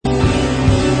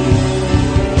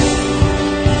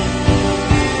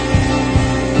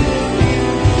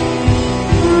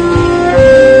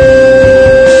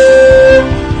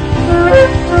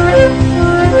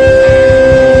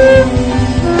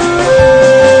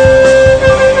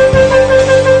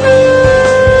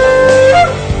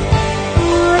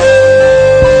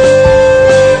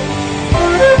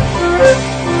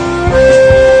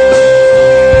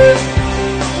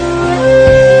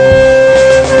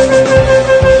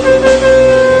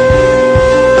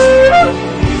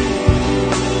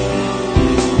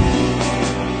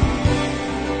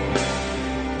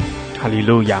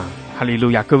路亚，哈利路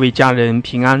亚！各位家人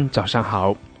平安，早上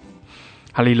好。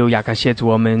哈利路亚！感谢主，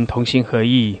我们同心合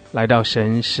意来到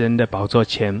神施恩的宝座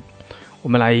前，我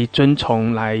们来尊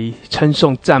崇、来称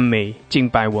颂、赞美、敬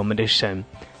拜我们的神，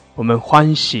我们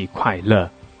欢喜快乐。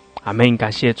阿们！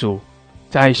感谢主，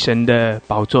在神的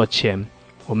宝座前，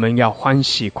我们要欢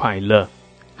喜快乐。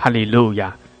哈利路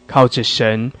亚！靠着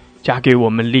神加给我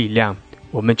们力量，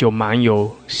我们就满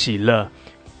有喜乐。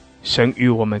神与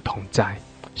我们同在，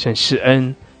神施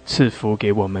恩赐福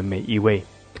给我们每一位。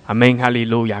阿们！哈利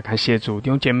路亚！感谢主，弟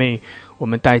兄姐妹，我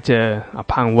们带着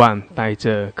盼望，带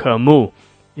着渴慕，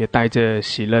也带着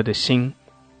喜乐的心，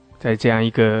在这样一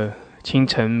个清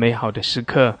晨美好的时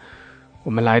刻，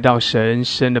我们来到神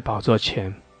施恩的宝座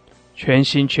前，全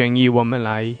心全意，我们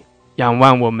来仰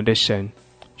望我们的神，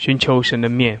寻求神的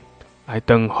面，来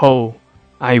等候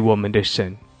爱我们的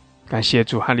神。感谢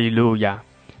主，哈利路亚！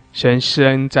神施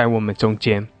恩在我们中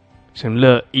间，神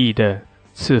乐意的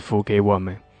赐福给我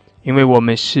们，因为我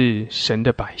们是神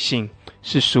的百姓，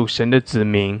是属神的子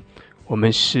民，我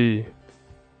们是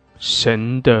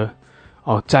神的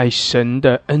在神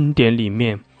的恩典里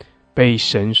面被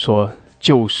神所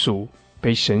救赎，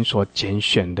被神所拣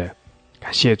选的。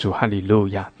感谢主，哈利路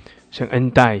亚！神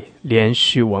恩待怜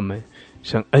恤我们，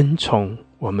神恩宠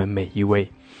我们每一位。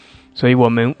所以我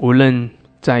们无论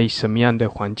在什么样的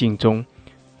环境中，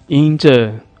因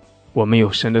着我们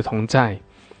有神的同在，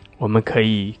我们可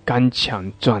以刚强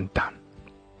壮胆。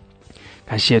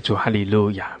感谢主，哈利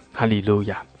路亚，哈利路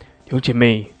亚！弟兄姐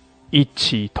妹，一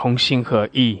起同心合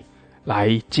意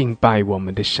来敬拜我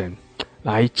们的神，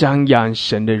来张扬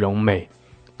神的荣美。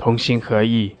同心合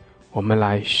意，我们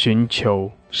来寻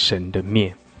求神的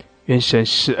面。愿神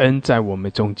施恩在我们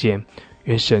中间，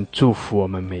愿神祝福我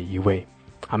们每一位。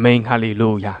阿们！哈利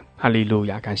路亚，哈利路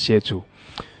亚！感谢主。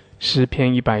诗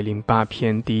篇108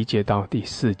篇第1节到第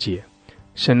4节，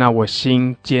神啊，我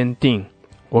心坚定，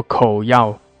我口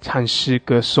要唱诗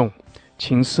歌颂。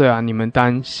琴瑟啊，你们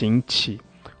当行起，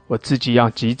我自己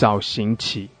要及早行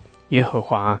起。耶和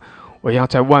华，我要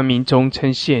在万民中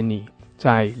称谢你，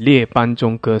在列邦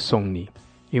中歌颂你，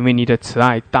因为你的慈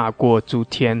爱大过诸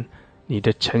天，你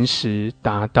的诚实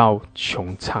达到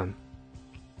穹苍。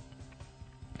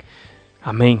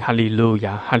阿们！哈利路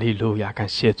亚，哈利路亚！感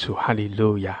谢主，哈利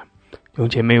路亚！弟兄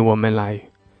姐妹，我们来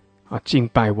敬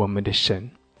拜我们的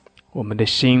神，我们的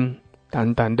心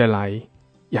单单的来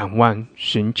仰望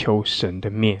寻求神的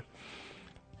面。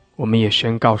我们也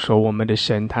宣告说，我们的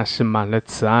神他是满了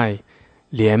慈爱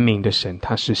怜悯的神，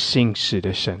他是信实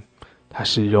的神，他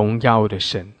是荣耀的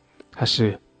神，他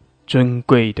是尊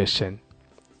贵的神，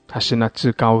他是那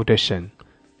至高的神，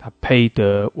他配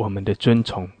得我们的尊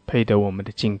崇，配得我们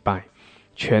的敬拜，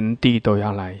全地都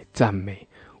要来赞美，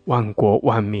万国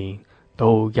万民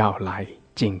都要来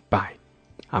敬拜。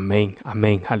阿们，阿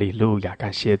们！哈利路亚！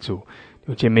感谢主，弟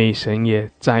兄姐妹，神也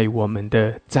在我们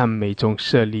的赞美中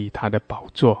设立他的宝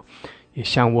座，也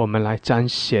向我们来彰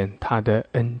显他的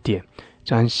恩典，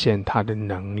彰显他的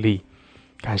能力。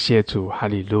感谢主，哈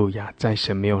利路亚！在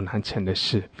神没有难成的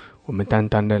事，我们单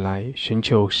单的来寻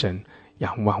求神，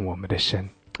仰望我们的神。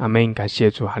阿们！感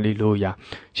谢主，哈利路亚！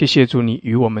谢谢主，你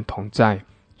与我们同在，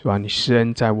主啊，你施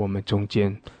恩在我们中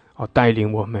间，带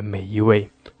领我们每一位。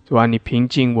主啊，你平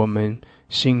静我们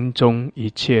心中一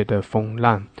切的风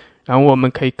浪，然后我们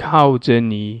可以靠着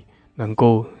你能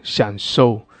够享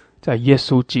受在耶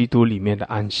稣基督里面的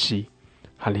安息。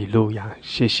哈利路亚！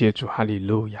谢谢主，哈利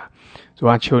路亚！主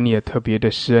啊，求你也特别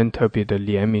的施恩，特别的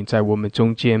怜悯在我们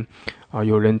中间。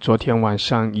有人昨天晚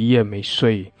上一夜没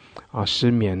睡，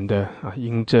失眠的，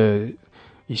因着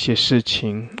一些事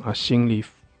情，心里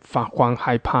发慌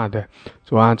害怕的。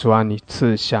主啊，你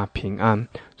赐下平安。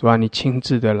主啊，你亲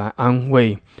自的来安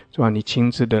慰。主啊，你亲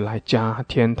自的来加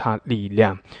添他力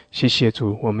量。谢谢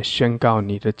主，我们宣告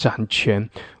你的掌权，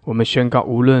我们宣告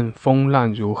无论风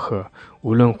浪如何，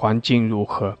无论环境如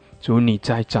何，主你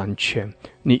在掌权，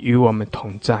你与我们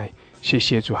同在。谢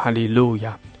谢主，哈利路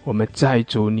亚！我们在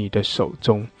主你的手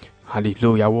中。哈利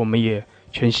路亚！我们也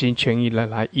全心全意的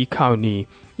来依靠你，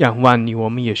仰望你。我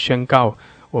们也宣告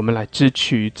我们来支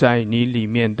取在你里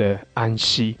面的安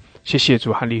息。谢谢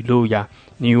主，哈利路亚！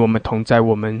你与我们同在，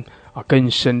我们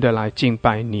更深的来敬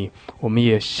拜你，我们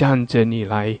也向着你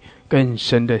来更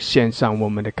深的献上我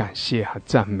们的感谢和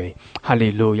赞美。哈利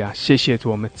路亚！谢谢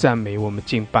主，我们赞美，我们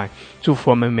敬拜，祝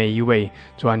福我们每一位。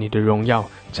主啊，你的荣耀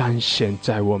彰显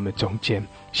在我们中间。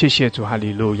谢谢主，哈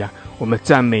利路亚！我们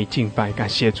赞美敬拜，感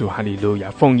谢主，哈利路亚！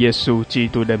奉耶稣基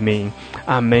督的名，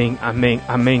阿们，阿们，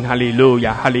阿们，哈利路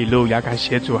亚，哈利路亚！感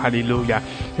谢主，哈利路亚！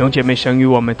弟兄姐妹，神与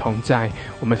我们同在，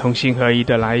我们同心合一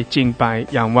的来敬拜、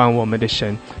仰望我们的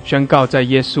神，宣告在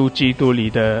耶稣基督里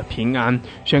的平安，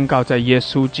宣告在耶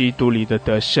稣基督里的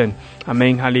得胜。阿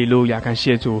们，哈利路亚！感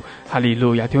谢主，哈利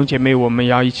路亚！弟兄姐妹，我们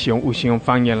要一起用悟性、用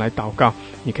方言来祷告。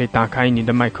你可以打开你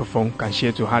的麦克风，感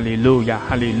谢主，哈利路亚，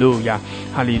哈利路亚，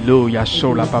哈利路亚！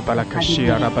苏拉巴巴拉克西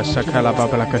亚拉巴萨卡拉巴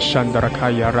巴拉克山德拉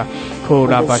卡亚拉，库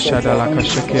拉巴沙达拉克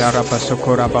西基亚拉巴苏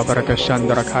库拉巴巴拉克山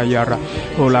德拉卡亚拉，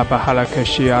乌拉巴哈拉克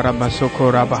西亚拉巴苏库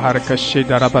拉巴哈拉克西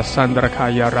达拉巴山德拉卡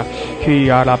亚拉，基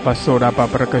亚拉巴苏拉巴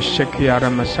巴拉克西基亚拉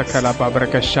马萨卡拉巴巴拉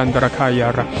克山德拉卡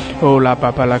亚拉，乌拉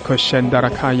巴巴拉克山德拉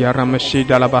卡亚拉。西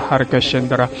达拉巴哈克申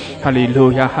德拉，哈利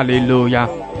路亚，哈利路亚。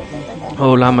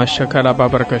哦，拉玛沙卡拉巴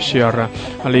巴拉克西尔，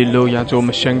哈利路亚！主，我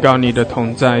们宣告你的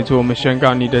同在，主，我们宣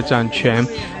告你的掌权，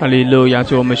哈利路亚！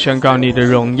主，我们宣告你的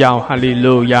荣耀，哈利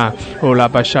路亚！哦，拉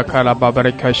巴沙卡拉巴巴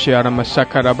拉克西尔，玛萨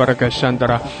卡拉巴拉克申德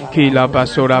拉，基拉巴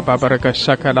苏拉巴巴拉克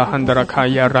沙卡拉汉德拉卡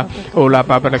亚拉，哦，拉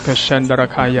巴巴拉克申德拉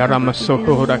卡亚拉，玛苏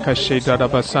呼拉克西德拉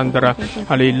巴山德拉，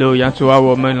哈利路亚！主啊，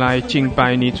我们来敬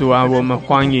拜你，主啊，我们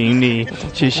欢迎你，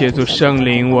谢谢主圣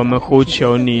灵，我们呼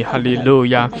求你，哈利路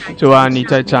亚！主啊，你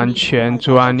在掌权。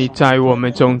主啊，你在我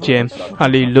们中间，哈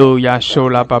利路亚！苏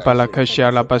拉巴巴拉克西亚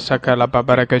拉巴萨卡拉巴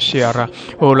巴拉克西亚拉，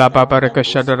乌拉巴巴拉克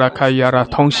沙德拉卡亚拉，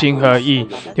同心合意，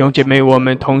弟兄姐妹，我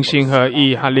们同心合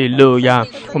意，哈利路亚！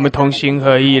我们同心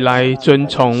合意来尊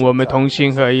崇，我们同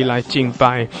心合意来敬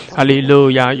拜，哈利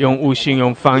路亚！用悟性，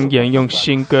用方言，用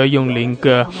新歌，用灵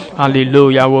歌，哈利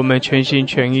路亚！我们全心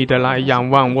全意的来仰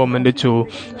望我们的主，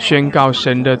宣告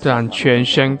神的掌权，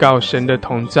宣告神的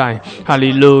同在，哈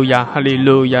利路亚！哈利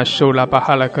路亚！苏拉巴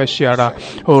哈拉克西亚拉，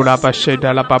乌拉巴谢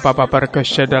达拉巴巴巴巴克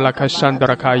谢达拉克山德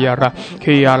拉卡亚拉，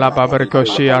基亚拉巴巴克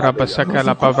西亚拉巴萨卡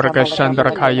拉巴巴克山德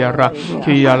拉卡亚拉，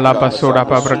基亚拉巴苏拉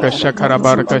巴巴克沙卡拉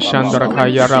巴克山德拉卡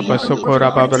亚拉巴苏库拉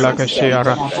巴巴拉克西亚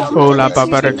拉，乌拉巴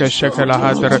巴克沙卡拉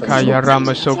哈德拉卡亚拉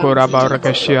马苏库拉巴巴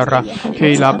克西亚拉，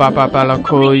基拉巴巴巴拉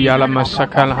库亚拉马萨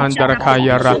卡拉汉德拉卡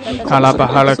亚拉，阿拉巴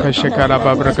哈拉克西卡拉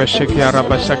巴巴克西亚拉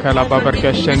巴萨卡拉巴巴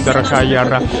克山德拉卡亚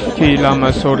拉，基拉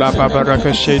马苏拉巴巴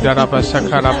克西达拉巴萨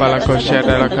卡拉巴拉克西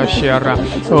达拉卡西亚拉，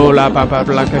乌拉巴巴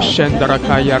拉克山德拉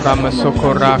卡亚拉马苏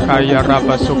库拉卡亚拉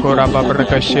巴苏库拉巴巴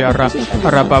克西亚拉，阿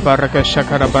拉巴巴克沙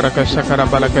卡拉巴克沙卡拉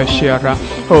巴克西亚拉，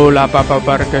乌拉巴巴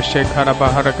克西卡拉巴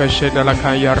哈克西达拉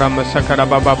卡亚拉马萨卡拉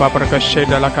巴巴克西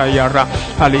达拉卡亚拉，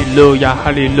哈利路亚，哈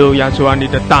利路亚！主啊，你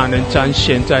的大能彰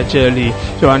显在这里，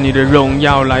主啊，你的荣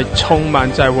耀来充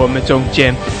满在我们中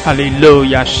间，哈利路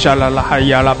亚！沙拉拉哈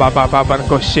亚拉巴巴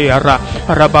克西亚拉，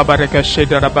阿拉巴巴克西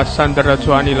达拉巴山德拉，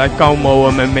主啊，你来高摩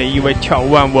我们每一位，眺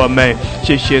望我们，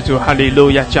谢谢主，哈利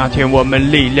路亚！加添我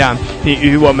们力量，你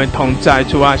与我们同在，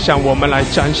主啊，向我们来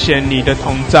彰显你的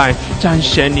同在，彰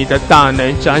显你的大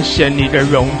能，彰显你的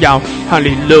荣耀，哈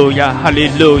利路亚，哈利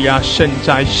路亚！圣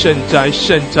哉，圣哉，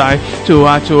圣哉！主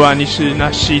啊，主啊，你是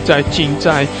那昔在、今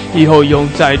在、以后永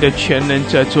在的全能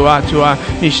者，主啊，主啊，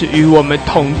你是与我们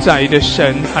同在的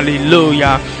神，哈利路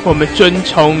亚！我们尊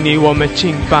崇你，我们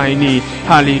敬拜你，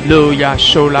哈利路亚！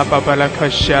苏拉巴巴拉克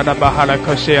西亚拉巴哈拉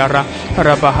克西亚拉，阿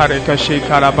拉巴哈拉克西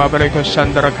卡拉巴巴拉克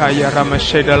山德拉卡亚拉马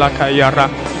谢德拉卡亚拉，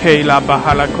黑拉巴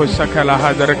哈拉库萨卡拉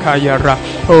哈德拉卡亚拉，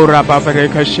乌拉巴巴拉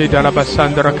克西德拉巴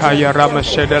山德拉卡亚拉马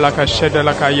谢德拉卡谢德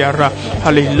拉卡亚拉，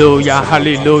哈利路亚，哈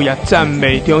利路亚！赞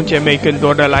美弟兄姐妹，更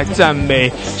多的来赞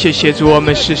美，谢谢主，我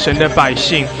们是神的百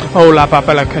姓，欧拉巴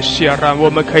巴拉克西亚拉，我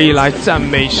们可以来赞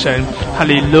美神，哈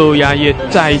利路亚！也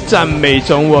在赞美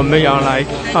中，我们要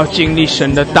经历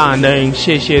神的大能，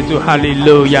谢谢主，哈利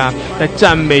路亚！在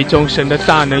赞美中，神的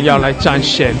大能要来彰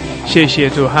显，谢谢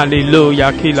主，哈利路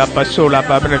亚！基拉巴苏拉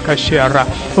巴巴克西亚拉，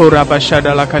乌拉巴沙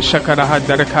达拉卡沙卡拉哈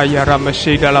达拉卡亚拉马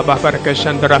西达拉巴巴克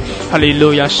山德拉，哈利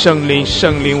路亚！圣灵，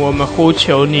圣灵，我们呼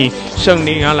求你，圣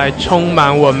灵要来充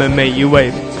满我们每一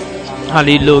位。哈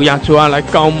利路亚！主啊，来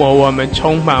高摩我们，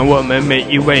充满我们每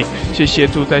一位。谢谢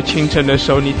主，在清晨的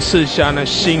时候，你赐下那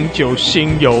新酒、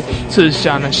新油，赐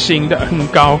下那新的恩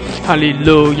膏。哈利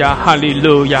路亚，哈利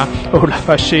路亚！哦拉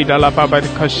巴西达拉巴巴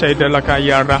克西达拉卡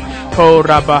亚拉，哦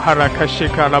拉巴哈拉卡西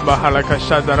卡拉巴哈拉卡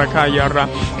沙达拉卡亚拉，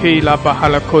基拉巴哈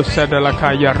拉库萨达拉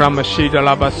卡亚拉马西达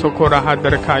拉巴苏库拉哈达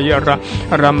拉卡亚拉，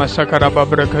拉马萨卡拉巴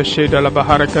巴克西达拉巴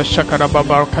哈拉卡沙卡拉巴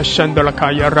巴卡山达拉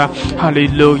卡亚拉。哈利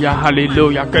路亚，哈利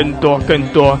路亚！更多。更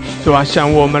多，主啊，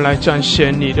向我们来彰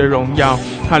显你的荣耀。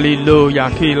哈利路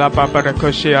亚！基拉巴巴的克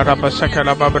西亚拉巴萨卡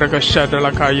拉巴巴的克沙德拉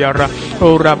卡亚拉，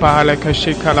欧拉巴哈勒克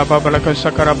西卡拉巴巴的克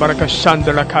萨卡拉巴的克山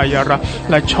德拉卡亚拉，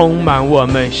来充满我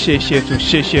们。谢谢主，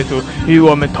谢谢主，与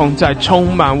我们同在，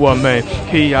充满我们。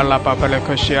基亚拉巴巴的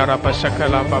克西亚拉巴萨卡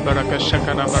拉巴巴的克萨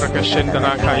卡拉巴的克山德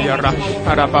拉卡亚拉，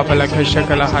阿拉巴巴的克萨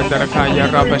卡拉哈德拉卡亚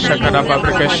拉巴萨卡拉巴巴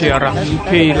的克西亚拉，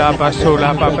基拉巴苏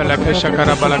拉巴巴的克萨卡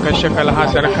拉巴的克萨卡拉哈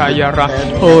德拉卡亚拉，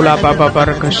欧拉巴巴巴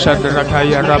的克沙德拉卡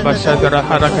亚拉巴萨德拉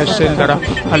哈。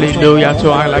哈利路亚！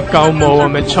主啊，来高摩我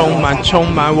们，充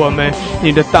满我们，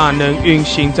你的大能运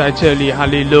行在这里。哈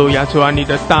利路亚！主啊，你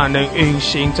的大能运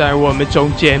行在我们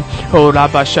中间。哦，拉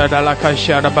巴沙达拉卡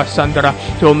夏拉巴桑德拉，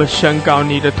我们宣告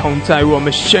你的同在，我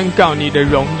们宣告你的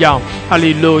荣耀。哈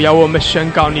利路亚！我们宣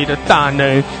告你的大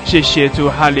能。谢谢主，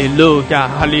哈利路亚，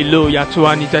哈利路亚！主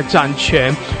啊，你在掌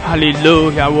权。哈利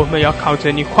路亚！我们要靠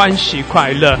着你欢喜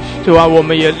快乐。主啊，我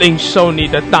们也领受你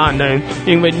的大能，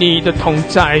因为你的同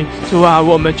在，主啊，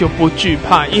我们就不惧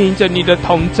怕，因着你的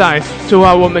同在，主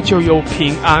啊，我们就有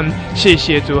平安。谢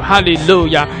谢主，哈利路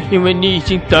亚！因为你已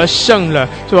经得胜了，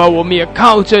主啊，我们也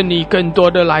靠着你更多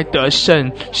的来得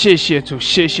胜。谢谢主，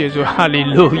谢谢主，哈利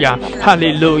路亚，哈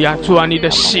利路亚！主啊，你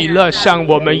的喜乐向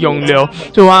我们涌流。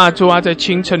主啊，主啊，在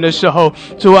清晨的时候，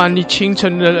主啊，你清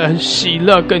晨的喜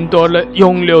乐更多的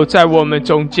涌流在我们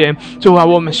中间。主啊，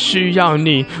我们需要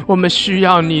你，我们需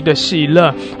要你的喜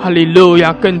乐。哈利路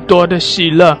亚！更多的喜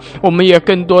乐，我们也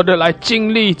更多的来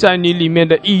经历在你里面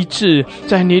的医治，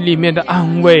在你里面的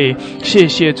安慰。谢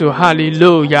谢主，哈利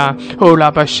路亚！哦，拉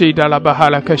巴西达拉巴哈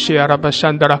拉克西亚拉巴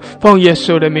山达拉，奉耶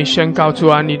稣的名宣告，主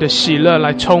啊，你的喜乐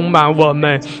来充满我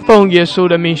们。奉耶稣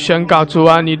的名宣告，主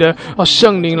啊，你的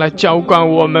圣灵来浇灌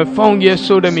我们。奉耶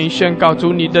稣的名宣告，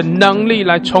主你的能力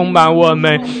来充满我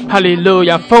们。哈利路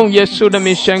亚！奉耶稣的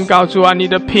名宣告，主啊，你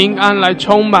的平安来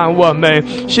充满我们。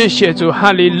谢谢主，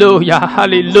哈利路亚，哈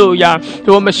利路亚！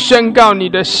我们宣告你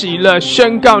的喜乐，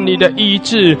宣告你的医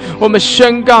治，我们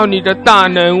宣告你的大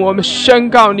能，我们宣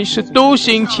告你是独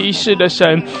行其事的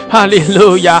神。哈利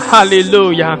路亚，哈利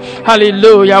路亚，哈利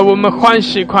路亚！我们欢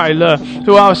喜快乐，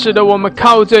主啊，是的，我们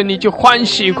靠着你就欢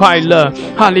喜快乐。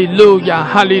哈利路亚，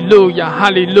哈利路亚，哈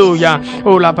利路亚！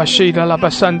哦，拉巴西达拉巴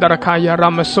桑达拉卡亚拉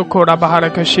玛苏库拉巴哈拉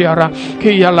克西亚拉，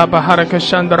基亚拉巴哈拉克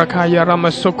山达拉卡亚拉玛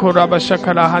苏库拉巴沙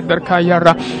卡拉哈达卡亚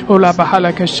拉，哦，拉巴哈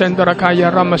拉克山达拉卡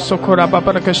亚拉玛苏库拉巴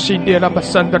巴拉克西迪拉巴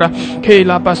桑达拉，基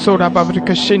拉巴苏拉巴巴拉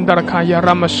克辛达拉卡亚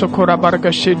拉玛苏库拉巴拉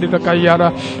克西迪拉卡亚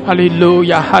拉，哈利路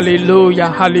亚，哈利路亚，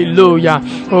哈利路亚！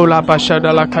哦，拉巴沙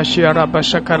达拉卡西亚拉巴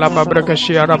沙卡拉巴巴拉克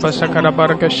西亚拉巴沙卡拉巴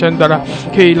拉克辛达拉，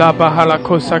基拉巴哈拉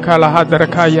库萨卡拉哈达拉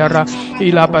卡亚拉，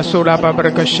伊拉巴苏拉巴巴拉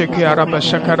克西基亚拉巴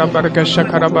沙卡拉巴拉克沙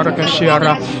卡拉巴拉克西亚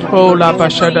拉，哦，拉巴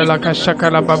沙达拉卡沙卡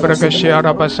拉巴巴拉克西亚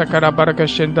拉巴沙卡拉巴拉克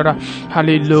辛达拉，哈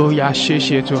利路亚！谢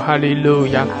谢主，哈利路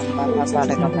亚！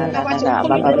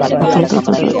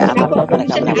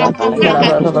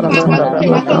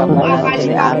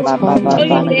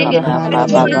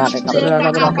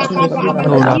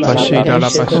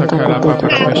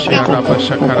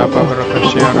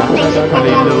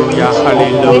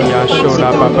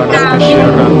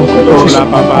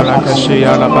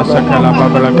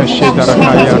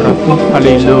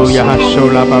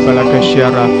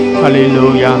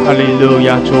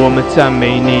主，我们赞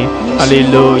美你，哈利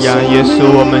路亚！耶稣，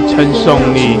我们称颂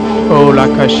你。哦，拉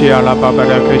卡西亚拉巴巴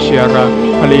拉卡西亚拉，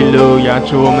哈利路亚！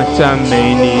主，我们赞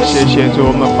美你，谢谢主，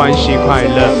我们欢喜快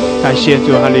乐，感谢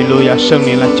主，哈利路亚！圣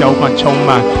灵来浇灌，充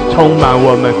满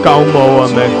我们，高摩我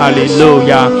们，哈利路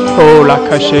亚！哦，拉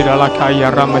卡西亚拉卡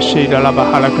亚拉玛西亚拉巴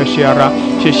哈拉卡西亚拉，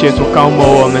谢谢主，高摩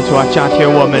我们，主啊，加添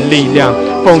我们力量，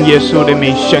奉耶稣的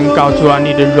名宣告，主啊，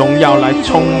你的荣耀来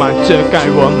充满遮盖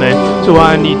我们，主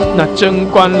啊，你那真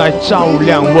光来照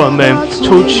亮我们，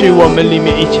除去我们里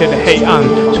面一切的黑暗，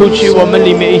除去我们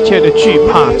里面一切的惧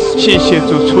怕。谢谢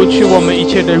主，除去我们一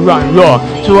切的软弱。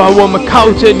主啊，我们靠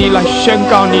着你来宣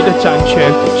告你的掌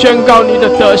权，宣告你的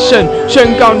得胜，宣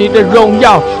告你的荣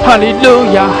耀。哈利路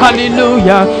亚，哈利路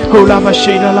亚！呼拉巴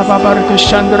西拉拉巴巴拉克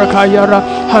山德拉卡亚拉，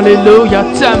哈利路亚！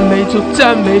赞美主，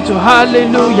赞美主，哈利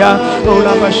路亚！呼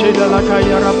拉巴西拉拉卡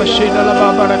亚拉巴西拉拉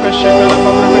巴巴拉克西拉拉巴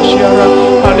巴拉克西亚拉，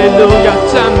哈利路亚！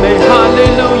赞美，哈利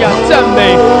路亚！赞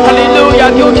美，哈利路亚！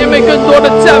弟兄姐妹，更多的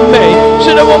赞美。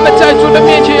是的，我们在主的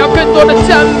面前要更多的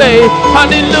赞美，哈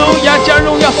利路亚，将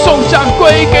荣耀颂赞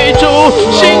归给主，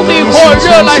心里火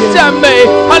热来赞美，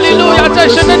哈利路亚，在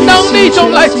神的能力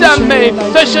中来赞美，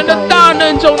在神的大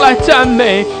能中来赞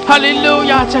美，哈利路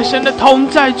亚，在神的同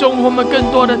在中我们更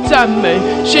多的赞美，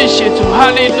谢谢主，哈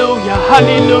利路亚，哈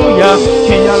利路亚，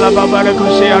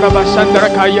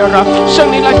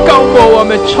圣灵来高过我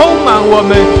们，充满我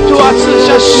们，主啊，赐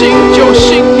下新酒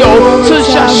新油，赐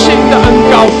下新的恩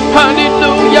膏，哈利路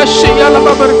亚，赐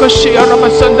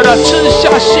下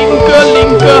新歌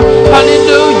灵歌，哈利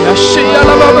路亚，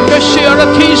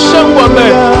提升我们，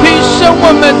提升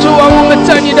我们，主啊，我们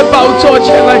在你的宝座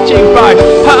前来敬拜，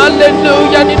哈利路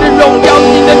亚，你的荣耀，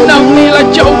你的能力来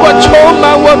浇灌充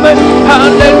满我们，哈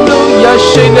利路亚，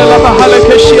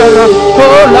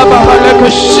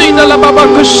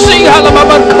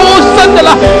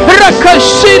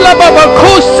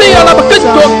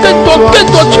更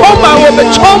多充满我们，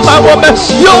充满我们，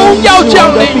荣耀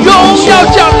降临，荣耀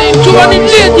降临，主啊，你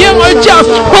裂天而降，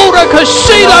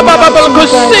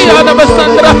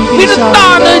你的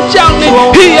大能降临，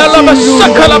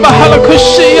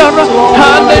哈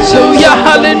利路亚，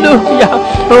哈利路亚，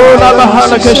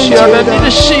你的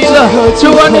喜乐，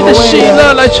主啊，你的喜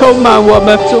乐来充满我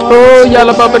们，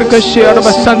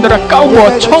高我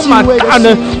充满大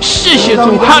能，谢谢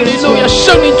主，哈利路亚，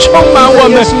圣灵充满我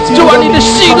们，主啊，你的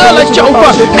喜乐来浇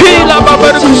灌，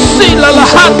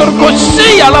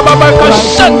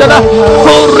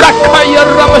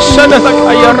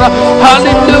哈利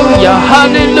路亚，哈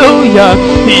利路亚，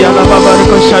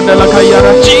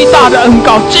极大的恩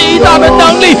膏，极大的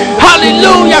能力，哈利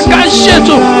路亚，感谢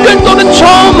主，更多的充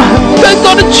满，更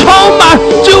多的充满，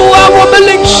主啊，我们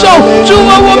领受，主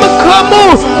啊，我们渴慕，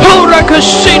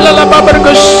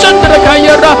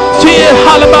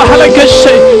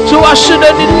主啊，是的，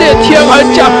你裂天而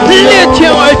降，裂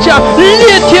天而降，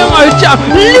裂天而降，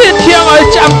裂天而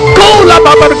降，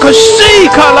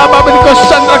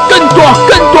更多，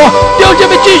更多，弟兄姐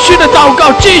妹继续的祷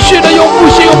告，继续的用悟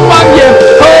性，用方言，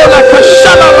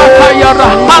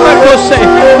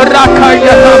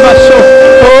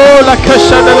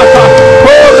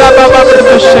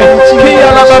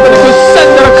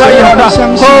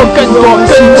更多，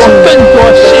更多，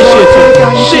谢谢主，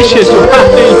谢谢主，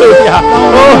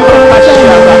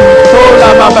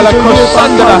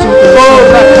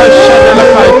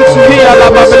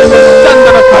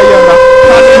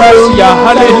哈利路亚，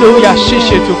哈利路亚，谢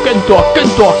谢主，更多，更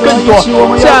多，更多，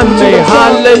赞美，哈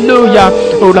利路亚。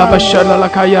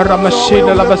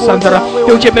弟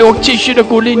兄姐妹，我继续的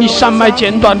鼓励你，山脉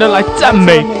简短的来赞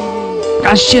美。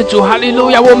感谢主，哈利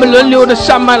路亚！我们轮流的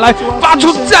山脉来发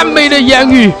出赞美的言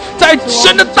语，在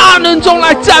神的大能中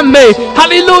来赞美，哈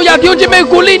利路亚！弟兄姐妹，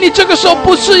鼓励你，这个时候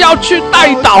不是要去代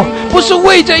祷，不是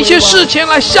为着一些事情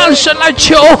来向神来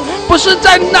求，不是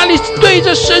在那里对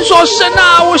着神说：“神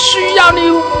啊，我需要你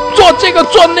做这个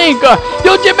做那个。”弟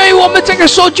兄姐妹，我们这个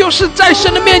时候就是在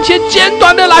神的面前简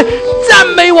短的来赞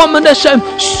美我们的神，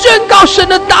宣告神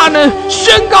的大能，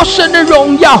宣告神的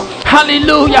荣耀。哈利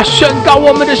路亚！宣告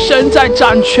我们的神在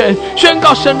掌权，宣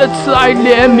告神的慈爱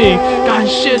怜悯。感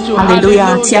谢主！哈利路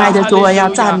亚！亲爱的主，我要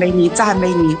赞美你，赞美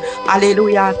你！哈利路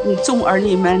亚！你众儿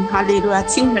女们，哈利路亚！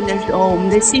清晨的时候，我们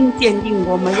的心坚定，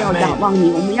我们要仰望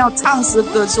你，我们要唱诗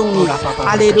歌颂你。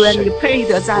哈利路亚！你配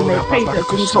得赞美，配得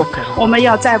尊崇。我们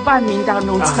要在万民当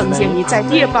中称谢你，在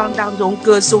列邦当中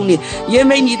歌颂你，因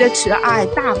为你的慈爱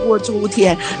大过诸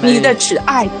天，你的慈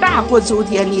爱大过诸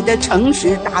天，你的诚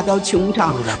实达到穹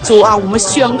苍。主啊，我们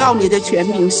宣告你的权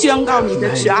柄，宣告你的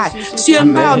慈爱，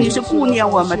宣告你是顾念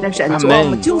我们的神。主啊，我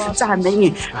们就是赞美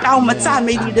你。当我们赞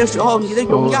美你的时候，你的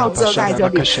荣耀遮盖着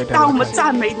你；当我们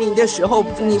赞美你的时候，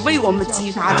你为我们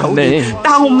击杀仇敌；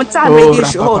当我们赞美的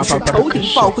时候，使仇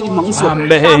敌暴溃蒙羞；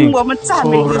当我们赞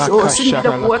美的时候，使你的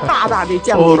国大大的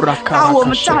降临；当我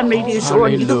们赞美的时候，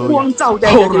你的光照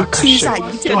在这里，驱散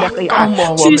一切的黑暗，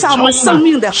驱散我们生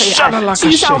命的黑暗，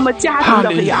驱散我们家庭的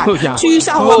黑暗，驱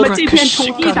散我们这片土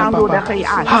地当中的黑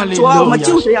暗。主啊，我们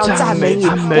就是要赞美你，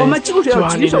我们就是要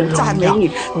举手赞美你。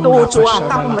都主啊，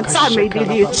当我们赞美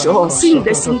你的时候，使你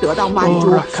的心得到满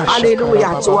足。哈利路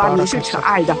亚！主啊，你是慈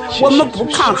爱的，我们不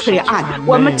看黑暗，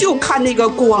我们就看那个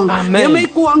光，因为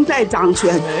光在掌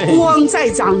权，光在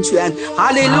掌权。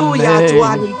哈利路亚！主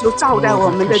啊，你就照在我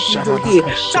们的居住地，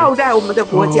照在我们的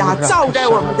国家，照在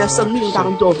我们的生命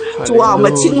当中。主啊，我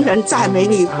们清晨赞美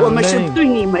你，我们是对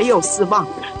你没有失望。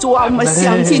主啊，我们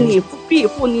相信你必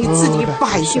负你自己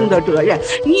百姓的责任，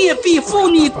你也必负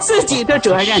你自己的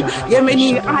责任，因为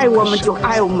你爱我们就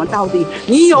爱我们到底，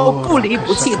你有不离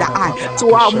不弃的爱。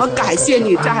主啊，我们感谢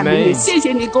你，赞美你，谢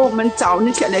谢你给我们早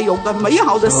晨起来有个美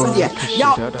好的时间，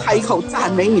要开口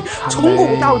赞美你，从古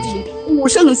到今古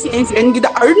圣先贤，你的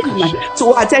儿女们，主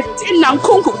啊，在艰难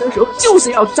困苦的时候，就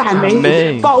是要赞美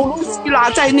你。保罗、希拉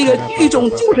在那个狱中，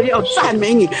就是要赞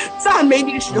美你。赞美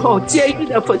你的时候，监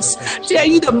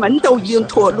狱的门都已经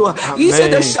脱落，一切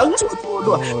的绳索脱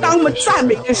落。当我们赞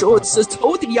美的时候，是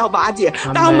仇敌要瓦解；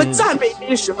当我们赞美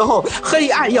的时候，黑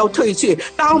暗要退去；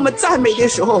当我们赞美的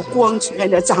时候，光全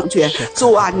的掌权。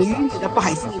主啊，你与你的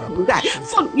百姓同在，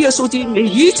奉耶稣基督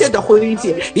一切的灰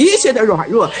心，一切的软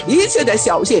弱，一切的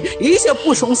小信，一切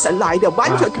不从神来的，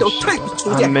完全都退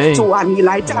出去。主啊，你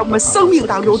来在我们生命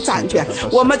当中掌权，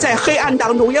我们在黑暗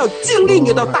当中要经历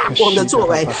你的大光的作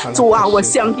为。主啊，我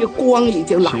相信光已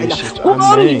经来了，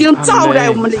光已经照在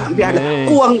我们里边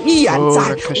了，光依然在。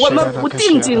我们不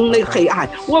定睛那个黑暗，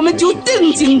我们就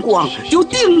定睛光，就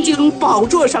定睛宝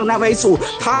座上那位主，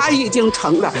他已经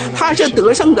成了，他是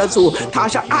得胜的主，他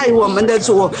是爱我们的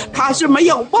主，他是没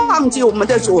有忘记我们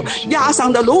的主。压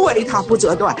伤的芦苇他不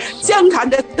折断，将残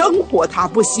的灯火他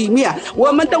不熄灭。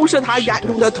我们都是他眼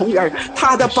中的瞳人，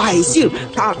他的百姓，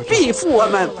他必负我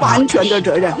们完全的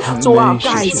责任。主啊，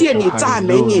感谢你，赞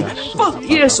美你，奉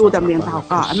耶稣的名祷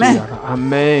告，阿门，阿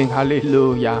门，哈利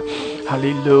路亚，哈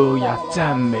利路亚，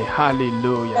赞美，哈利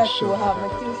路亚。主啊，我们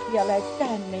就是要来赞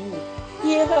美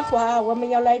你，耶和华，我们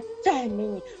要来赞美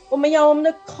你，我们要我们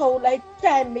的口来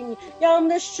赞美你，让我们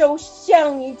的手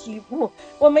向你举目，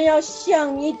我们要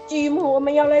向你举目，我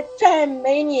们要来赞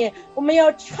美你，我们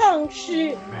要唱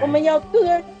诗，我们要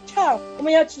歌唱，我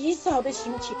们要极早的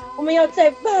兴起，我们要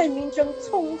在万民中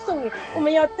称颂你，我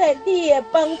们要在列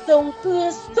邦中歌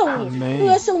颂你，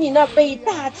歌颂你那伟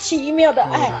大奇妙的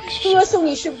爱，歌颂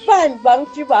你是万王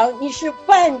之王，你是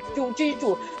万主之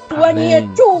主。主啊，你也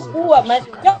祝福我们，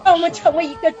让我们成为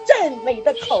一个赞美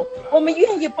的口，我们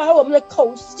愿意把我们的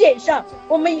口献上，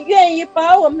我们愿意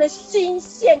把我们的心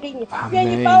献给你，愿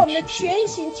意把我们的全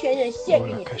心全人献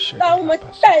给你。当我们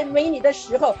赞美你的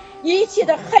时候，一切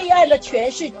的黑暗的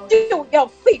权势就要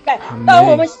溃败。当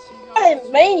我们赞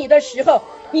美你的时候，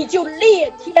你就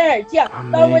裂天而降。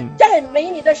当我们赞美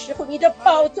你的时候，你的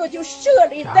宝座就设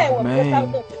立在我们的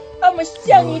当中。当我们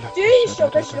向你举手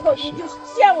的时候，你就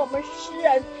向我们施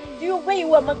恩，就为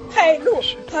我们开路。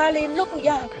哈利路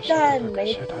亚，赞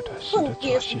美奉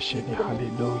耶稣基督的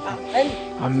名，阿门，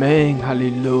阿门，哈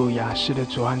利路亚。是的，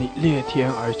主啊，你裂天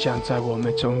而降在我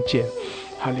们中间，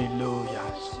哈利路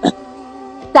亚。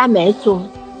赞美主，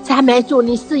赞美主，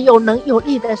你是有能有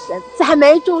力的神；赞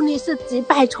美主，你是击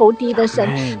败仇敌的神；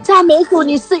赞美主，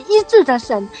你是医治的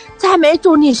神；赞美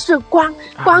主，你是光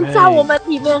照我们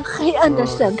里面黑暗的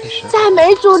神；赞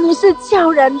美主，你是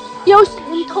叫人忧心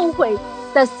痛悔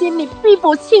的心里必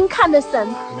不轻看的神。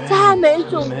赞美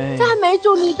主，赞美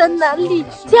主，你的能力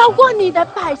浇过你的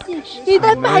百姓，你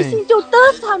的百姓就得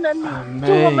着了你。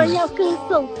主，我们要歌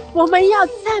颂，我们要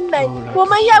赞美，我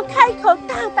们要开口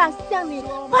大大向你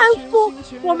欢呼。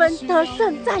我们得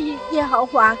胜在于耶和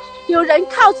华，有人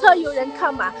靠车，有人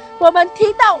靠马，我们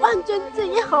提到万军之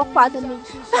耶和华的名，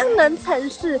方能成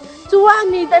事。主啊，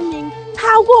你的名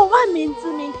超过万民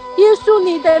之名，耶稣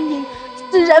你的名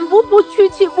使人无不屈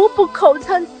膝，无不口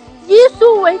称耶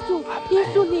稣为主。耶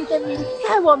稣你的名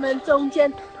在我们中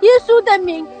间，耶稣的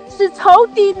名使仇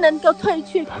敌能够退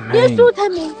去，耶稣的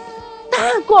名大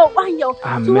过万有。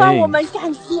主啊，我们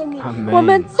感谢你，我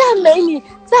们赞美你，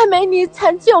赞美你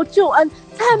成就救恩，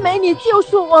赞美你救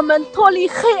赎我们脱离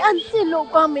黑暗进入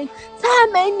光明，赞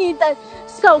美你的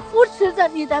手扶持着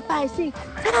你的百姓，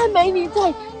赞美你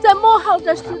在这末后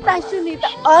的时代是你的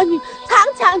儿女，常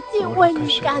常敬畏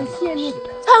你，感谢你，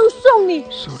称颂你，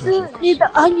使你的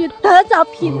儿女得着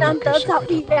平安，得着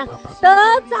力量，得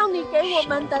着你给我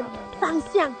们的方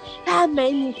向。赞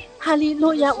美你，哈利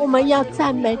路亚！我们要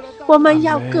赞美，我们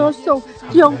要歌颂，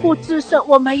永不止声，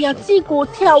我们要击鼓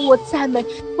跳舞赞美，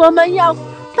我们要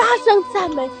发声赞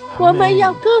美，我们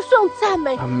要歌颂赞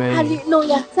美。哈利路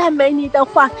亚！赞美你的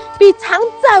话必常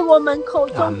在我们口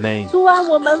中。主啊，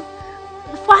我们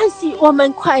欢喜，我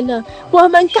们快乐，我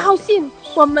们高兴，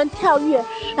我们跳跃，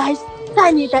来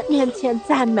在你的面前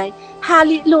赞美。哈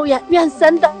利路亚！愿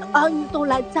神的儿女都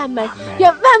来赞美，愿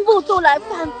万物都来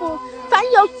欢呼，凡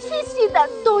有气息的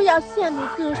都要向你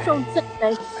歌颂赞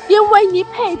美，因为你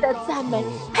配的赞美，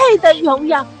配的荣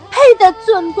耀，配的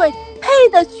尊贵，配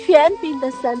的权柄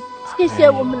的神。谢谢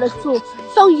我们的主，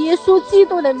奉耶稣基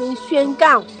督的名宣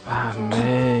告，阿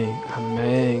门，阿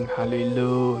门，哈利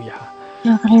路亚。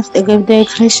对不对？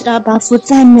可是阿爸父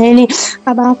赞美你，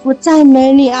阿爸父赞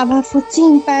美你，阿爸父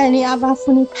敬拜你，阿爸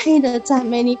父你配得赞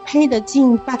美，你配得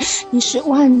敬拜，你是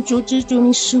万主之主，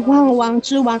你是万王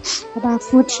之王。阿爸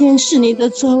父，天是你的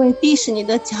座位，地是你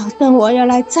的脚凳，我要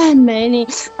来赞美你。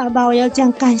阿爸，我要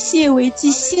将感谢为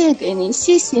祭献给你，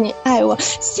谢谢你爱我，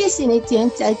谢谢你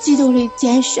在基督里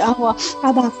拣选我。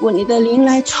阿爸父，你的灵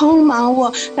来充满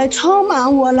我，来充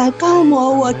满我，来膏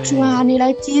抹我。主啊，你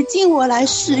来洁净我，来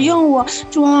使用我。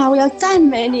主啊，我要赞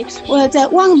美你，我要在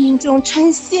万民中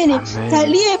称谢你，在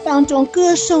列邦中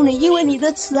歌颂你，因为你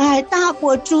的慈爱大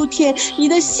过诸天，你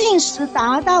的信实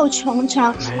达到穹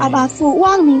苍。阿爸父，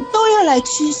万民都要来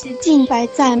屈膝敬拜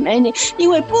赞美你，因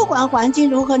为不管环境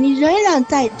如何，你仍然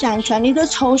在掌权，你的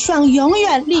筹算永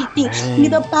远立定，你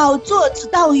的宝座直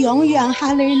到永远。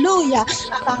哈利路亚！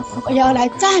阿爸父，我要来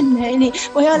赞美你，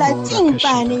我要来敬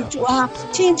拜你。主啊，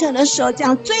清晨的时候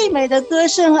将最美的歌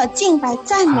声和敬拜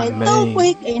赞美都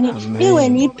归给你，因为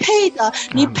你配的，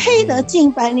你配得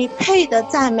敬拜，你配得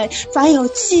赞美。凡有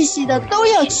气息的都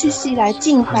要屈膝来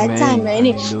敬拜赞美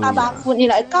你。阿爸父，你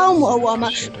来膏抹我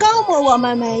们，膏抹我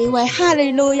们每一位。哈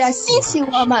利路亚！兴起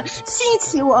我们，兴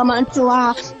起我们。主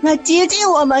啊，来洁净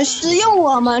我们，使用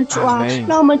我们。主啊，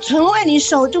让我们成为你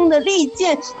手中的利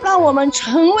剑，让我们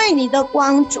成为你的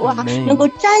光。主啊，能够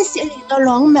彰显你的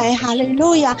荣美。哈利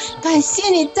路亚！感谢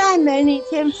你，赞美你，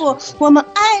天父，我们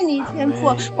爱你，天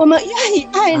父，我们愿意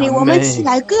爱你，我们起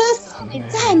来歌颂你，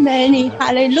赞美你。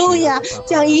哈利路亚！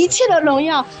将一切的荣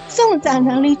耀、颂赞、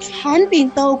能力、权柄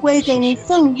都归给你，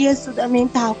奉耶稣的名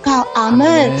祷告，阿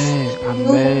门。阿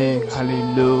门。哈利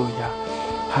路亚，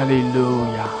哈利路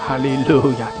亚，哈利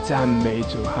路亚，赞美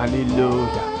主，哈利路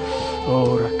亚。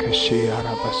哦，拉克西阿拉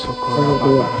巴索科拉巴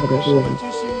巴拉克西。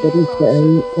我的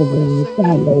神，我们赞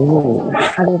美你，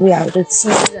哈利路亚！我的心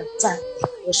要赞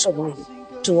美歌颂你。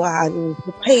主啊，你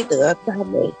是配得赞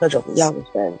美和荣耀的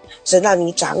神，神让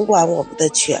你掌管我们的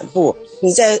全部，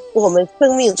你在我们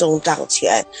生命中掌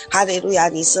权。哈利路亚！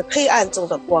你是黑暗中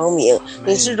的光明，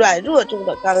你是软弱中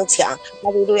的刚强。哈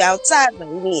利路亚！赞美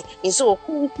你，你是我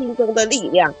呼吸中的力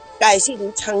量。感谢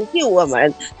你成就我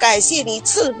们，感谢你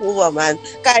赐福我们，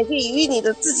感谢与你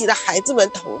的自己的孩子们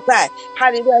同在。哈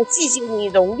利路亚！谢谢你，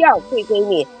荣耀归给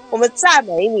你，我们赞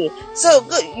美你。这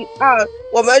个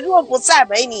我们若不赞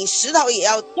美你，石头也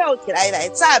要跳起来来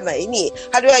赞美你。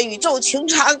哈利路亚！宇宙穹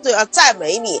苍都要赞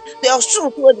美你，都要述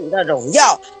说你的荣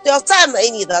耀，都要赞美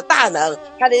你的大能。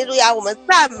哈利路亚！我们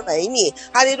赞美你，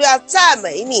哈利路亚！赞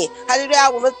美你，哈利路亚！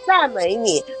我们赞美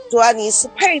你。主啊，你是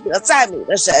配得赞美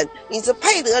的神，你是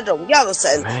配得荣耀的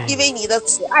神，因为你的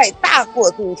慈爱大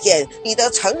过诸天，你的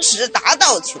诚实达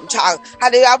到穹苍。哈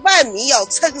利路亚！万民要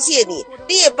称谢你，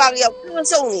列邦要歌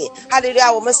颂你。哈利路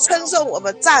亚！我们称颂，我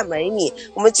们赞美你，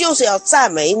我们就是要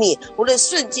赞美你。无论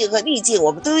顺境和逆境，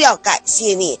我们都要感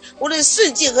谢你。无论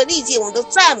顺境和逆境，我们都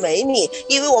赞美你，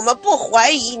因为我们不怀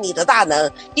疑你的大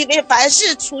能，因为凡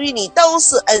事出于你都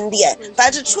是恩典，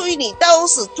凡事出于你都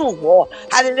是祝福。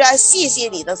哈利路亚！谢谢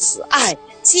你的慈爱，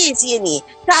谢谢你，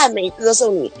赞美歌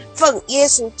颂你，奉耶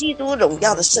稣基督荣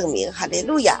耀的圣名。哈利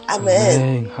路亚，阿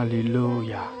门。哈利路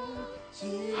亚，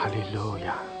哈利路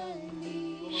亚，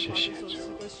谢谢主。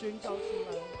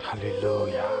哈利路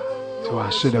亚！主啊，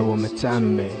是的，我们赞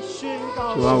美，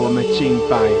主啊，我们敬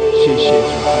拜，谢谢主。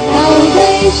宝贵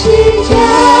是家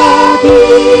的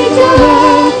爱，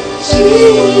是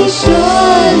你所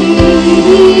立的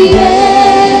约，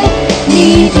你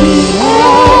的爱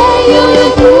永远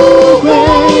不会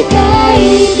改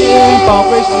变。宝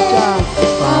贵是家，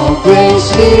宝贵是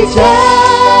家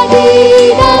的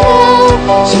爱，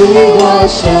是我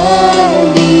生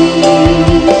命。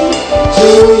主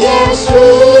耶稣，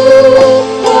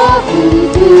我不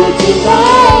住敬拜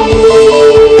你。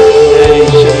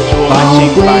宝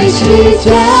贵是家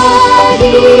的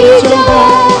爱，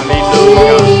是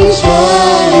你所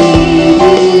立的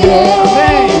约，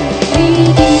你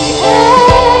的爱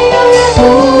永远不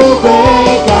会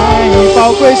改变。宝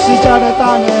贵是家的大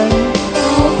能，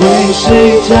宝贵是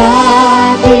家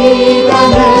的大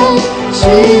能，是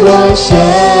我生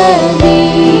命。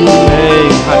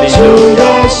主耶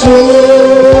稣，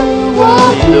我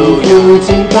不住敬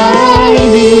拜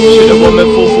你。是的，我们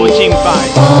夫妇敬拜。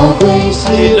宝贵是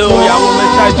哈利路亚！我们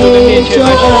在主的面前来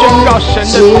宣告神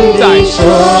的同在，宣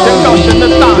告神的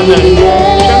大能，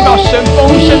宣告神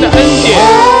丰盛的恩典。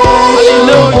哈利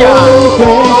路亚！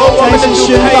我们的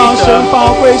主配的，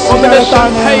我们的神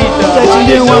配的。在今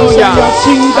天晚上要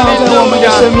倾倒在我们的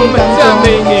生命当中，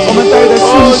我们带着信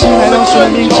心来到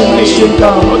生命中来宣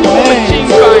告。我们敬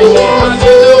拜你，哈利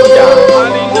路亚，哈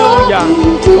利路亚！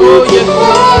哦，耶稣，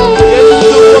耶稣，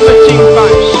我们敬拜。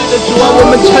是的，主啊，我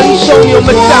们称颂你，我们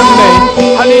赞美。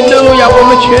哈利路亚！亚，我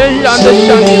们全然的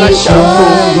向你来降服。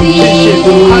谢谢主，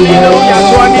哈利路亚！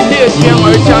主啊，你裂天而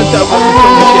降在我们中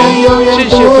间。谢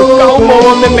谢主，高摩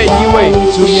我们每一位，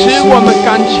使我们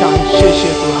刚强。谢谢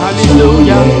主，哈利路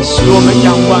亚！使我们仰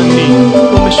望你，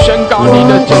我们宣告你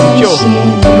的拯救，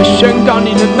我们宣告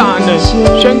你的大能，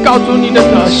宣告主你的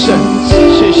得胜。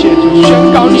谢谢主，宣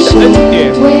告你的恩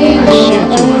典。感谢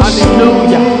主，哈利路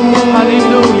亚，哈利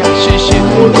路亚！谢谢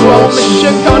主，主啊，我们宣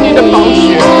告你的宝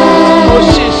血。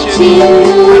谢谢你，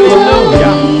哈利路亚，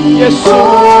耶稣，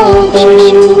谢谢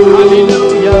主，哈利路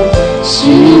亚，是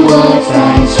我在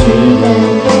去的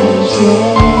感觉。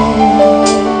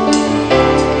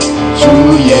主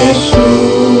耶稣，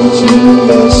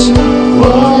我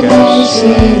感谢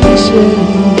你，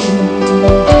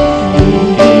你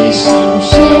的心血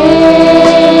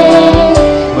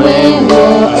为我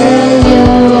而流，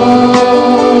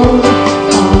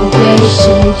宝贵十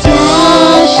架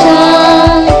上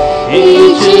一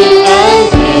直恩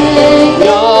典永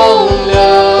留，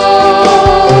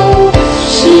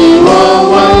是我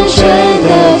完全的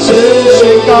自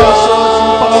由。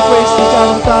宝贵十架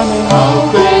的大能，宝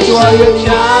贵十架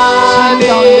的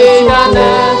大能，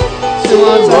赐我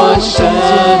生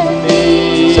命。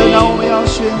神啊，我们要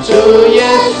宣主耶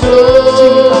稣，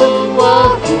我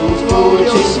匍匐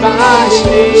敬拜你。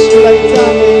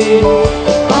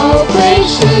宝贵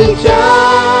十架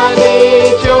的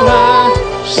救恩，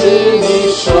是你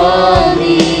说你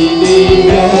的约，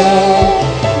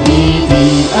你的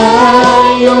爱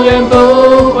永远不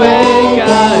会改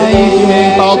变。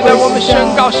宝贵，我们宣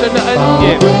告神的恩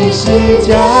典，宣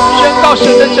告神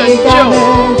的拯救，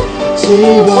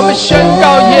我们宣告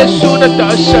耶稣的得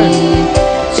胜。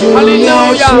哈利路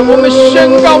亚！我们宣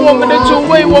告我们的主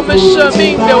为我们舍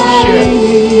命流血，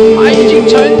他已经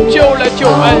成就了救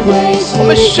恩。我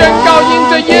们宣告，因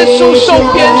着耶稣受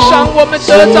鞭伤，我们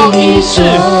得着医治；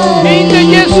因着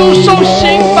耶稣受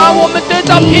刑罚，我们得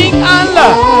着平安了。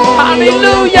哈利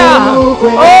路亚！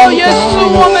哦，耶稣，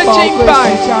我们敬拜；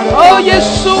哦，耶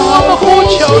稣，我们呼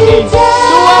求你。主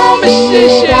啊，我们谢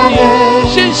谢你，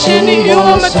谢谢你与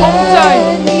我们同在，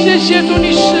谢谢主，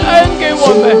你施恩给我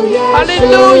们。哈利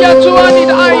路亚！主啊，你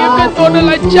的爱也更多的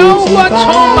来浇灌充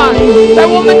满在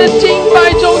我们的敬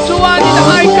拜中。主啊，你的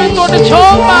爱更多的充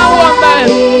满我们。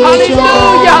哈利路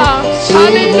亚，哈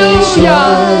利路亚，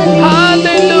哈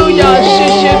利路亚！谢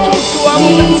谢主，主啊，我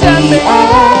们赞美你，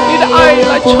你的爱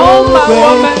来充满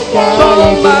我们，充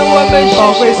满我们。谢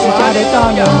谢主，哈利路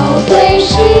亚。宝贵十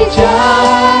架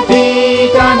的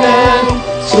大能，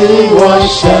赐我生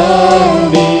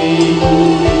命。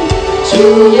主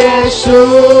耶稣，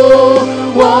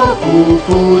我匍匐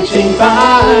敬拜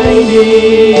你。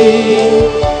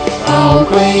宝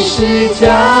贵十架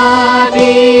的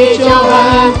救恩，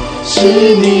是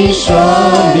你说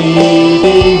你的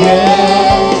约，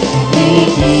你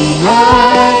的爱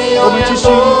永远不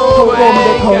会改变。我们的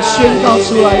口宣告出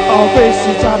来，宝贵十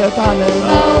架的大能，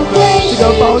这个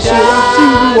宝血要进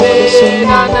入我们的生命，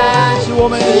使我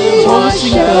们重新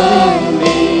得力。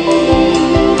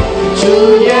主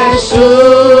耶稣，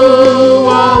我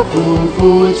匍匐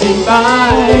敬拜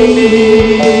你。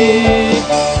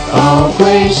宝贵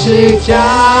十架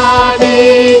的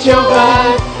救恩，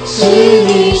是你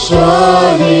说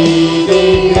你的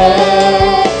约，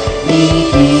你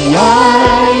的爱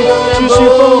永远不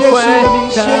会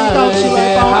改变。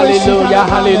哈利路亚，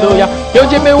哈利路亚！弟兄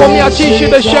姐妹，我们要继续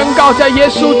的宣告，在耶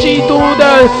稣基督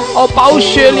的宝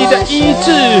血里的医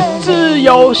治、自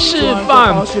由、释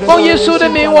放。奉耶稣的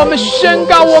名，我们宣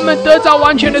告，我们得着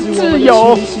完全的自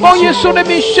由。奉耶稣的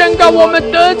名，宣告我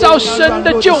们得着神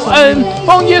的救恩。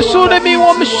奉耶稣的名，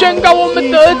我们宣告我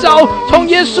们得着从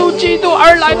耶稣基督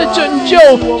而来的拯救，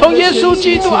从耶稣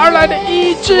基督而来的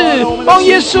医治。奉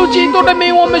耶稣基督的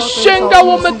名，我们宣告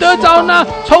我们得着那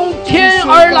从天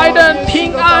而来的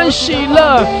平安喜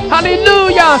乐。哈利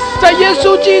路亚！在耶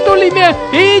稣基督里面，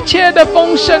一切的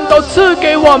丰盛都赐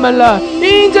给我们了。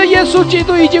因着耶稣基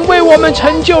督已经为我们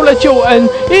成就了救恩，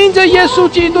因着耶稣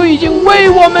基督已经为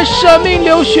我们舍命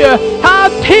流血，他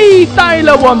替代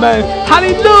了我们。哈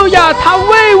利路亚！他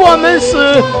为我们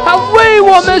死，他为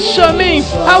我们舍命，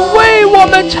他为我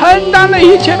们承担了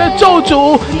一切的咒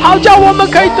诅，好叫我们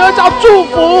可以得着祝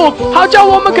福，好叫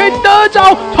我们可以得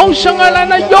着从神而来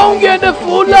那永远的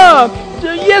福乐。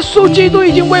耶稣基督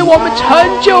已经为我们成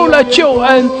就了救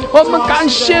恩，我们感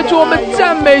谢主，我们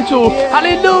赞美主，哈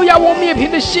利路亚！我们也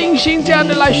凭着信心这样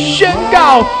的来宣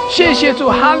告，谢谢主，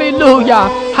哈利路亚，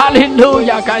哈利路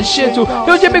亚！感谢主，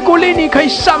有姐妹鼓励你可以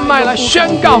上麦来宣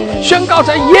告，宣告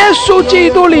在耶稣基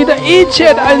督里的一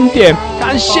切的恩典，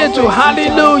感谢主，哈利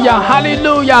路亚，哈利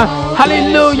路亚！哈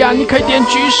利路亚！你可以点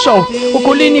举手，我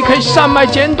鼓励你可以上麦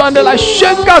简短的来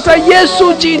宣告，在耶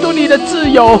稣基督里的自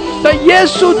由，在耶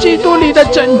稣基督里的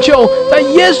拯救，在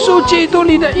耶稣基督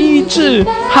里的医治。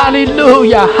哈利路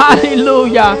亚，哈利路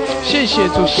亚！谢谢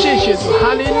主，谢谢主，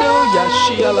哈利路亚！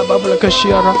西亚拉巴布拉克西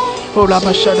亚拉，哦拉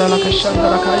巴沙达拉克山达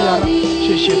拉卡亚拉，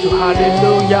谢谢主，哈利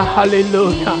路亚，哈利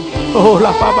路亚！哦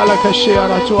拉巴巴拉克西亚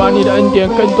拉，主啊，你的恩典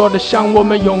更多的向我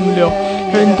们涌流，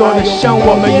更多的向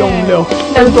我们涌流，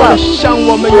更多的向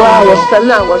我们涌流。我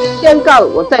神啊，我宣告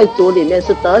我在主里面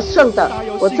是得胜的，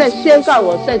我在宣告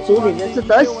我在主里面是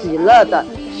得喜乐的，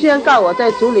宣告我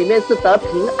在主里面是得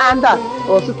平安的，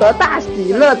我是得大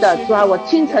喜乐的。主啊，我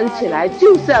清晨起来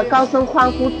就是要高声欢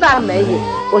呼赞美你，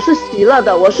我是喜乐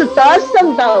的，我是得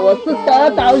胜的，我是得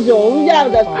到荣耀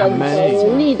的神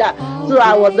能力的。主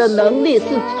啊，我的能力是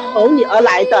从你而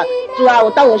来的。主啊，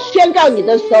当我宣告你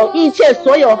的时候，一切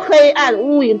所有黑暗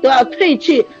乌云都要退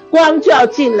去，光就要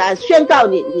进来。宣告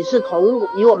你是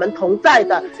与我们同在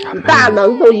的，大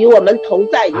能都与我们同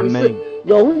在，你是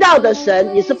荣耀的神，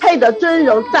你是配得尊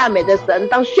荣赞美的神。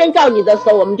当宣告你的时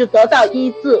候，我们就得到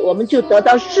医治，我们就得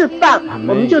到释放，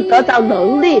我们就得到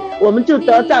能力，我们就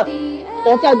得到你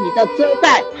的遮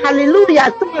盖。哈利路亚！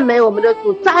赞美我们的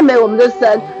主，赞美我们的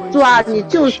神。主啊，你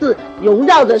就是荣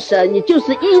耀的神，你就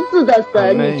是医治的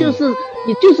神，你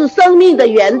就是生命的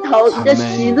源头，你的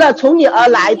喜乐从你而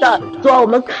来的。主啊，我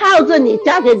们靠着你，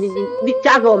加给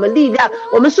我们力量，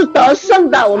我们是得胜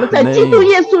的，我们在基督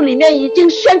耶稣里面已经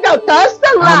宣告得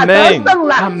胜了，得胜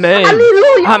了。哈利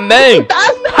路亚，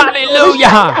哈利路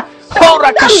亚。哦，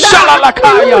拉克沙拉拉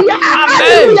卡呀，阿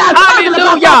门，哈利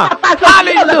路亚，哈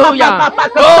利路亚，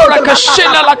哦，拉克西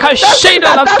拉拉卡西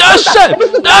拉拉，得胜，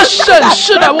得胜，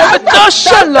是的，我们得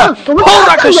胜了，哦，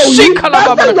拉克西卡拉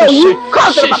巴巴拉克西，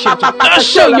谢谢主，得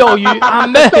胜有余，阿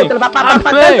门，阿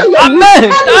门，阿门，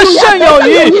得胜有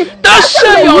余，得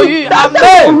胜有余，阿门，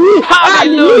哈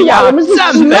利路亚，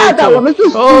赞美主，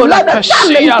哦，拉克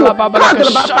西拉拉巴巴拉克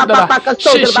沙的啦，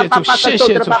谢谢主，谢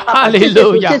谢主，哈利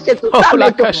路亚，哦，拉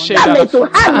克西。赞美主，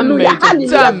哈利路亚，哈利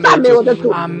路亚，赞美我的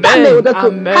主，赞美我的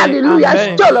主，哈利路亚，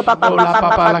救了吧吧吧吧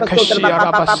吧吧，是的，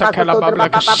哈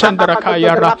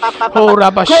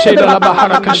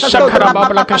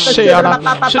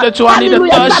主啊，你的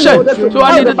得胜，主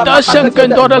啊，你的得胜更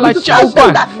多的来浇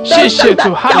灌，谢谢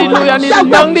主，哈利路亚，你的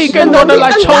能力更多的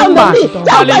来充满，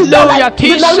哈利路亚，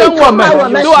提升我们，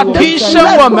主啊，提升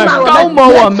我们，高摩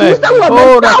我们，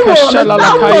哦，拉克沙拉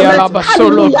拉卡亚拉巴苏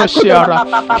罗克西亚拉，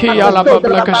提亚拉巴布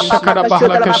拉克沙卡拉巴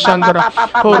拉克山德拉，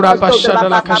哦，拉巴沙拉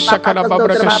拉卡沙卡拉巴布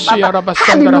拉克西亚拉巴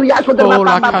山德拉，哦，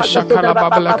拉卡沙卡拉巴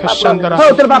布拉克山德拉，哈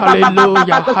利路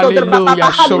亚，哈利路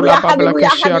亚，苏拉巴布拉克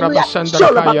西亚拉巴山德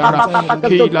拉卡亚拉，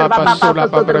提拉巴苏拉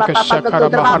巴布拉克沙卡拉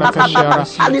巴哈拉克西亚拉，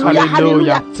哈利路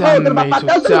亚，赞美主，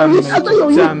赞美主，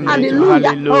赞美主，哈利路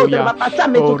亚，哦，拉卡西亚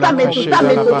拉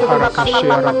巴哈拉克西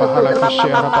亚拉巴哈拉克西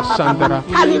亚拉巴山德拉，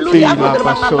提拉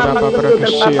巴苏拉巴布拉克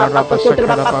西亚拉巴沙卡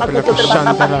拉巴布拉克山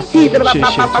德拉，谢谢主，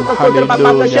哈利路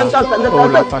亚，宣告神的得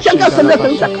胜，宣告神的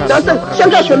得胜，宣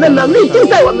告神的能力就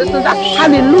在我们身上。哈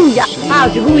利路亚，哈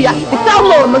利路亚！你高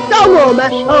摩我们，高摩我们。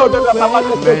哦，这个爸爸，这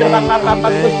个爸爸，爸爸，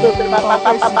这个爸爸，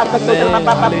爸爸，这个爸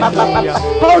爸，爸爸，爸爸，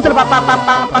哦，这个爸爸，爸爸，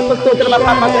爸爸，这个爸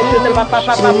爸，爸爸，这个爸爸，爸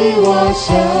爸。哈利路亚。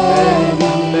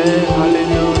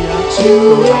主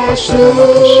耶稣，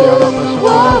我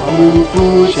不负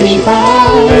敬拜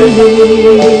你。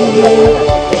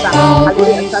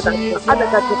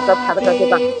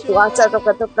主啊，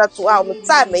主啊，我们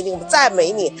赞美你，我们赞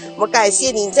美你，我们感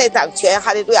谢你，你在掌权，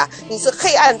哈利路亚！你是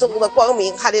黑暗中的光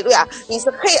明，哈利路亚！你是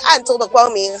黑暗中的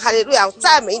光明，哈利路亚！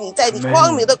赞美你，在你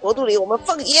光明的国度里，我们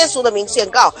奉耶稣的名宣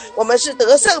告，我们是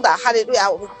得胜的，哈利路亚！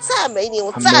我们赞美你，我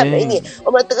们赞美你，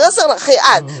我们得胜了黑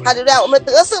暗，哈利路亚！我们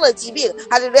得胜了疾病，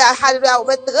哈利路亚！哈利路亚！我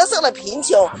们得胜了贫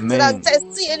穷，知道你在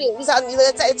事业领域上，你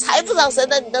的在财富上，神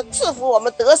的你的赐福，我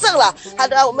们得胜了，哈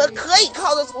利路亚！我们可以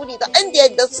靠得出你的恩典，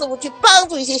你的赐福去帮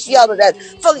助一些需要的人，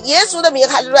奉耶稣的名，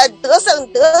哈利路亚！得胜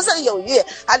有余，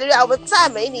哈利路亚！我们赞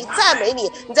美你，赞美你，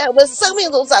你在我们生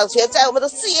命中掌权，在我们的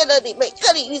事业的每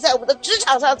个领域，在我们的职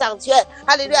场上掌权，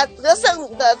哈利路亚！得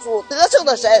胜的主，得胜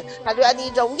的神，哈利路亚！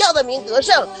你荣耀的名得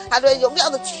胜，哈利路亚！荣耀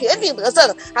的权柄得胜，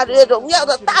哈利路亚！荣耀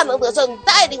的大能得胜，你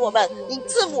带领我们，你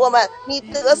赐福我们，你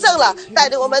得胜了，带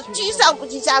领我们居上不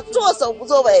居下，作首不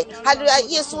作尾，哈利路亚！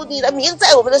耶稣，你的名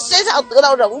在我们的身上得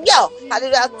到荣耀，哈利路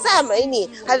路亚，赞美你，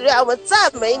哈利路亚，我们赞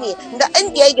美你，你的恩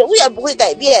典永远不会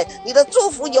改变，你的祝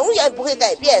福永远不会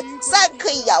改变。山可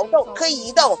以摇动，可以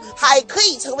移动，海可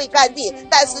以成为干地，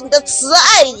但是你的慈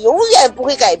爱永远不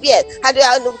会改变。哈利路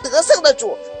亚，得胜的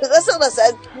主，得胜的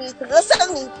神，你得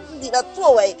胜你自己的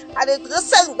作为，哈利路亚，得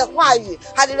胜你的话语，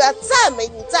哈利路亚，赞美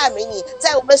你，赞美你，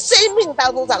在我们生命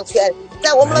当中掌权，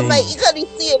在我们的每一个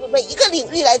事业每一个领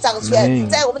域来掌权，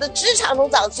在我们的职场中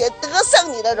掌权，得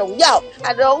胜你的荣耀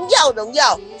啊，荣耀荣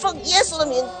耀，奉耶稣的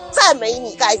名赞美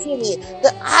你，感谢你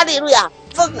的哈利路亚，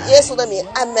奉耶稣的名，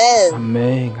阿门，阿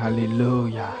门，哈利路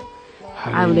亚。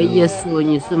爱我们的耶稣，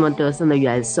你是我们得胜的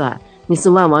元帅，你是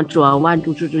万王之王，万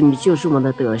主之主，你就是我们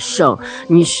的得胜，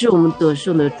你是我们得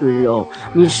胜的尊荣，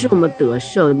你是我们得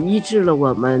胜，你医治了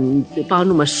我们，你帮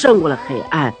助我们胜过了黑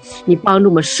暗，你帮助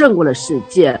我们胜过了世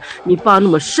界，你帮助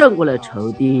我们胜过了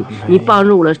仇敌，你帮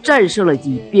助我们战胜了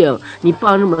疾病，你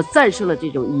帮助我们战胜了这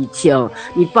种疫情，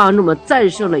你帮助我们战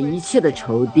胜了一切的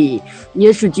仇敌。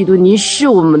耶稣基督，你是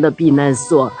我们的避难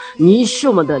所，你是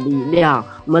我们的力量，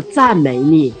我们赞美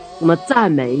你，我们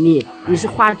赞美你，你是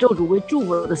化咒诅为祝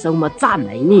福的神，我们赞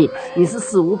美你，你是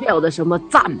死无表的神，我们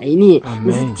赞美你，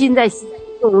你是近在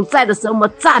永在的神，我们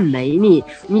赞美你，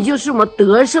你就是我们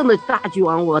得胜的大君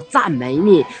王，我赞美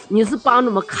你，你是帮助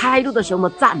我们开路的神，我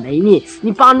们赞美你，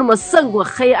你帮助我们胜过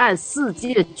黑暗世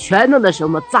界全能的神，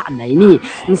我们赞美你，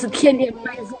你是天天背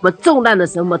负我们重担的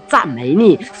神，我们赞美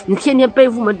你，你天天背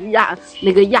负我们压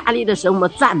力的神，我们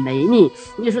赞美你，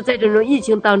你说在这种疫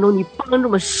情当中，你帮助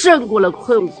我们胜过了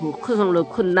困苦，克服了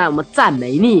困难，我们赞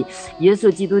美你，耶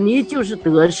稣基督，你就是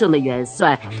得胜的元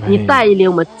帅，你带领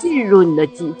我们进入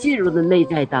的内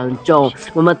在当中，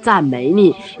我们赞美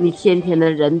你，你天天的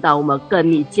引导我们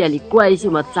跟你建立关系，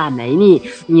我们赞美你，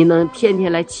你能天天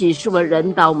来启示我们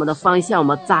引导我们的方向，我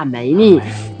们赞美你，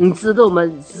你知道我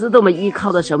们依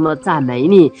靠的什么，赞美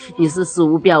你，你是死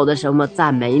无表的什么，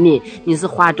赞美你，你是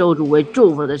化咒诅为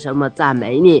祝福的什么，赞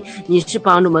美你，你是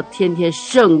帮助我们天天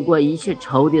胜过一切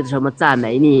仇敌的什么，赞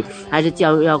美你，还是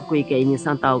将要归给你，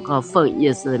上祷告，奉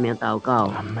耶稣的名祷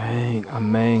告，阿门，阿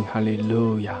门，哈利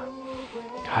路亚，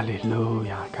哈利路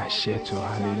亚，感谢主，哈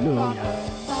利路亚。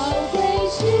宝贵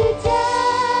是家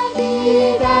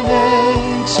你的恩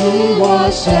是我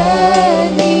生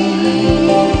命，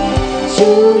主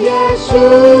耶稣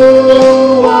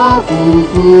我夫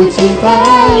妇敬拜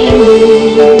你，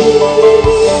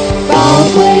宝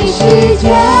贵是家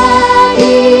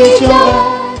你的恩。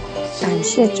感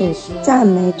谢主，赞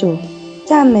美主，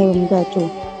赞美我们的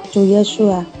主耶稣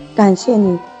啊！感谢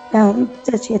你让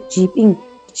这些疾病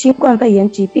新冠肺炎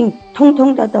疾病通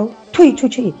通的都退出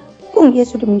去，奉耶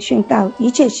稣的名宣告，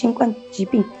一切新冠疾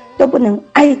病都不能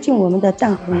挨近我们的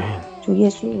帐篷。主耶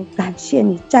稣，感谢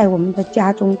你在我们的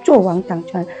家中作王掌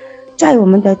权，在我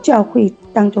们的教会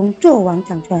当中作王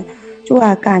掌权。主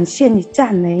啊，感谢你，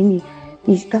赞美你，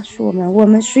你告诉我们，我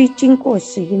们虽经过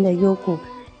死荫的幽谷，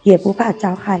也不怕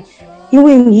遭害，因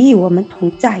为你与我们同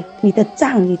在，你的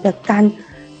杖你的竿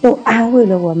都安慰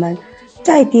了我们，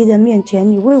在敌人面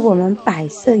前你为我们摆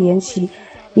设筵席，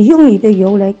你用你的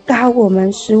油来膏我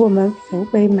们，使我们福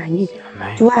杯满溢。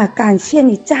主啊，感谢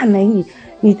你，赞美你，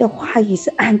你的话语是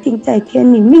安定在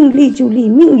天，你命立就立，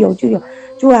命有就有。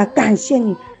主啊，感谢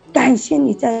你，感谢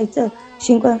你在这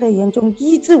新冠肺炎中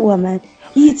医治我们，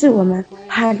医治我们，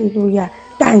哈利路亚！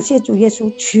感谢主耶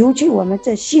稣，求去我们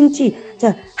这心悸、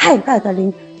这害怕的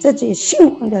灵，这些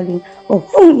兴奋的灵，我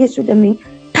奉耶稣的名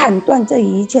砍断这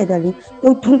一切的灵，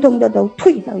都通通的都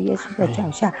退到耶稣的脚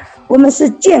下。我们是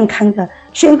健康的，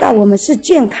宣告我们是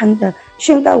健康的，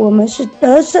宣告我们是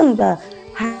得胜的，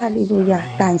哈利路亚！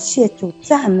感谢主，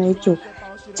赞美主，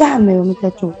赞美我们的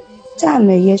主，赞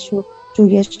美耶稣。主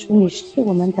耶稣，你是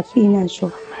我们的避难所，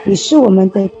你是我们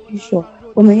的居所，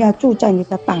我们要住在你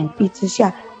的膀臂之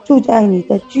下，住在你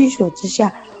的居所之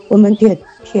下。我们铁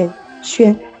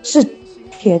圈是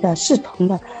铁的，是铜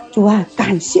的。主啊，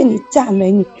感谢你，赞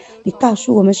美你，你告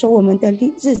诉我们说我们的日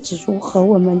子如何，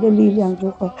我们的力量如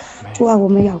何。主啊，我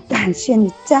们要感谢你，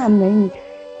赞美你，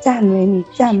赞美你，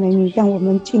赞美你，让我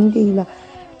们经历了，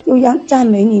又让赞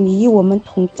美你，你与我们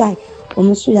同在。我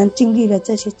们虽然经历了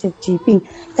这些疾病，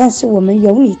但是我们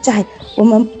有你在，我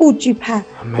们不惧怕，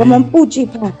我们不惧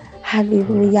怕。哈利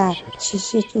路亚！谢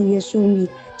谢主耶稣，你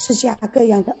赐下各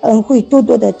样的恩惠，多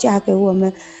多的加给我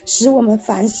们，使我们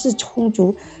凡事充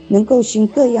足，能够行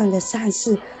各样的善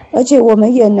事，而且我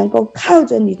们也能够靠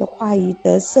着你的话语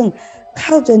得胜，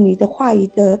靠着你的话语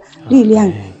的力量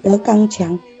得刚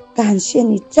强。感谢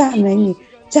你，赞美你，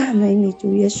赞美你，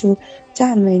主耶稣，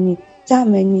赞美你，赞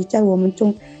美你，在我们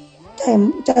中，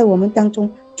在我们当中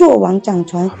作王掌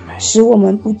权，使我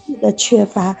们不致的缺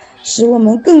乏，使我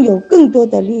们更有更多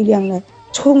的力量来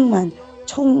充满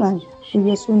主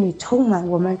耶稣，你充满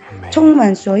我们，充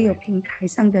满所有平台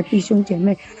上的弟兄姐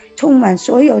妹，充满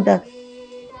所有的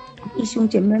弟兄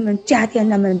姐妹们，加添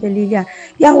他们的力量，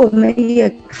让我们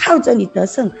也靠着你得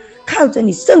胜，靠着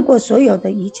你胜过所有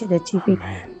的一切的疾病，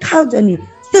靠着你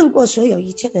胜过所有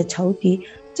一切的仇敌，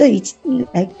这一切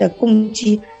来的攻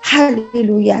击。哈利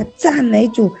路亚，赞美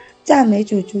主，赞美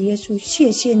主，主耶稣，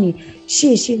谢谢你，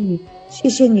谢谢你，谢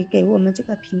谢你给我们这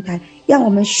个平台，让我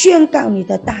们宣告你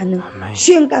的大能，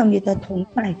宣告你的同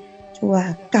在。主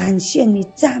啊，感谢你，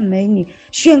赞美你，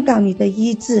宣告你的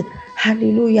医治。哈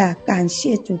利路亚，感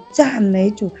谢主，赞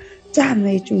美主，赞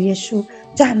美主耶稣，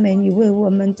赞美你为我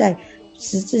们在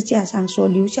十字架上所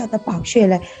留下的宝血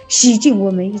来洗净我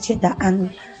们一切的肮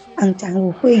脏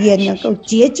污秽，也能够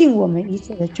洁净我们一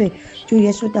切的罪。主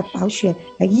耶稣的宝血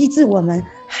来医治我们。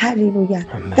哈利路亚，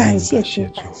感谢主，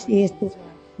感谢耶稣。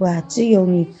哇，只有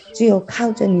你，只有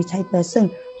靠着你才得胜，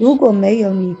如果没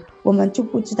有你，我们就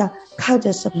不知道靠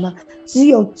着什么。只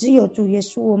有主耶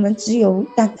稣，我们只有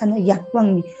单单的仰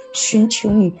望你，寻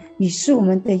求你，你是我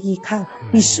们的依靠，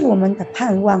你是我们的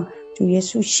盼望。主耶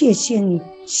稣，谢谢你，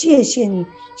谢谢你，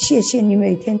谢谢你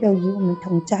每天都与我们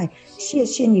同在，谢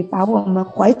谢你把我们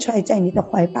怀揣在你的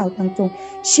怀抱当中，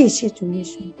谢谢主耶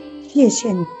稣，谢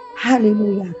谢你。哈利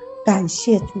路亚，感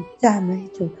谢主，赞美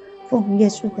主，奉耶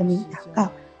稣的名祷告，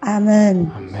阿们，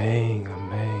阿门，阿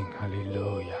门，哈利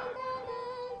路亚。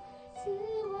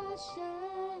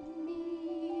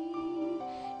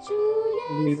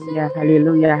哈利路亚，哈利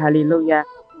路亚，哈利路亚！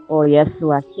哦，耶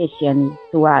稣啊，谢谢你，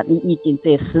主啊，你已经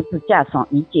在十字架上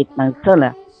已经得胜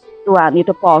了，主啊，你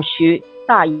的宝血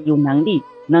大有能力，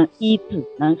能医治，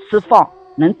能释放，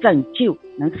能拯救，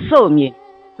能赦免，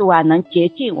主啊，能洁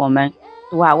净我们，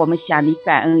主啊，我们向你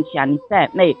感恩，向你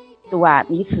赞美，主啊，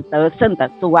你是得胜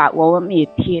的，主啊，我们每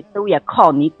天都要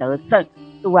靠你得胜，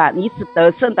主啊，你是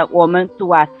得胜的，我们主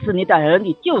啊，是你的儿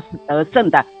女就是得胜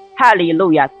的。哈利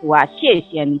路亚，主啊，谢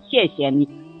谢你，谢谢你，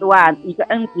主啊，你的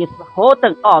恩典是何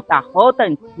等奥大，何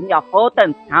等奇妙，何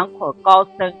等长阔高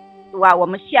深，主啊，我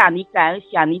们向你感恩，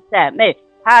向你赞美。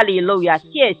哈利路亚，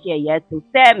谢谢耶稣，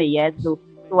赞美耶稣。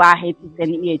主啊，孩子在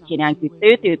你面前两句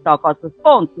短短祷告是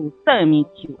奉主圣名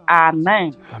求，阿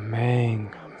门，阿门，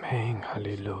阿门，哈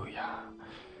利路亚。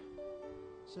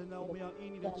神啊，我们要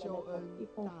因你的救恩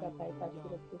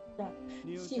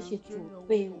谢谢主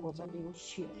为我们流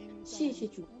血，谢谢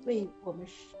主为我们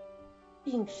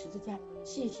钉十字架，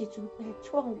谢谢主在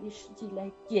创立世纪来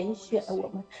拣选了我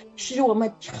们，使我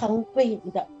们成为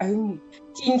你的儿女。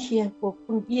今天我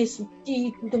奉耶稣基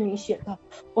督的名宣告，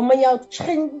我们要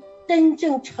真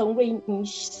正成为你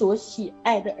所喜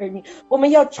爱的儿女，我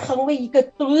们要成为一个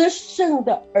得胜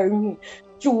的儿女。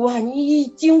主啊，你已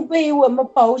经为我们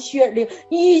宝血流，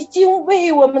你已经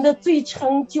为我们的罪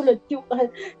成就了救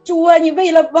恩。主啊，你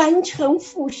为了完成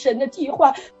父神的计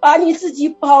划，把你自己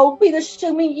宝贵的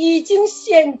生命已经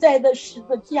献在的十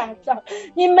字架上。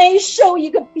你每受一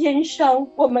个鞭伤，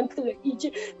我们得医治；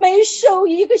每受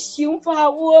一个刑罚，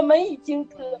我们已经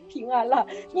得平安了。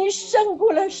你胜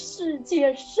过了世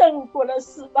界，胜过了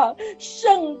死亡，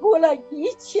胜过了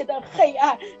一切的黑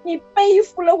暗。你背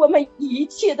负了我们一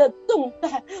切的重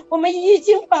担，我们已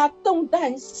经把重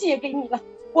担卸给你了，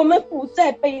我们不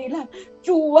再背了。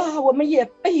主啊，我们也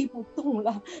背不动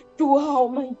了。主啊，我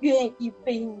们愿意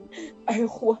为你而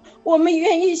活，我们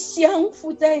愿意降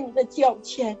服在你的脚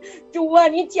前。主啊，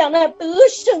你将那得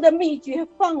胜的秘诀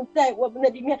放在我们的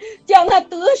里面，将那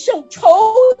得胜仇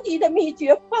敌的秘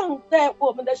诀放在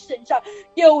我们的身上。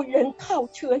有人靠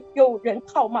车，有人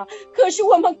靠马，可是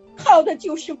我们靠的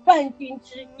就是万军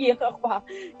之耶和华，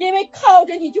因为靠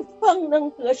着你就方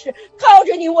能得势，靠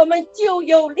着你我们就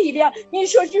有力量。你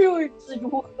说日子如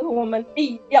何，我们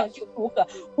力量就如何。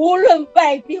无论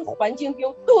外边环境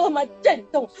有多么震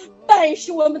动，但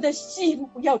是我们的心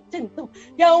不要震动，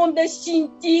让我们的心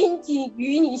紧紧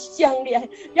与你相连，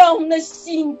让我们的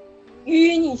心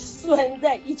与你拴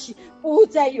在一起，不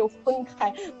再有分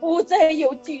开，不再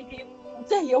有距离，不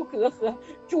再有隔阂。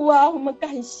主啊，我们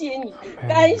感谢你，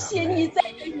感谢你在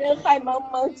这人海茫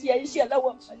茫拣选了我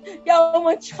们，让我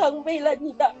们成为了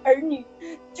你的儿女。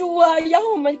主啊，让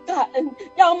我们感恩，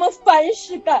让我们凡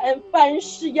事感恩，凡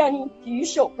事让你举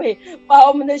手位，把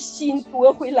我们的心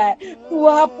夺回来。主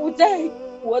啊，不再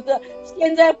活的，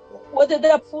现在活着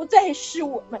的不再是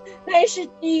我们，乃是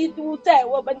基督在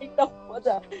我们里的活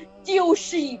着，旧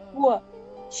事已过，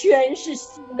全是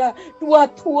新的。主啊，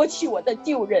脱去我的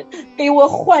旧人，给我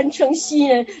换成新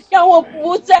人，让我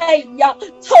不再一样，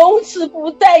从此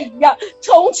不再一样，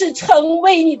从此成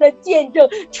为你的见证，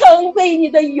成为你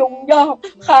的荣耀。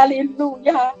哈利路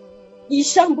亚！以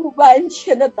上不完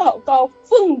全的祷告，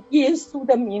奉耶稣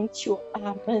的名求，阿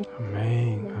门。阿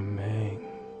门，阿门。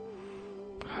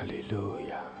路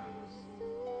亚。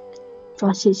主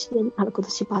啊，谢谢你，阿拉古的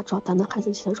西巴，主啊，担当孩子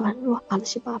一切的软弱，阿拉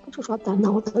西巴，主啊，担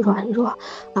当我的软弱，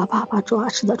阿爸爸，主啊，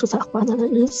使得主在患难的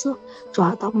日子，主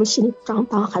啊，当我们心里当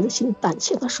孩子心里胆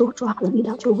怯的时候，主啊，的力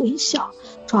量就微小，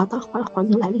主啊，当患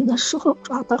难来临的时候，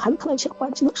主啊，当孩子看到一些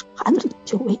环境的时候，孩子力量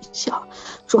就微小，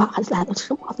主啊，孩子来到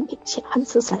神宝的面前，孩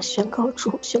子来宣告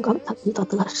主，宣告你的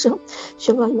得胜，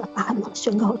宣告你的大能，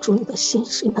宣告主你的心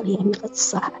事，你的怜悯的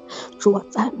慈爱，主啊，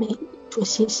赞美你。主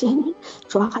谢谢你，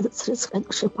主啊，孩子此时此刻到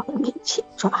神宝的面前，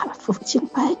主啊，孩子夫妇敬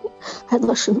拜你，孩子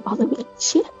到神宝的面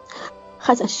前，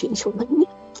还在寻求的你，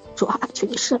主啊，求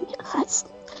你赦免孩子，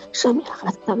赦免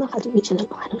孩子担当孩子面前的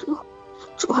软弱，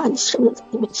主啊，你赦免在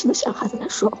你面前的向孩子来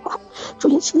说话，主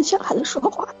你亲自向孩子说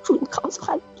话，主你告诉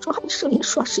孩子，主啊，你圣灵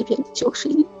说诗篇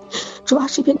91，主啊，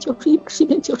诗篇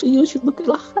91全都给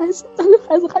了孩子，但是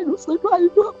孩子还如此的软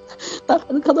弱，当孩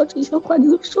子看到这些环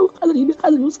境的时候，孩子里面还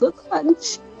是如此的叹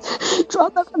气。主要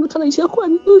当孩子看到一些环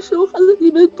境的时候，孩子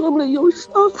里面多么的忧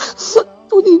伤，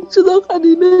主你知道孩子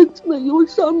里面真的忧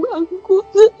伤难过，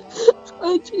主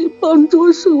要去帮助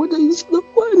我胜过这一切的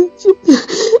环境，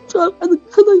主要孩子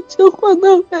看到一些患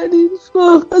难来临，主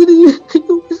要孩子里面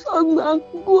忧伤难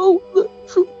过，我的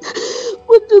主，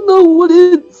我真的无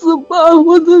力自拔，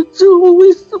我的主，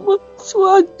为什么主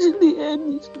要是怜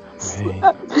悯是慈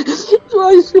爱，主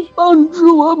要是帮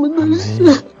助我们的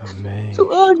神，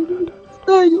主要你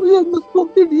永远都不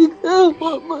会离开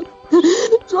我们，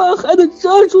主啊，孩子知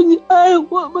道主你爱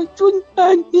我们，主你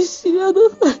爱你喜悦的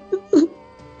孩子，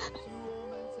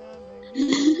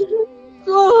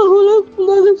主啊，我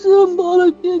来的神宝的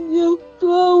面前，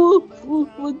主啊，我夫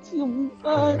妇敬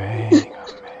拜，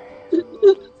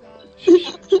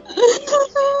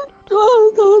主啊，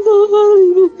当我里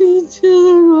面一切的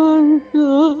软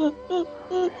弱。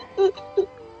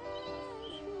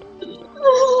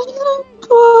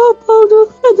主啊，帮助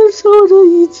孩子受着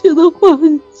一切的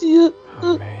环境，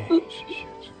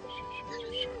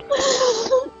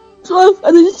主啊，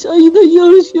孩子像你的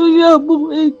英雄远不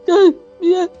会改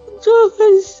变，主啊，孩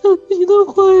子像你的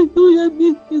话永远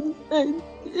面临再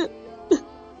见，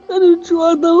但是主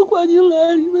啊，当环境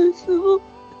来临的时候，孩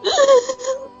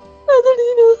子里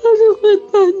面还是会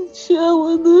胆怯，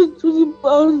我的主你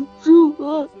帮助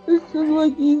我胜过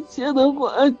一切的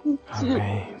环境，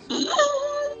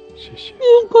你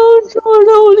帮助我，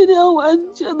让我力量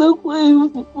完全的恢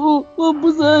复，我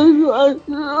不再软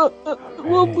弱，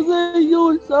我不再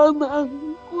忧伤难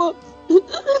过，主啊，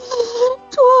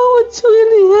我求你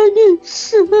怜悯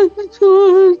神，主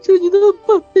啊，求你的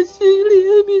百姓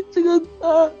怜悯这个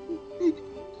大地，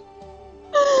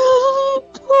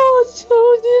主啊，求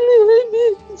你怜悯，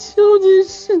求你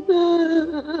神，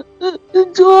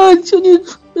主啊，求你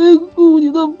垂顾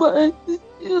你的百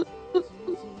姓。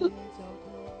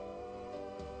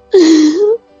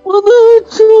我的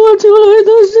主，我出来到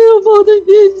神宝的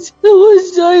面前，我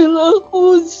向你来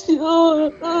呼求，主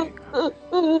啊，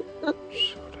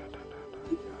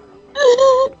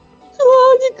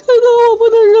你看到我们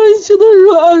的人性的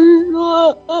软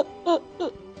弱，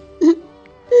你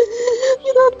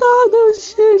的大能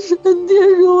显示，你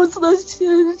如此的显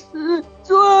示，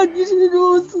主啊，你是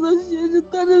如此的显示，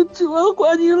但是主啊，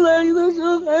环境来临的时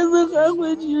候，孩子还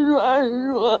会去软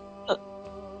弱。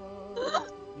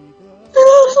主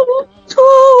啊，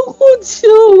我呼求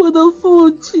我的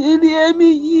父亲怜悯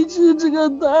医治这个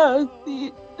大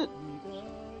地，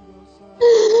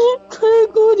垂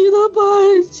顾你的百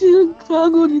姓，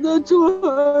看顾你的主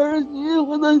儿女，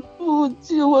我的父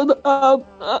亲，我的阿爸，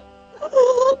主啊，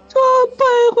败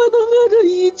坏的和这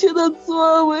一切的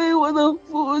作为，我的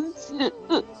父亲，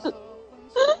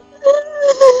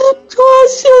主啊，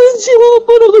相信我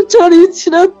不能够站立起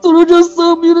来，堵住这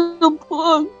生命的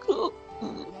破口。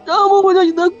让我们为了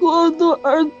你的国度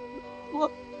而活，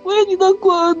为你的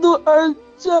国度而战。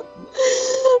主啊，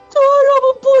让我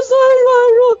们不再软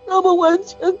弱，让我们完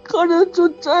全靠着主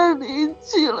站立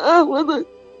起来，我的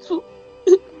主。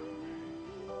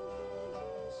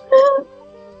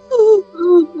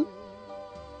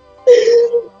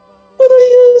我的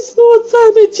耶稣，我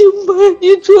赞美敬拜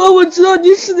你，主啊，我知道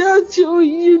你是那样求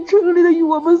义成立了与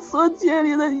我们所建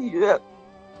立的约。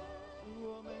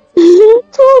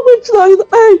主，我们知道你的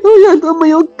爱永远都没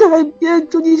有改变，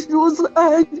主，你如此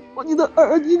爱你的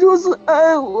儿女，如此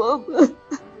爱我们，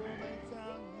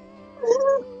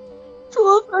主，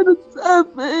我还能赞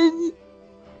美你。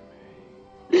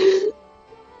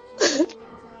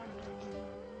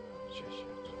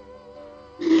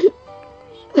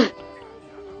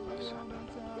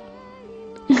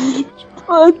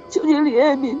啊，求你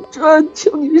怜悯，主啊，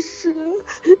求你施，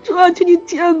主啊，求你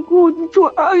坚固你主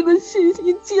爱的信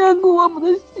心，坚固我们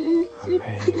的信心。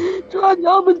主啊，你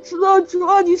让我们知道，主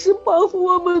啊，你是保护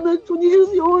我们的主，你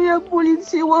是永远不离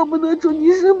弃我们的主，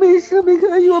你是每时每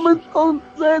刻与我们同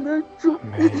在的主，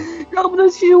让我们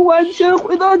的心完全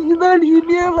回到你那里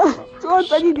面了。主啊，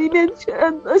在你里面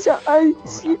全得享安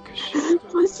息。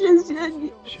主，谢谢你，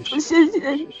主，谢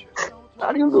谢你，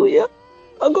哈利路亚。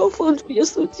祷告奉主耶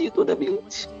稣基督的名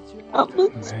祈，阿门。哈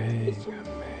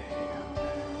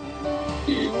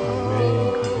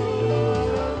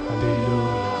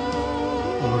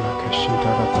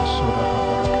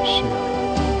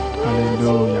利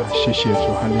路亚，谢谢主，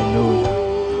哈利路亚，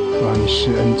主啊，你施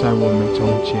恩在我们中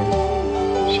间，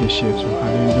谢谢主，哈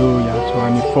利路亚，主啊，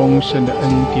你丰盛的恩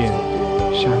典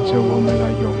向着我们来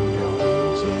涌流，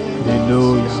哈利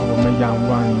路亚，我们仰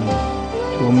望你，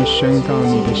主，我们宣告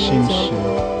你的信实，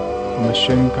我们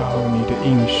宣告你的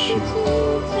应许，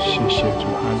谢谢主，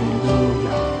哈利路亚，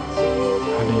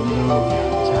哈利路亚，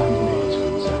赞美主，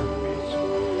赞美主，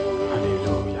哈利路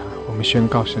亚。我们宣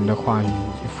告神的话语，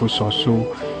以弗所书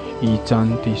1章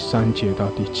第3节到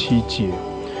第7节。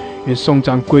愿颂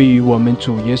赞归于我们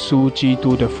主耶稣基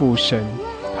督的父神，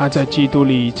他在基督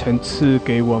里曾赐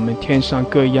给我们天上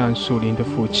各样属灵的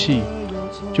福气，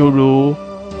就如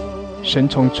神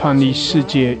从创立世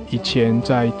界以前，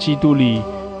在基督里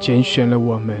拣选了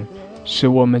我们，使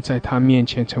我们在他面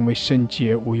前成为圣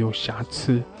洁，无有瑕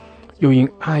疵。又因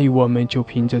爱我们，就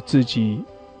凭着自己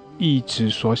意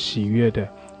志所喜悦的，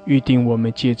预定我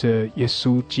们借着耶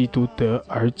稣基督得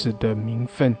儿子的名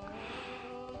分，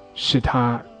使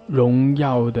他荣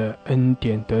耀的恩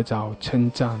典得着称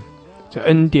赞。这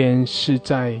恩典是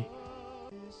在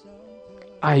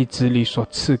爱子里所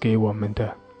赐给我们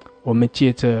的，我们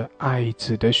借着爱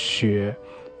子的血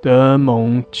得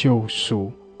蒙救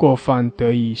赎，过犯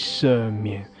得以赦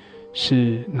免，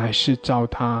乃是照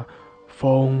他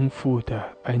丰富的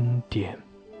恩典。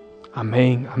阿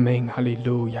们，阿们，哈利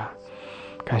路亚，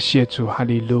感谢主，哈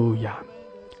利路亚。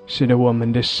是的，我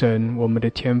们的神，我们的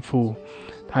天父，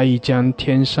他已将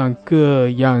天上各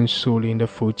样属灵的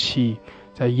福气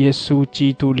在耶稣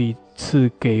基督里赐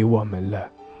给我们了。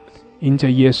因着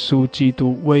耶稣基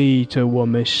督为着我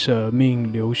们舍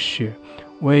命流血，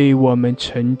为我们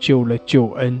成就了救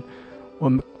恩，我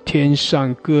们天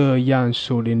上各样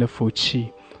属灵的福气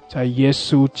在耶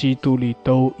稣基督里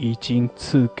都已经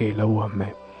赐给了我们。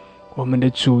我们的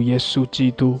主耶稣基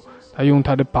督，他用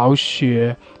他的宝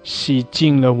血洗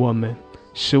净了我们，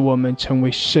使我们成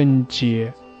为圣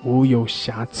洁，无有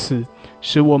瑕疵，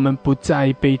使我们不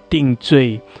再被定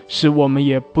罪，使我们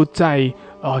也不再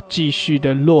继续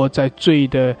的落在罪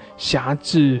的辖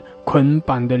制捆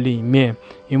绑的里面。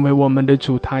因为我们的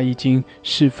主他已经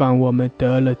释放我们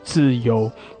得了自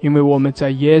由，因为我们在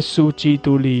耶稣基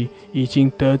督里已经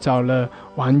得着了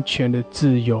完全的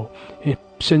自由，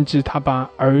甚至他把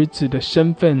儿子的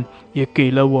身份也给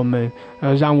了我们，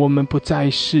让我们不再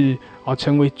是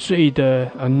成为罪的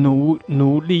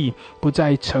奴隶，不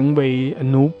再成为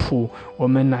奴仆，我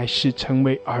们乃是成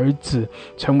为儿子，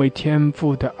成为天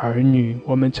父的儿女，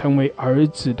我们成为儿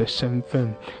子的身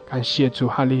份。感谢主，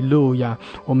哈利路亚。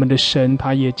我们的神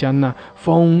他也将那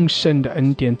丰盛的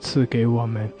恩典赐给我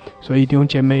们。所以弟兄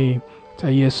姐妹，在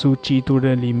耶稣基督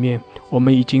的里面，我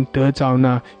们已经得着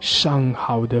那上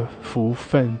好的福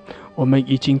分，我们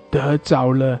已经得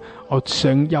着了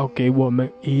神要给我们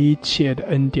一切的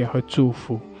恩典和祝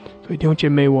福。所以弟兄姐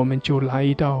妹，我们就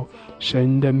来到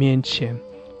神的面前，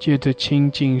借着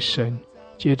亲近神，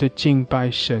借着敬拜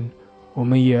神，我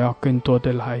们也要更多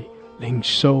的来领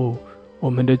受我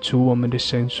们的主，我们的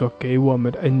神所给我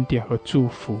们的恩典和祝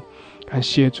福。感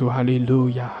谢主，哈利路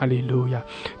亚，哈利路亚。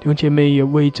弟兄姐妹，也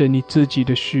为着你自己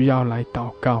的需要来祷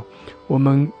告。我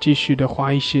们继续的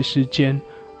花一些时间，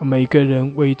每个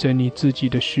人为着你自己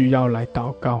的需要来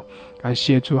祷告。感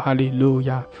谢主，哈利路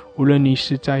亚。无论你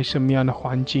是在什么样的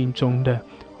环境中的，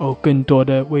更多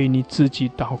的为你自己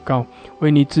祷告，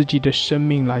为你自己的生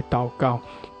命来祷告，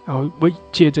然后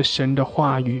借着神的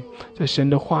话语，在神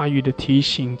的话语的提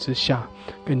醒之下，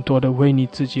更多的为你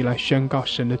自己来宣告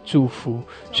神的祝福，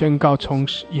宣告从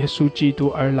耶稣基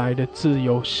督而来的自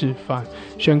由释放，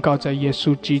宣告在耶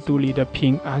稣基督里的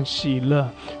平安喜乐，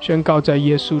宣告在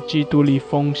耶稣基督里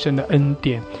丰盛的恩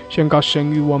典，宣告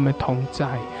神与我们同在，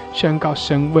宣告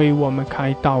神为我们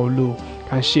开道路。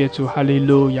感谢主，哈利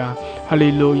路亚，哈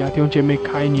利路亚。弟兄姐妹，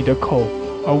开你的口，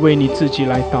为你自己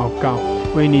来祷告，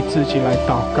为你自己来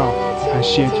祷告。感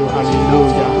谢主，哈利路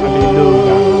亚，哈利路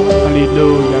亚，哈利路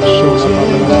亚，受了宝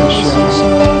贝的宣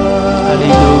哈利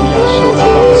路亚，受了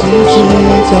宝贝的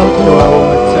宣主啊，我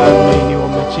们赞美你，我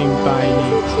们敬敬拜你。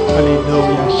哈利路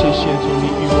亚，谢谢主，你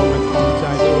与我们同在，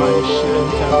主啊，你施恩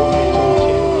在我们中间。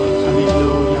哈利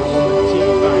路亚，我们敬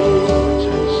拜你，我们称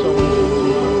颂你，主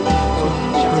啊，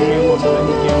降给我们恩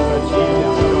典和力量，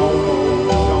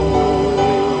高摩我们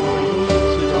的因为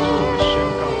是的，主，我们宣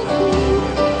告在你里面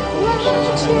丰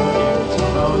盛的恩典，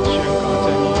然后宣告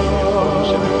在你里面丰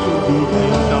盛的祝福可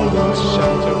以到我们向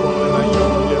着我们来涌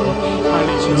流。哈利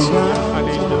路亚，哈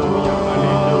利路亚，哈利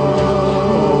路亚！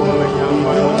哦，我们仰望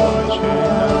你，我们全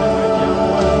然的来仰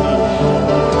望你。我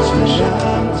们是神的，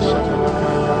我们是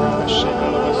神的，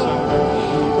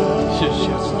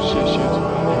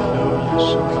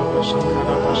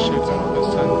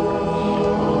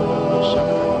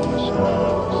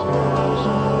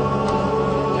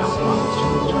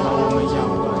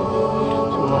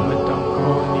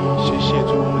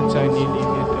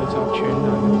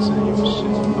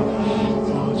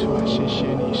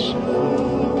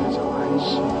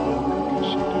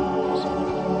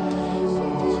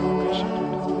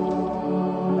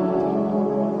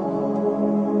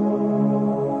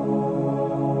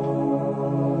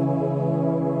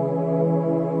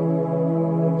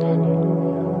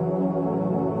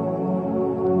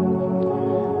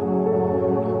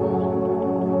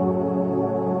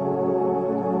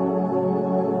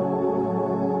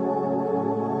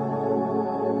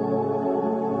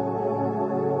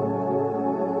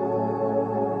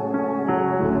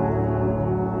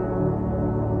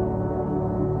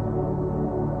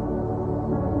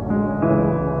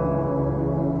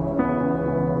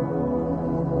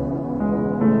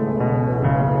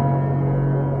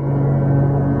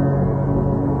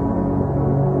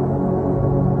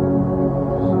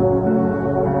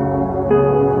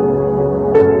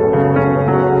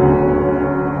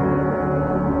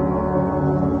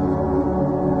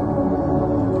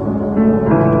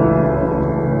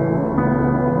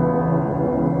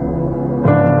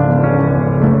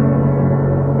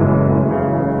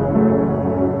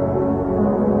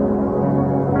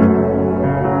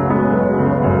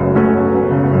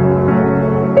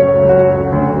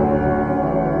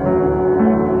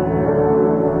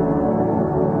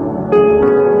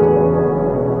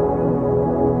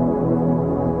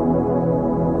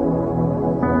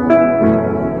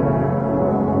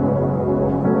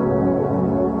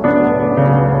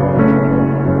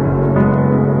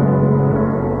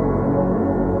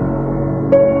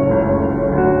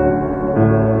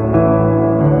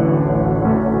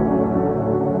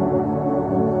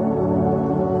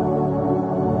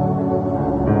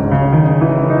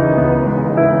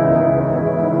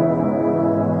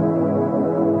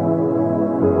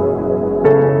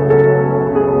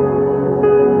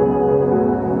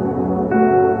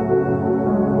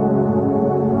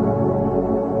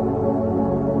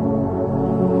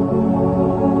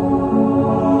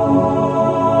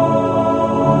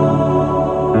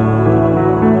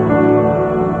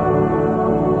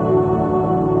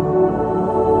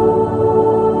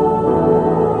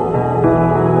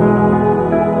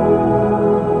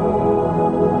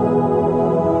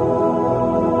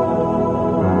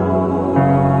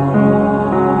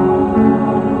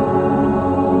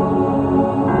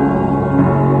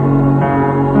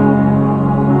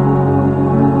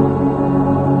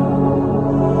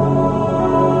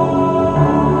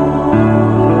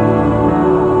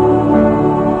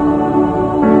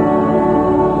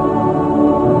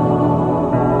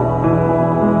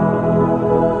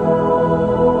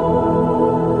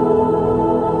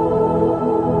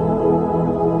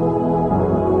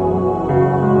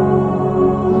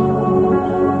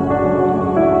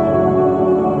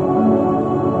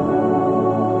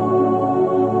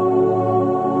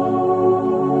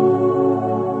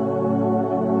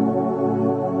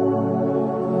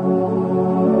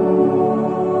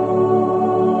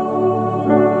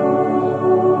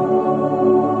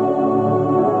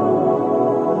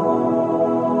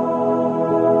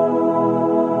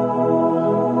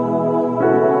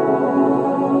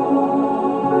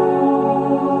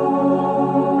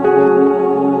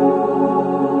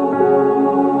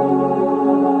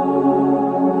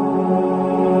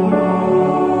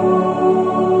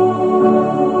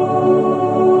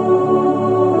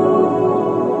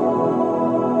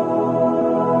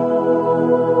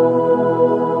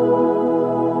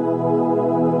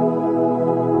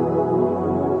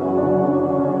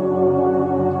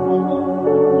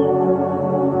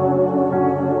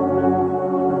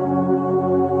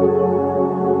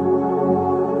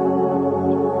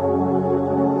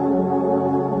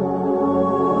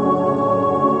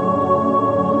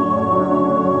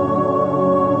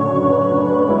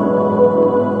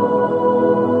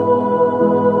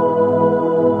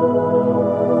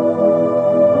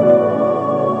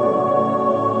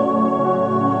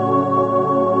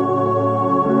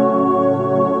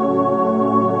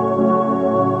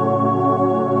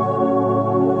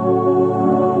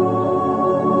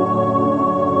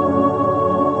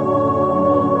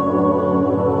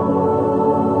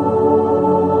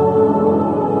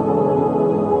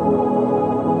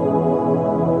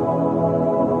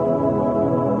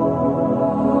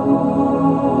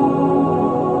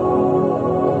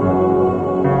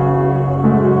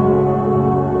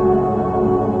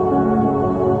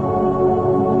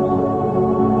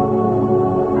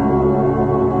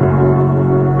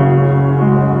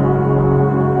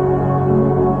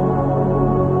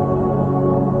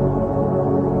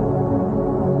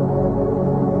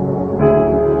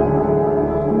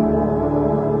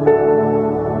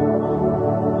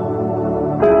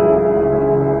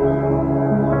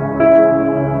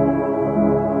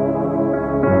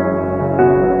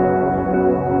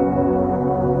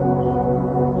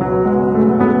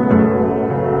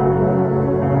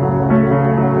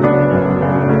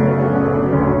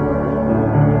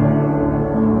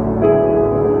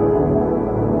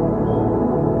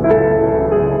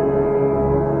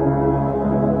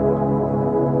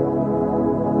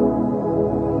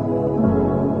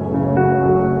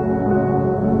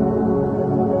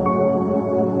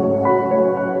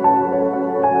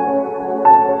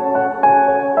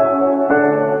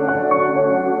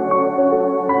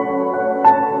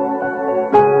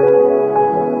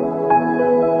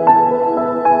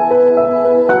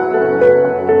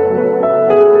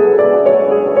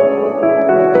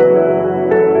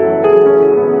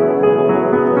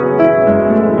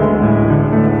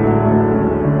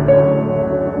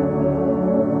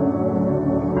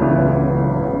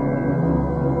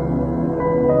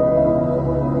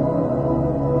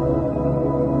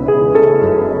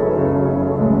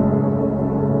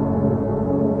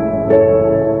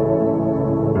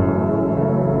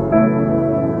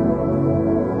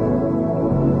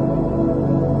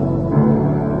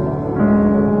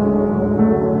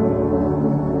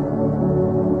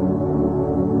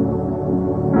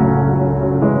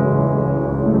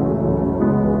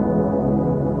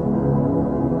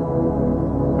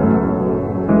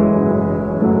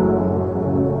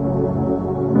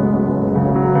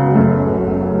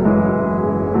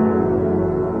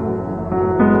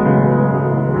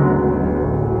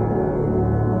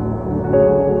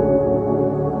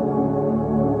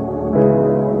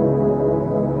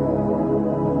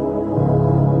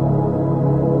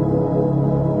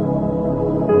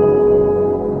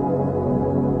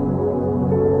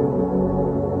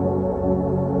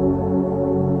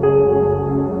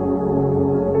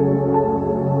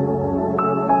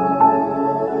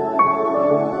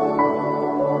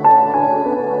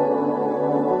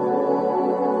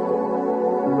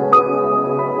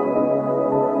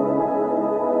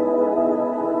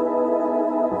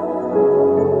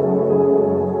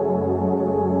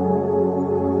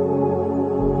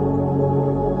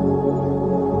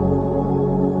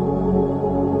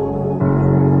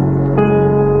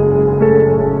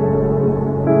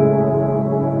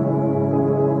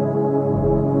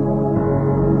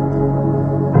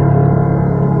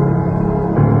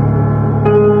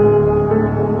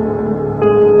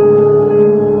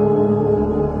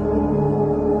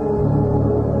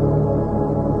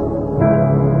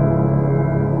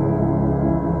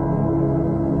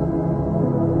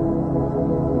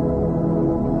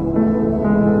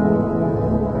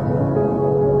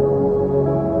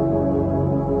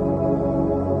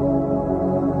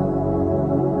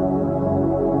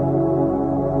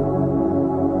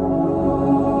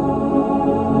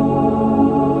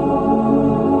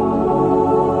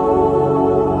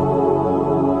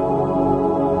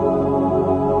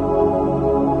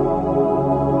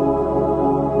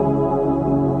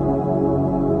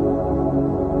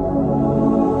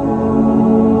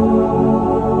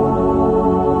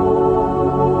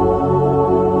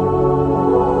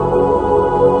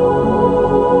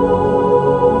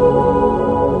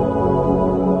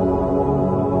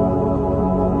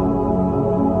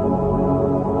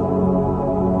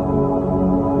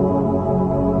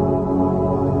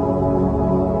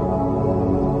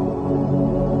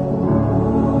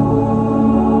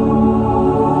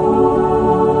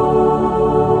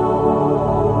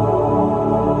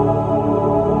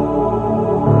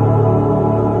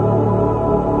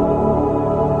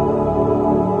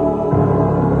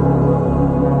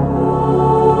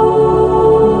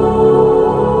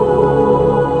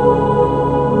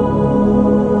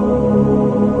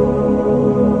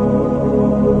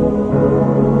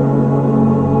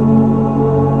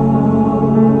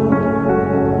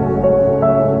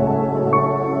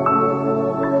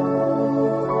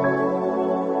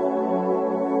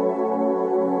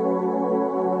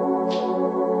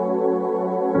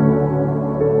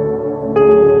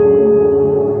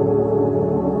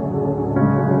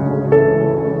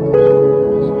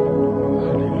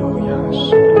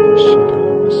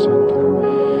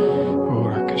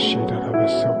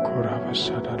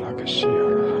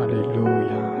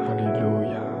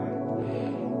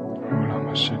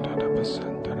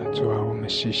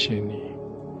谢谢你，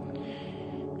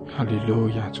哈利路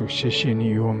亚！主，谢谢你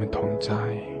与我们同在。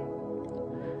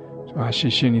主啊，谢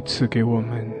谢你赐给我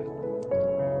们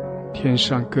天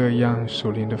上各样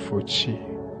属灵的福气。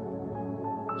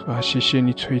主啊，谢谢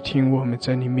你垂听我们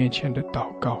在你面前的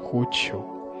祷告呼求。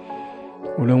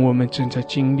无论我们正在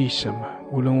经历什么，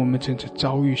无论我们正在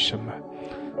遭遇什么，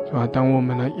主啊，当我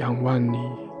们来仰望你，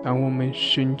当我们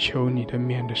寻求你的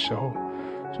面的时候，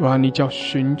主啊，你叫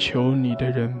寻求你的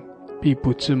人必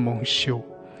不致蒙羞，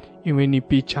因为你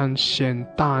必将显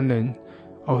大能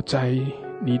在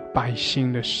你百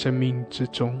姓的生命之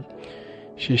中。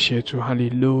谢谢主，哈利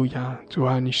路亚！主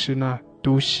啊，你是那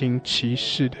独行其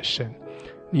事的神，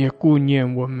你也顾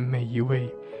念我们每一位，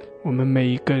我们每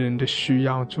一个人的需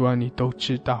要，主啊，你都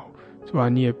知道。主啊，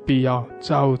你也必要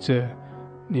照着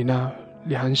你那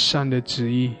良善的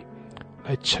旨意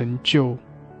来成就。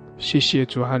谢谢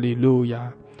主，哈利路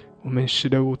亚！我们是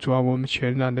的主啊，我们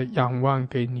全然的仰望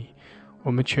给你，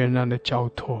我们全然的交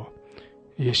托，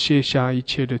也卸下一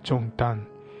切的重担，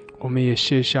我们也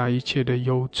卸下一切的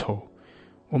忧愁，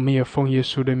我们也奉耶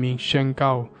稣的名宣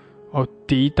告，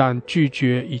抵挡拒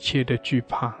绝一切的惧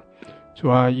怕。主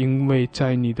啊，因为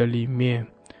在你的里面，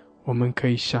我们可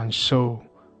以享受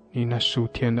你那属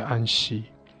天的安息。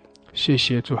谢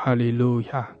谢主，哈利路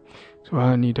亚！主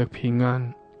啊，你的平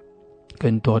安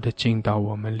更多的进到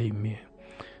我们里面，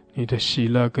你的喜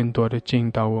乐更多的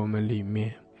进到我们里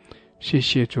面。谢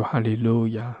谢主，哈利路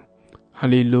亚！哈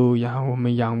利路亚！我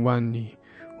们仰望你，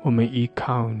我们依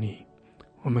靠你，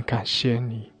我们感谢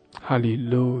你。哈利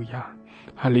路亚！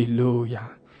哈利路亚！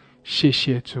谢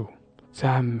谢主，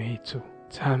赞美主，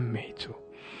赞美主。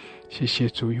谢谢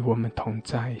主与我们同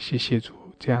在，谢谢主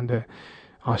这样的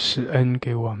施恩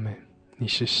给我们，你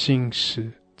是信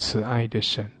实慈爱的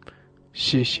神。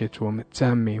谢谢主，我们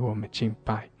赞美，我们敬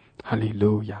拜。哈利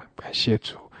路亚！感谢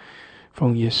主，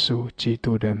奉耶稣基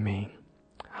督的名，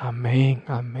阿们，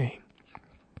阿们，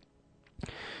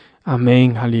阿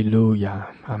们，哈利路亚，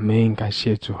阿们，感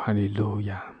谢主，哈利路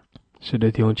亚。是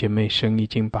的，弟兄姐妹，神已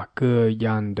经把各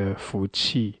样的福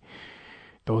气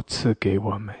都赐给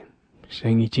我们，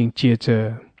神已经借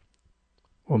着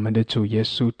我们的主耶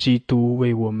稣基督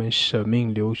为我们舍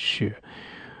命流血，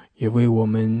也为我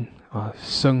们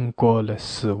胜过了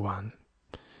死亡。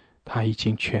他已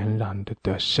经全然的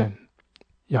得胜，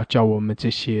要叫我们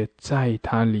这些在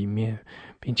他里面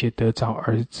并且得着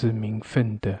儿子名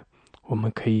分的，我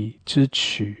们可以支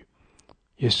取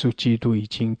耶稣基督已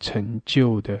经成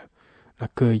就的那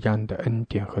各样的恩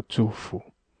典和祝福。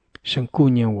神顾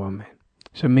念我们，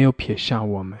神没有撇下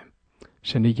我们，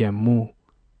神的眼目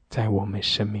在我们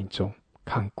生命中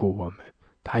看顾我们，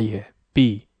他也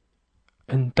必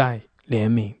恩待怜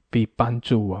悯，必帮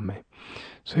助我们，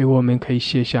所以我们可以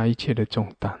卸下一切的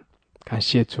重担。感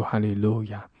谢主，哈利路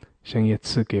亚！神也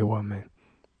赐给我们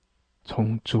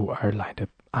从主而来的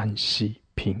安息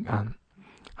平安。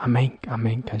阿们，阿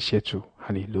们！感谢主，哈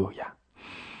利路亚，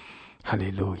哈利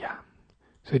路亚！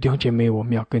所以弟兄姐妹，我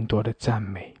们要更多的赞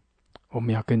美，我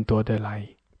们要更多的来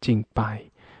敬拜，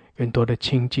更多的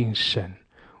亲近神，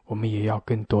我们也要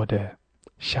更多的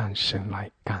向神来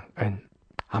感恩。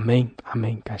阿们，阿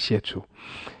们！感谢主。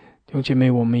弟兄姐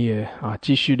妹，我们也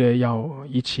继续的要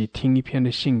一起听一篇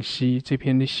的信息。这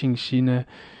篇的信息呢，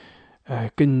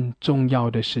更重要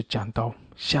的是讲到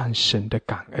向神的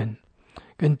感恩。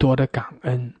更多的感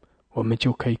恩，我们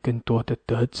就可以更多的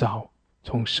得着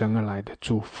从神而来的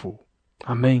祝福。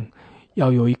阿们！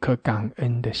要有一颗感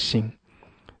恩的心，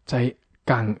在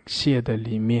感谢的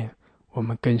里面，我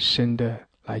们更深的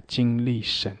来经历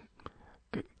神。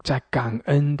在感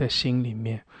恩的心里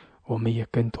面，我们也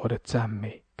更多的赞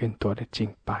美，更多的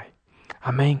敬拜。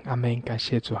阿们，阿们！感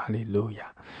谢主，哈利路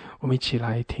亚！我们一起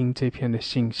来听这篇的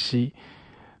信息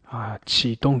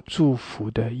启动祝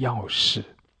福的钥匙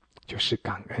就是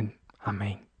感恩。阿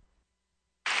们。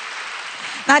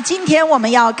那今天我们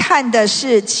要看的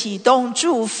是启动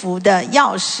祝福的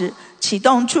钥匙。启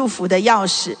动祝福的钥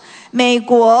匙，美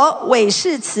国韦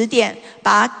氏词典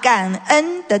把感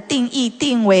恩的定义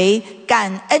定为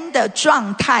感恩的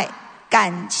状态，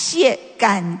感谢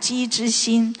感激之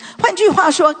心。换句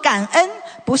话说，感恩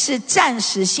不是暂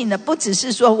时性的，不只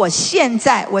是说我现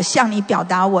在我向你表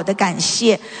达我的感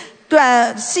谢，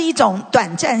是一种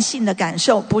短暂性的感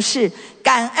受，不是。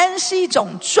感恩是一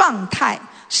种状态，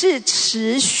是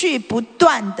持续不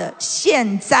断的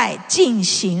现在进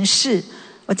行式。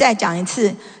我再讲一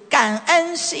次，感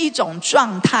恩是一种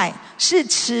状态，是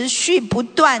持续不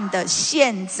断的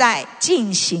现在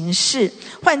进行式。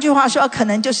换句话说，可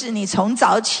能就是你从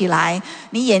早起来，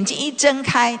你眼睛一睁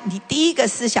开，你第一个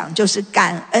思想就是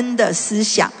感恩的思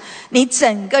想，你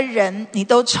整个人你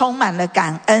都充满了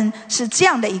感恩，是这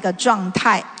样的一个状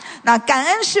态。那感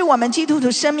恩是我们基督徒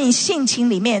生命性情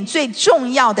里面最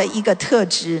重要的一个特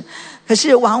质，可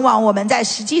是往往我们在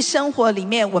实际生活里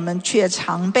面，我们却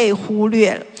常被忽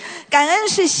略了。感恩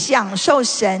是享受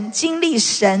神、经历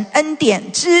神恩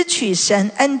典、支取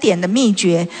神恩典的秘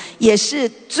诀，也是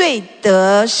最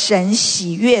得神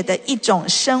喜悦的一种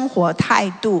生活态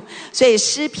度。所以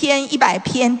诗篇100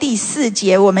篇第4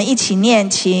节，我们一起念，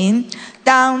请。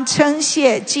当称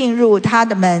谢进入他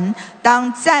的门，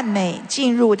当赞美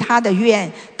进入他的院，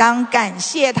当感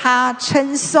谢他，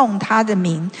称颂他的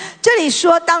名。这里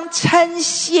说当称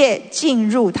谢进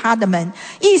入他的门，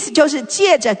意思就是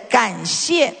借着感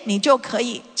谢，你就可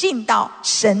以进到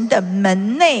神的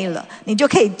门内了，你就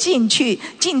可以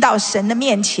进到神的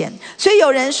面前。所以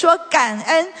有人说，感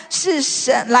恩是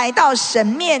神来到神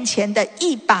面前的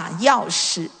一把钥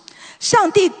匙。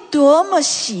上帝多么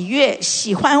喜悦，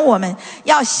喜欢我们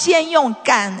要先用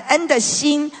感恩的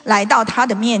心来到他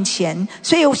的面前。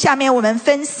所以下面我们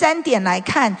分3点来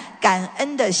看感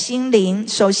恩的心灵。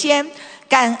首先，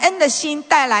感恩的心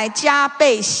带来加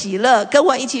倍喜乐，跟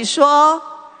我一起说。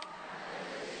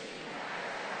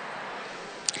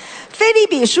腓立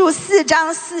比书4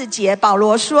章4节，保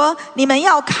罗说，你们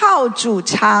要靠主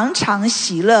常常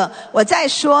喜乐。我再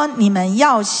说，你们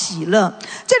要喜乐。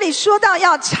这里说到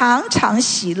要常常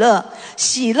喜乐，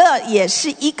喜乐也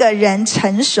是一个人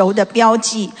成熟的标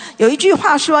记。有一句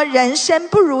话说，人生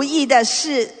不如意的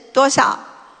是多少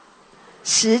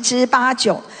？10之8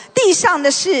九。地上的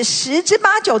事10之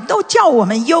8九都叫我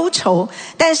们忧愁，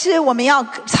但是我们要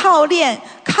操练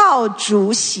靠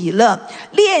主喜乐，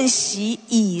练习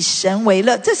以神为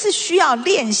乐，这是需要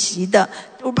练习的，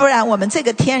不然我们这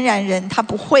个天然人他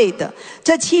不会的。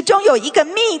这其中有一个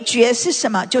秘诀是什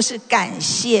么？就是感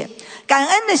谢。感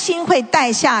恩的心会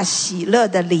带下喜乐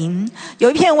的灵。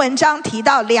有一篇文章提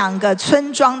到2个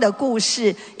村庄的故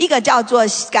事，一个叫做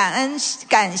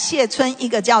感谢村，一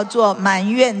个叫做埋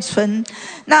怨村。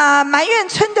那埋怨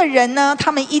村的人呢，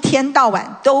他们一天到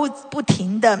晚都不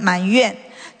停的埋怨。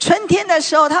春天的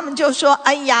时候他们就说，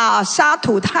哎呀，沙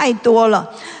土太多了，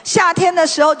夏天的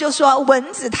时候就说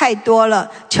蚊子太多了，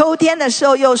秋天的时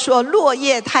候又说落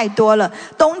叶太多了，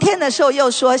冬天的时候又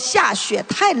说下雪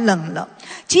太冷了。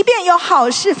即便有好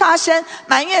事发生，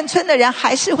埋怨村的人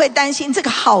还是会担心这个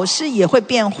好事也会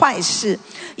变坏事，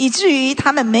以至于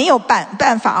他们没有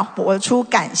办法活出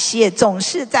感谢，总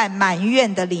是在埋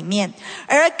怨的里面。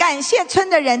而感谢村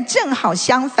的人正好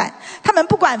相反，他们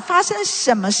不管发生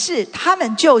什么事，他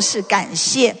们就是感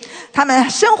谢。他们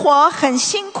生活很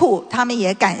辛苦，他们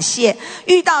也感谢；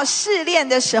遇到试炼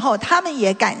的时候，他们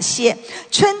也感谢。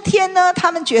春天呢，他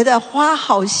们觉得花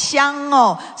好香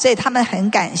哦，所以他们很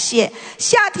感谢。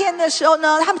夏天的时候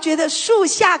呢，他们觉得树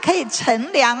下可以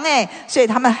乘凉所以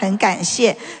他们很感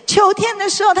谢。秋天的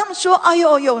时候，他们说哎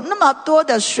呦，有那么多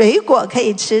的水果可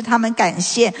以吃，他们感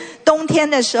谢。冬天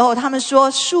的时候，他们说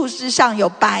树枝上有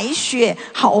白雪，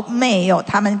好美哦，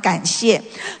他们感谢。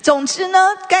总之呢，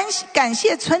感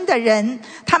谢村的人，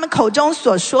他们口中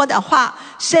所说的话，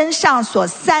身上所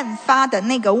散发的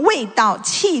那个味道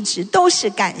气质都是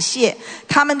感谢，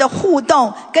他们的互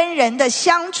动跟人的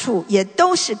相处也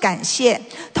都是感谢。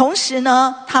同时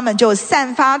呢，他们就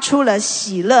散发出了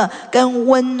喜乐跟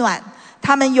温暖，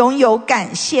他们拥有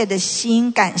感谢的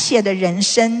心，感谢的人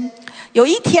生。有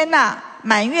一天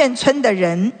埋怨村的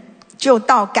人就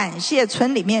到感谢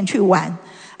村里面去玩。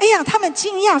哎呀，他们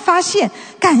惊讶发现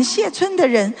感谢村的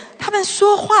人，他们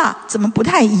说话怎么不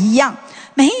太一样，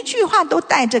每一句话都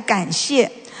带着感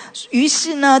谢。于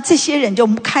是呢，这些人就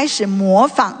开始模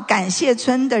仿感谢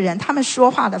村的人他们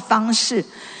说话的方式。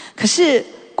可是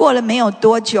过了没有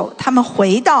多久，他们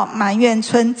回到埋怨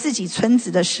村自己村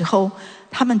子的时候，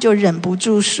他们就忍不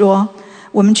住说，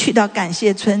我们去到感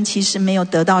谢村其实没有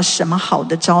得到什么好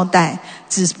的招待，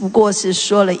只不过是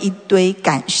说了一堆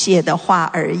感谢的话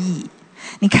而已。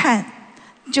你看，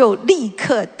就立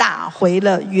刻打回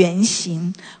了原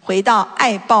形，回到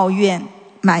爱抱怨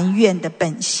埋怨的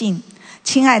本性。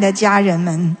亲爱的家人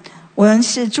们，我们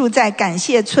是住在感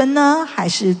谢村呢，还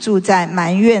是住在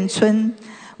埋怨村？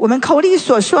我们口里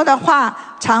所说的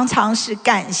话常常是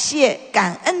感谢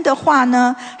感恩的话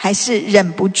呢，还是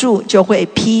忍不住就会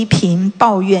批评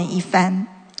抱怨一番？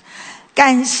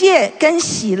感谢跟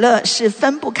喜乐是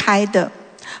分不开的，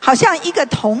好像一个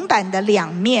铜板的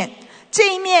两面，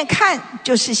这一面看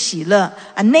就是喜乐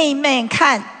那一面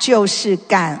看就是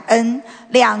感恩，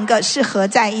两个是合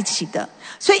在一起的。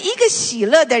所以一个喜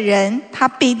乐的人，他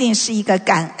必定是一个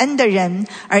感恩的人，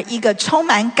而一个充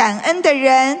满感恩的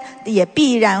人也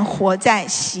必然活在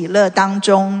喜乐当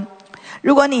中。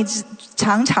如果你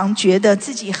常常觉得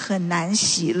自己很难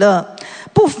喜乐，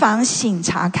不妨省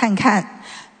察看看，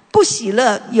不喜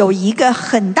乐有一个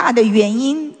很大的原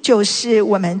因，就是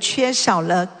我们缺少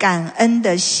了感恩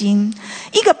的心。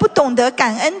一个不懂得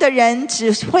感恩的人，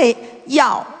只会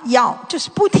要，就是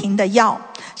不停的要，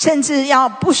甚至要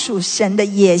不属神的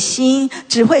野心，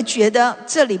只会觉得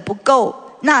这里不够，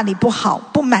那里不好，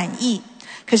不满意。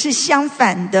可是相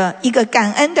反的，一个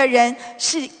感恩的人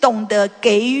是懂得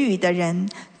给予的人，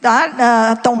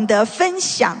懂得分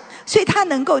享，所以他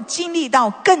能够经历到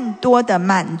更多的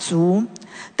满足。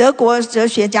德国哲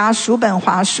学家叔本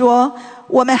华说，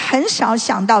我们很少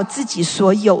想到自己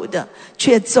所有的，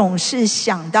却总是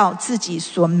想到自己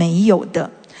所没有的。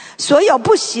所有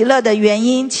不喜乐的原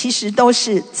因，其实都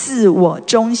是自我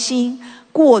中心，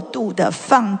过度的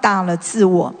放大了自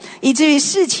我，以至于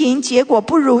事情结果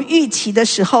不如预期的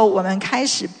时候，我们开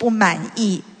始不满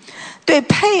意。对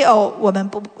配偶我们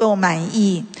不够满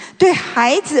意，对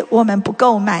孩子我们不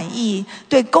够满意，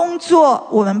对工作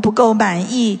我们不够满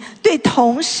意，对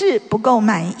同事不够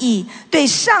满意，对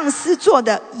上司做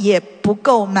的也不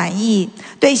够满意，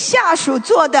对下属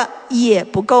做的也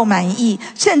不够满意，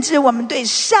甚至我们对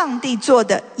上帝做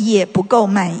的也不够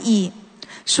满意。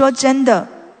说真的，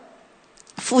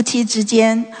夫妻之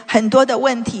间很多的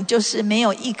问题就是没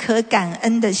有一颗感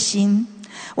恩的心。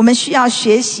我们需要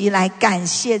学习来感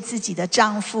谢自己的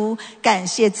丈夫，感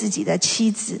谢自己的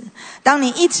妻子。当你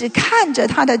一直看着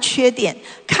他的缺点，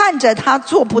看着他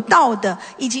做不到的，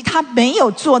以及他没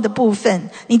有做的部分，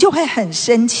你就会很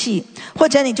生气，或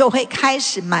者你就会开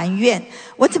始埋怨，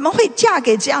我怎么会嫁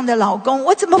给这样的老公，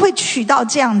我怎么会娶到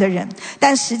这样的人。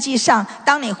但实际上，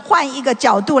当你换一个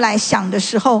角度来想的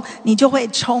时候，你就会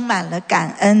充满了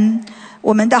感恩。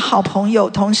我们的好朋友，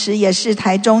同时也是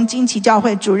台中金旗教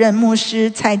会主任牧师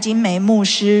蔡金梅牧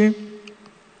师，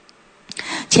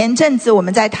前阵子我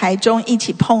们在台中一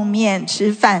起碰面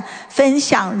吃饭，分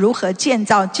享如何建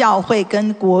造教会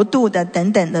跟国度的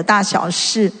等等的大小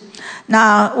事。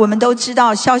那我们都知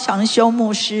道萧祥修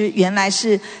牧师原来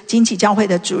是金启教会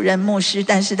的主任牧师，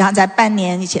但是他在半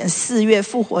年以前4月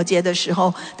复活节的时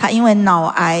候，他因为脑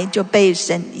癌就被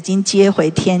神已经接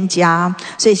回天家，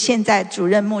所以现在主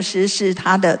任牧师是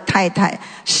他的太太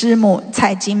师母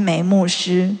蔡金梅牧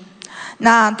师。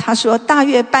那他说大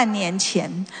约半年前，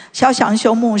萧祥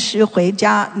修牧师回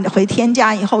天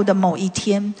家以后的某一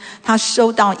天，他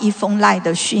收到一封赖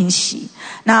的讯息。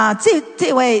那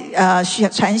这位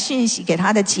传讯息给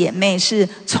他的姐妹是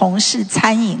从事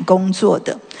餐饮工作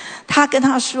的，他跟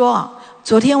他说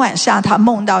昨天晚上他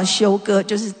梦到修哥，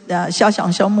就是萧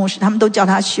祥修牧师，他们都叫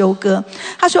他修哥。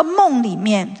他说梦里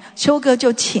面修哥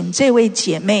就请这位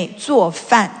姐妹做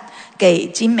饭给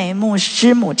金梅牧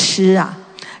师母吃啊，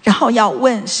然后要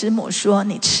问师母说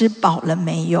你吃饱了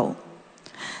没有。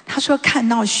他说看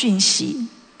到讯息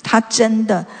他真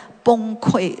的崩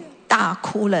溃大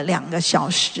哭了2个小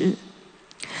时。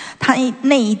他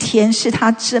那一天是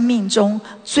他生命中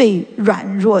最软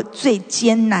弱最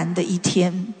艰难的一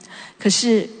天，可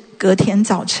是隔天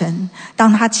早晨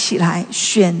当他起来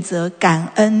选择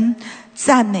感恩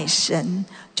赞美神，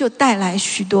就带来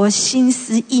许多心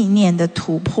思意念的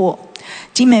突破。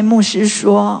金梅牧师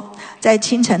说，在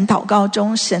清晨祷告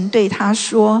中，神对他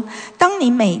说，当你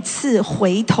每次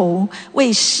回头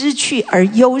为失去而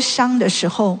忧伤的时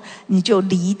候，你就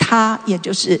离他，也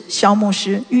就是萧牧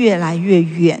师越来越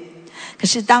远。可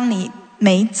是当你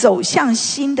每走向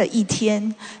新的一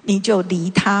天，你就离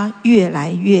他越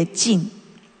来越近。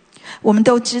我们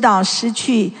都知道失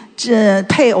去这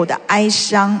配偶的哀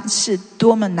伤是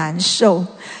多么难受，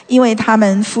因为他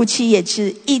们夫妻也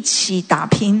是一起打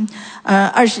拼。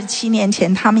27年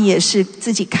前他们也是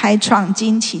自己开创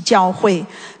金启教会，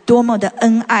多么的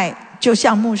恩爱，就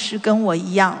像牧师跟我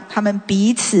一样，他们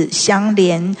彼此相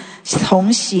连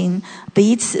同行，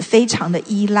彼此非常的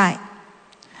依赖。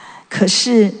可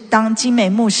是当金梅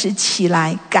牧师起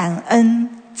来感恩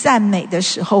赞美的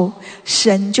时候，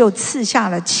神就赐下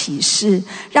了启示，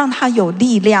让他有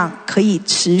力量可以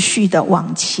持续的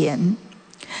往前。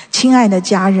亲爱的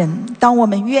家人，当我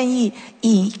们愿意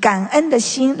以感恩的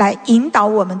心来引导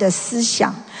我们的思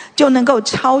想，就能够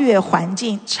超越环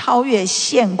境，超越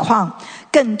现况，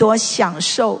更多享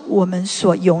受我们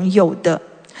所拥有的。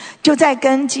就在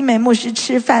跟金梅牧师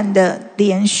吃饭的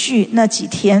连续那几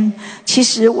天，其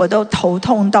实我都头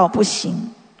痛到不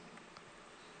行。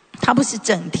他不是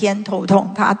整天头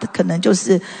痛，他可能就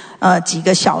是几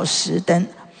个小时等，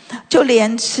就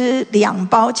连吃2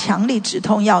包强力止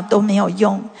痛药都没有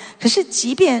用。可是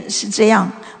即便是这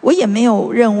样，我也没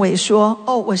有认为说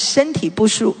我身体不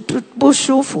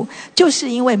舒服就是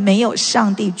因为没有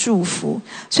上帝祝福，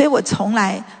所以我从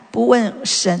来不问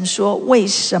神说为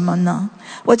什么呢？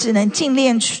我只能尽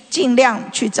量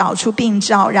去找出病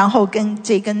灶，然后跟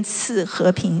这根刺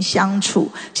和平相处。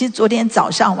其实昨天早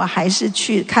上我还是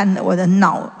去看了我的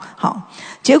脑，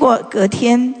结果隔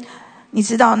天，你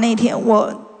知道那天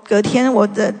隔天我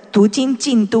的读经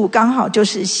进度刚好就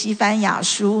是西番雅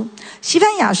书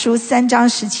3章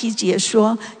17节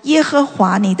说，耶和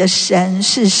华你的神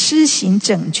是施行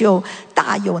拯救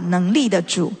大有能力的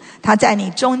主，他在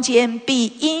你中间必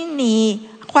因你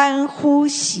欢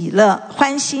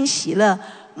欣喜乐，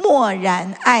默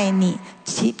然爱你，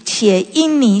且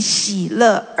因你喜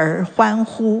乐而欢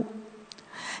呼。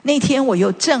那天我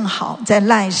又正好在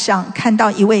赖上看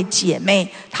到一位姐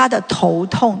妹，她的头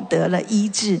痛得了医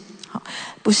治。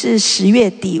不是10月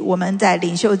底我们在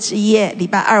领袖之夜礼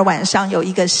拜2晚上有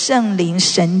一个圣灵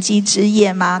神迹之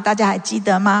夜吗？大家还记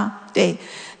得吗？对，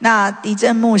那狄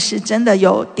正牧师真的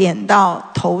有点到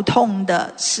头痛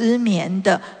的失眠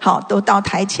的，都到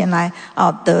台前来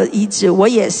得医治。我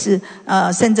也是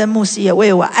圣真牧师也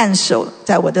为我按手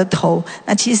在我的头，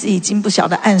那其实已经不晓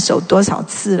得按手多少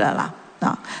次了啦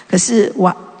可是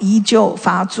我依旧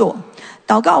发作。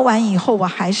祷告完以后我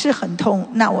还是很痛，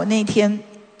那我那天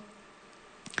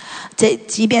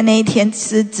即便那一天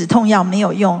吃止痛药没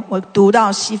有用，我读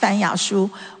到西番雅书，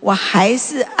我还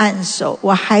是按手，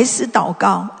我还是祷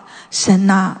告，神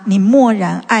啊，你默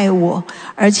然爱我，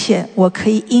而且我可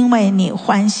以因为你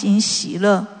欢欣喜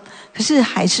乐。可是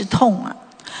还是痛啊，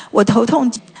我头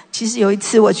痛。其实有一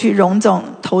次我去荣总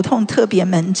头痛特别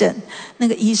门诊，那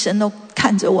个医生都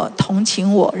看着我同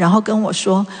情我，然后跟我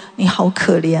说你好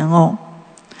可怜哦。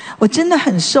我真的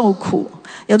很受苦，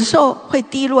有的时候会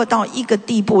低落到一个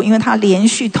地步，因为他连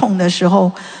续痛的时候，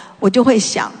我就会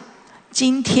想，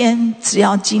只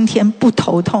要今天不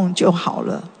头痛就好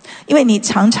了。因为你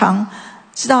常常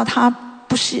知道它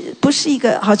不是一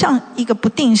个好像一个不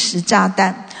定时炸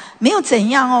弹，没有怎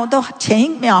样都前一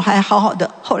秒还好好的，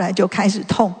后来就开始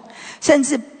痛，甚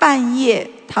至半夜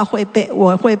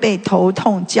我会被头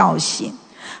痛叫醒。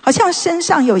好像身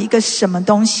上有一个什么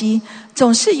东西，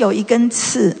总是有一根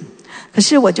刺。可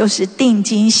是我就是定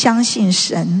睛相信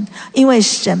神，因为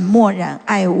神默然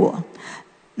爱我。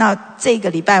那这个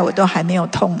礼拜我都还没有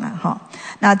痛啊，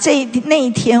那一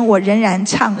天我仍然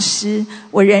唱诗，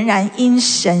我仍然因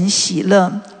神喜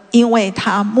乐，因为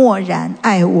他默然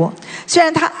爱我。虽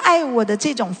然他爱我的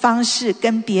这种方式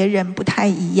跟别人不太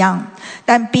一样，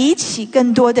但比起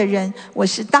更多的人，我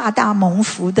是大大蒙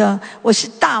福的，我是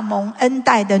大蒙恩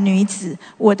待的女子，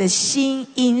我的心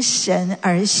因神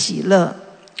而喜乐。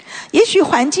也许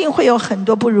环境会有很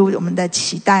多不如我们的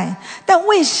期待，但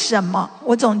为什么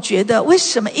我总觉得为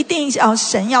什么一定要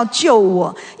神要救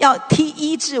我，要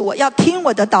医治我，要听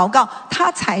我的祷告，他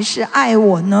才是爱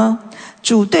我呢？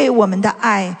主对我们的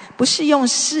爱不是用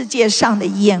世界上的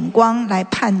眼光来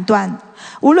判断，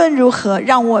无论如何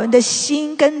让我们的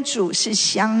心跟主是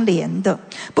相连的，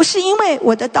不是因为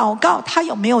我的祷告他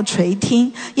有没有垂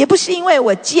听，也不是因为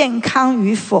我健康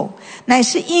与否，乃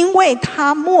是因为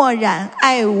他默然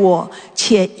爱我，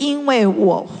且因为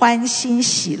我欢欣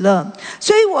喜乐，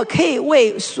所以我可以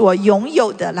为所拥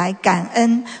有的来感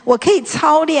恩，我可以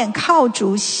操练靠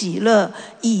主喜乐，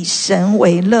以神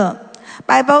为乐。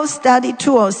Bible Study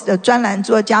Tools 的专栏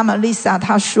作家 Melissa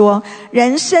她说，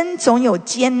人生总有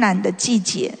艰难的季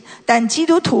节，但基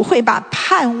督徒会把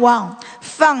盼望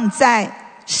放在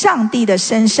上帝的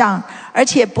身上，而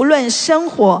且不论生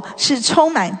活是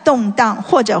充满动荡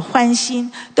或者欢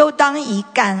欣，都当以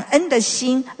感恩的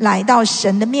心来到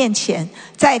神的面前，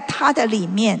在他的里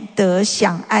面得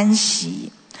享安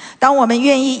息。当我们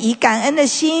愿意以感恩的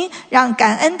心，让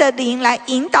感恩的灵来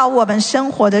引导我们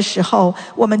生活的时候，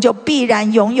我们就必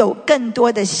然拥有更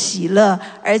多的喜乐，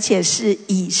而且是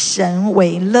以神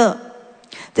为乐。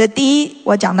这第一，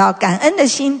我讲到感恩的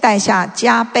心带下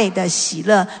加倍的喜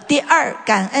乐。第二，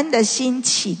感恩的心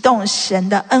启动神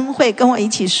的恩惠，跟我一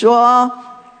起说。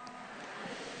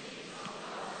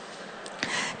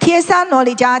帖撒罗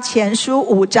尼迦前书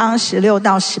5章16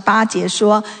到18节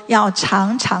说，要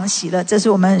常常喜乐，这是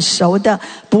我们很熟的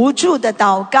不住的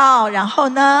祷告。然后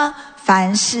呢，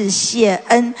凡事谢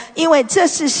恩，因为这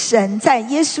是神在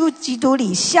耶稣基督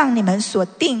里向你们所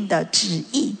定的旨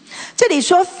意。这里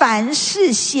说凡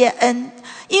事谢恩，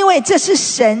因为这是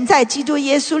神在基督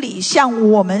耶稣里向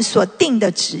我们所定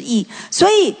的旨意，所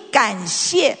以感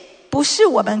谢不是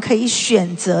我们可以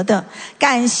选择的，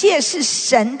感谢是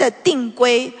神的定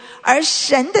规，而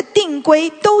神的定规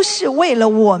都是为了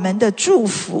我们的祝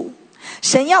福。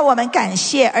神要我们感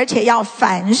谢，而且要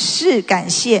凡事感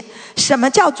谢。什么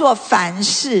叫做凡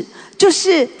事？就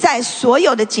是在所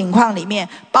有的情况里面，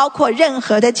包括任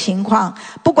何的情况，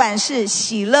不管是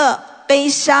喜乐、悲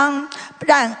伤，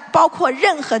包括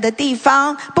任何的地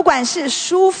方，不管是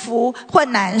舒服或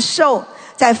难受，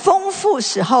在丰富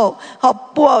时候，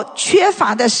不缺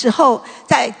乏的时候，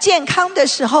在健康的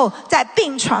时候，在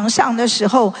病床上的时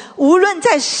候，无论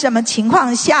在什么情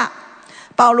况下，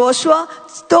保罗说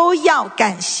都要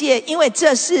感谢，因为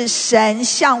这是神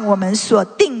向我们所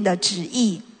定的旨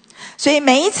意。所以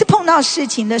每一次碰到事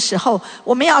情的时候，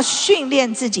我们要训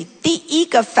练自己，第一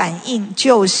个反应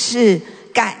就是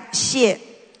感谢。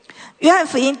约翰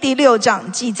福音第6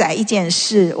章记载一件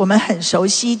事，我们很熟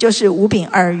悉，就是5饼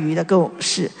2鱼的故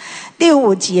事。第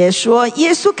5节说，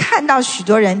耶稣看到许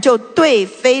多人，就对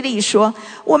腓利说，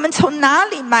我们从哪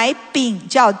里买饼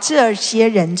叫这些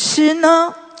人吃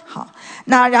呢？好，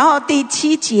那然后第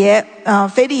7节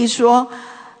腓利说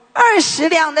，20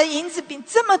两的银子饼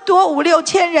这么多，5、6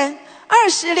千人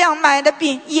，20两买的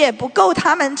饼也不够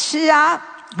他们吃啊。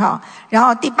好，然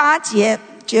后第8节，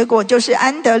结果就是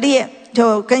安德烈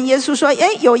就跟耶稣说，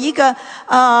有一个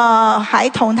孩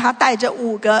童，他带着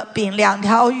5个饼2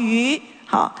条鱼。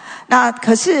好，那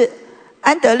可是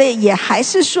安德烈也还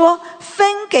是说，分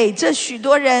给这许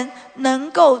多人能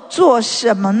够做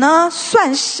什么呢？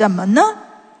算什么呢？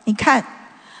你看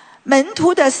门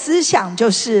徒的思想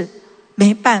就是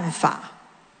没办法，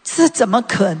这怎么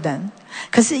可能？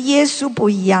可是耶稣不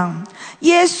一样，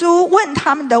耶稣问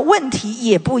他们的问题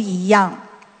也不一样。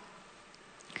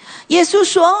耶稣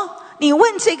说，你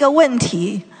问这个问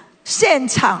题，现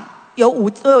场有5、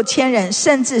6千人，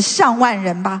甚至上万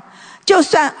人吧，就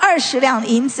算20两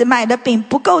银子买的饼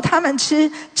不够他们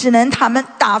吃，只能他们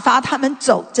打发他们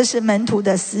走，这是门徒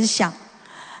的思想。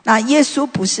那耶稣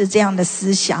不是这样的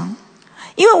思想，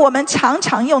因为我们常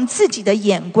常用自己的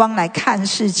眼光来看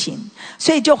事情，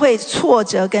所以就会挫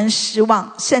折跟失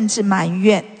望，甚至埋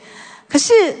怨。可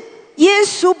是耶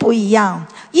稣不一样，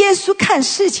耶稣看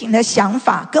事情的想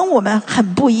法跟我们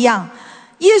很不一样。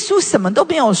耶稣什么都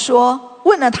没有说，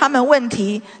问了他们问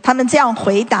题，他们这样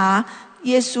回答，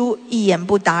耶稣一言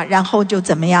不答，然后就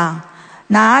怎么样？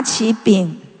拿起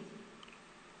饼，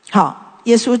好，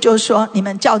耶稣就说你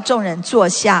们叫众人坐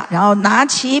下，然后拿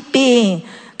起饼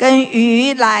跟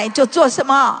鱼来，就做什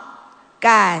么？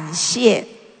感谢，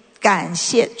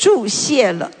祝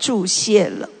谢了。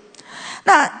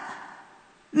那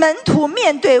门徒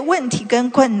面对问题跟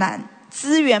困难，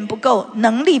资源不够，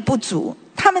能力不足，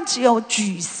他们只有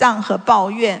沮丧和抱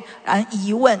怨，然后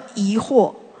疑问疑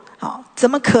惑。好，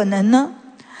怎么可能呢？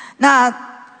那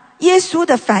耶稣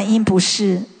的反应不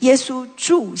是，耶稣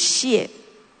祝谢。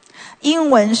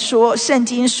英文说，圣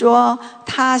经说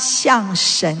他向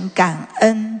神感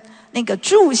恩，那个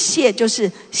祝谢就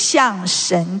是向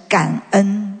神感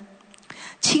恩。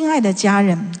亲爱的家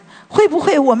人，会不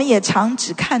会我们也常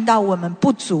只看到我们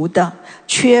不足的、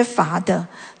缺乏的，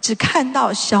只看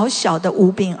到小小的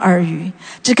5饼2鱼，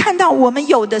只看到我们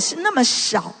有的是那么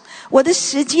少，我的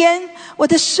时间、我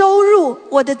的收入、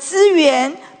我的资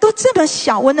源都这么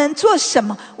小，我能做什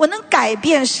么？我能改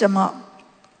变什么？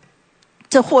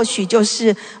这或许就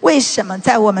是为什么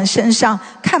在我们身上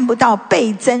看不到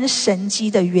倍增神迹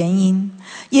的原因。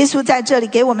耶稣在这里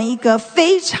给我们一个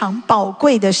非常宝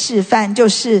贵的示范，就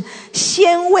是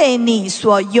先为你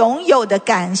所拥有的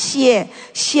感谢，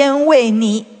先为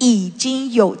你已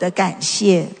经有的感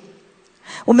谢。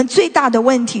我们最大的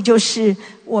问题就是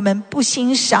我们不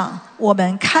欣赏，我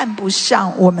们看不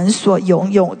上我们所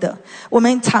拥有的，我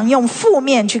们常用负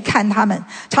面去看他们，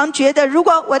常觉得如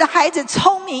果我的孩子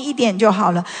聪明一点就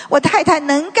好了，我太太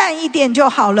能干一点就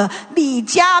好了，理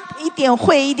家一点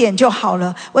会一点就好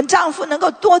了，我丈夫能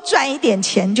够多赚一点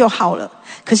钱就好了。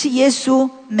可是耶稣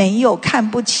没有看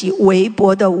不起微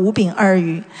薄的5饼2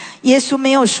鱼，耶稣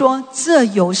没有说这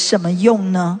有什么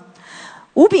用呢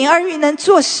？5饼2鱼能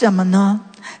做什么呢？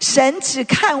神只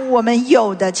看我们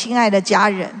有的，亲爱的家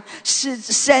人，是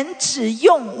神只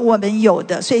用我们有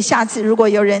的。所以下次如果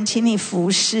有人请你服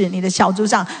侍你的小组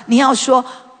长，你要说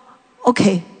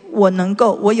OK，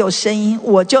 我有声音，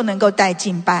我就能够带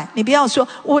敬拜。你不要说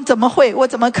我怎么会，我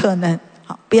怎么可能。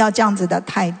好，不要这样子的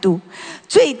态度。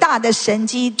最大的神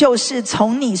迹就是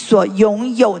从你所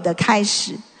拥有的开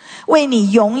始，为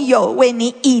你拥有，为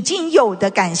你已经有的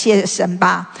感谢神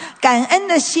吧。感恩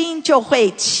的心就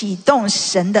会启动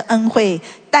神的恩惠，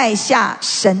带下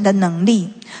神的能力。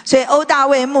所以欧大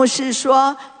卫牧师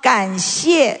说，感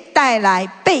谢带来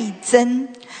倍增。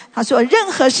他说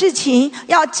任何事情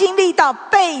要经历到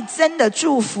倍增的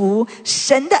祝福，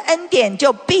神的恩典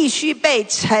就必须被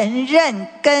承认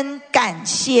跟感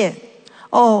谢。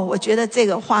我觉得这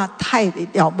个话太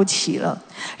了不起了。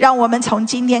让我们从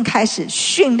今天开始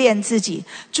训练自己。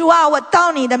主啊，我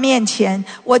到你的面前，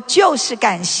我就是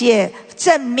感谢，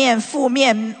正面负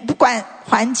面，不管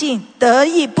环境得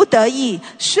意不得意，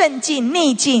顺境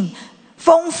逆境，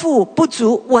丰富不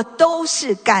足，我都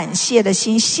是感谢的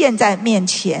心献在面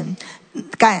前。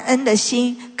感恩的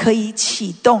心可以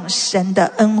启动神的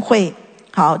恩惠。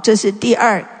好，这是第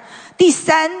2。第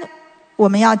3，我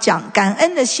们要讲感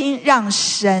恩的心让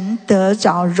神得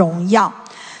着荣耀。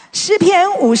诗篇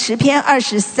50篇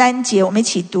23节，我们一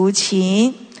起读，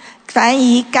请。凡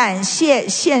以感谢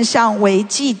献上为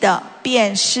祭的，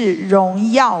便是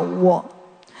荣耀我。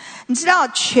你知道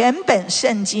全本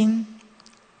圣经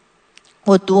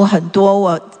我读很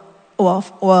多，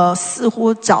我似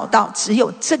乎找到只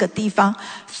有这个地方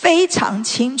非常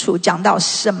清楚讲到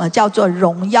什么叫做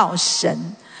荣耀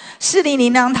神。士林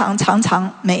灵粮堂常常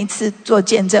每一次做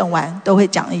见证完都会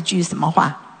讲一句什么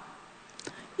话？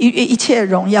一切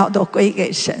荣耀都归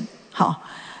给神。好，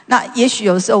那也许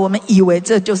有时候我们以为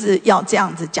这就是要这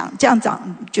样子讲，这样讲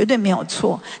绝对没有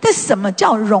错。但什么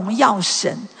叫荣耀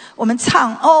神？我们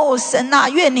唱神啊，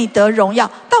愿你得荣耀，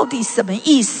到底什么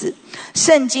意思？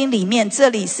圣经里面这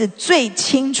里是最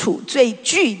清楚最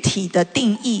具体的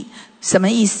定义。什么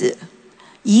意思？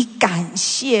以感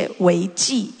谢为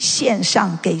祭，献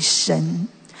上给神。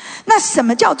那什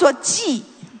么叫做祭？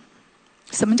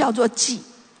什么叫做祭？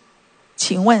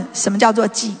请问什么叫做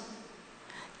祭？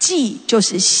祭就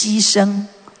是牺牲，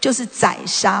就是宰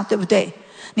杀，对不对？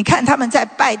你看他们在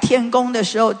拜天公的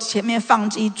时候，前面放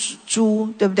着一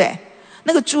猪，对不对？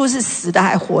那个猪是死的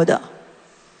还活的？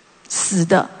死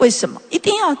的。为什么？一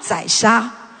定要宰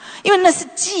杀，因为那是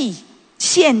祭，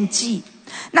献祭。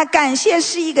那感谢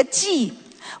是一个祭，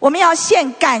我们要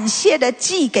献感谢的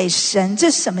祭给神，这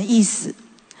是什么意思？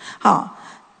好，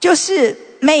就是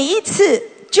每一次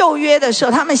旧约的时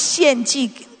候，他们献祭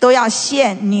都要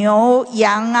献牛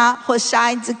羊啊，或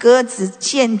杀一只鸽子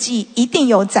献祭，一定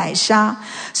有宰杀。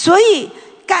所以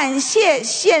感谢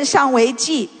献上为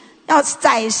祭，要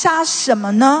宰杀什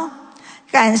么呢？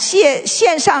感谢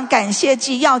献上感谢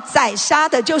祭，要宰杀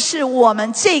的就是我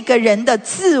们这个人的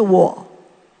自我。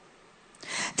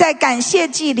在感谢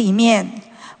祭里面，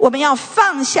我们要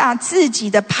放下自己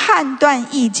的判断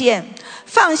意见，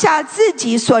放下自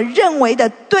己所认为的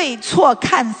对错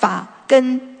看法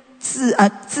跟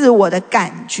自我的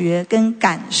感觉跟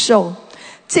感受。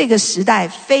这个时代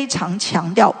非常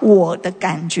强调我的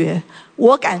感觉，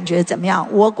我感觉怎么样，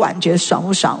我感觉爽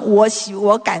不爽，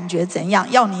我感觉怎样，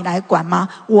要你来管吗？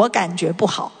我感觉不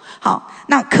好。好，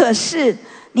那可是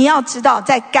你要知道，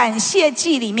在感谢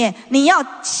祭里面，你要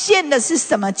献的是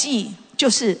什么祭？就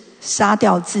是杀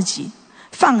掉自己，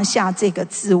放下这个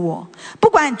自我，不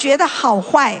管觉得好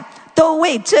坏，都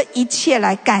为这一切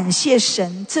来感谢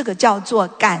神。这个叫做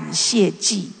感谢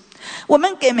祭。我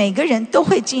们给每个人都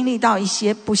会经历到一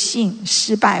些不幸、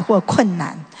失败或困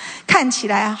难，看起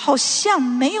来好像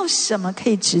没有什么可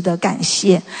以值得感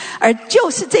谢，而就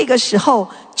是这个时候，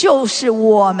就是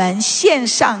我们献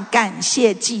上感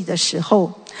谢祭的时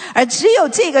候。而只有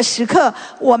这个时刻，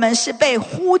我们是被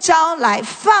呼召来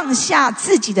放下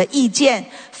自己的意见，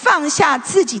放下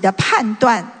自己的判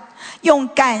断，用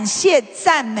感谢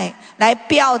赞美来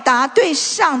表达对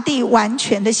上帝完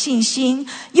全的信心，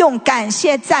用感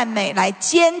谢赞美来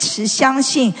坚持相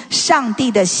信上帝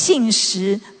的信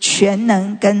实、全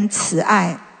能跟慈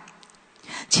爱。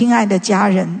亲爱的家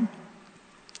人，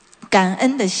感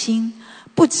恩的心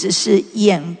不只是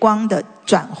眼光的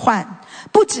转换，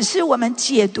不只是我们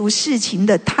解读事情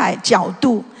的角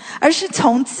度，而是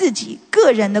从自己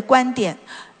个人的观点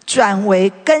转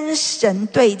为跟神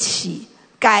对齐，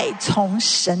改从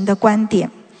神的观点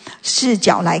视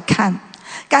角来看。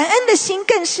感恩的心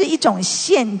更是一种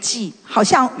献祭，好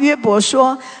像约伯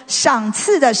说，赏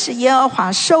赐的是耶和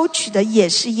华，收取的也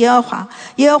是耶和华，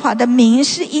耶和华的名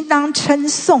是应当称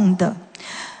颂的。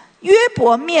约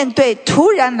伯面对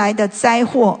突然来的灾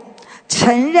祸，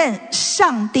承认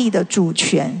上帝的主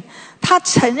权，他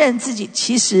承认自己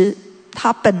其实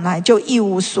他本来就一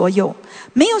无所有，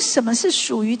没有什么是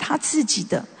属于他自己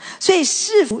的，所以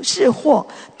是福是祸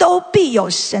都必有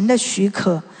神的许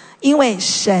可，因为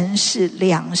神是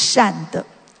良善的。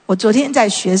我昨天在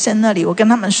学生那里，我跟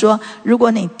他们说，如果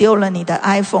你丢了你的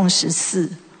iPhone 14，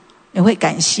你会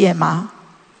感谢吗？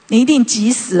你一定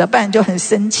急死了，不然就很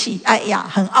生气，哎呀，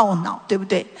很懊恼，对不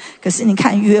对？可是你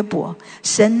看约伯，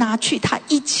神拿去他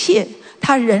一切，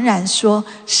他仍然说，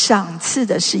赏赐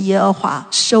的是耶和华，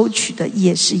收取的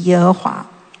也是耶和华。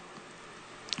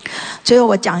最后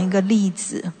我讲一个例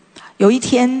子，有一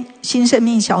天新生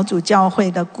命小组教会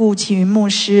的顾启云牧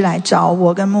师来找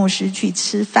我跟牧师去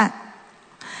吃饭，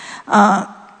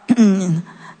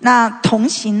那同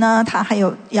行呢，他还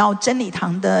有要真理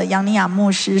堂的杨尼亚牧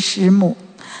师师母。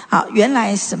好，原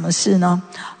来什么事呢？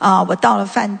我到了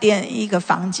饭店一个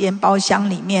房间包厢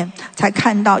里面，才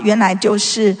看到原来就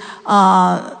是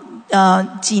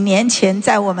几年前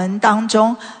在我们当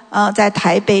中在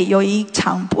台北有一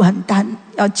场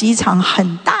几场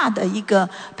很大的一个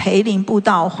培灵布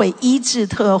道会、医治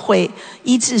特会、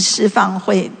医治释放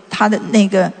会，他的那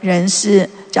个人是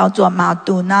叫做马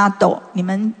杜纳多，你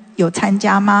们有参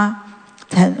加吗？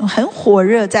很火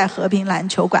热，在和平篮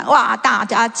球馆，哇，大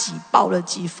家挤爆了，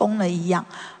挤疯了一样。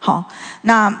好，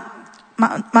那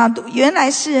原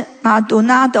来是马杜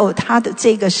纳多他的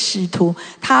这个使徒，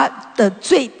他的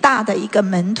最大的一个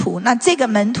门徒，那这个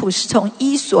门徒是从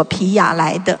伊索比亚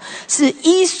来的，是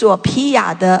伊索比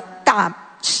亚的大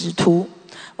使徒。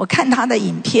我看他的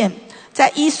影片，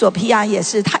在伊索比亚也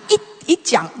是，他一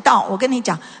讲到，我跟你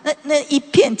讲，那一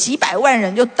片几百万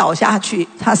人就倒下去，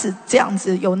他是这样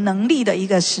子有能力的一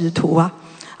个使徒啊！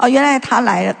原来他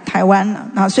来了台湾了，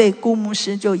那所以顾牧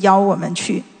师就邀我们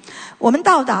去。我们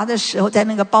到达的时候，在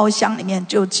那个包厢里面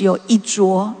就只有一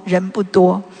桌，人不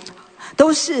多，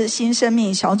都是新生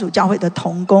命小组教会的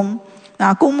同工。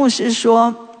那顾牧师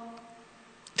说，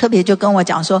特别就跟我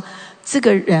讲说，这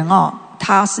个人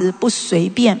他是不随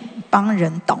便帮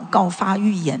人祷告发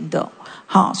预言的。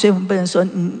好，所以我们不能说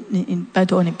你拜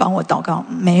托你帮我祷告，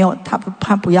没有，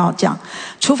他不要这样，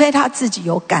除非他自己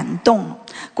有感动。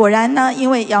果然呢，因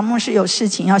为杨牧师有事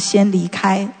情要先离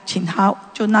开，请他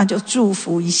那就祝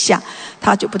福一下，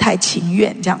他就不太情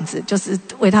愿这样子，就是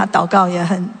为他祷告也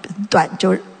很短，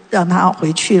就让他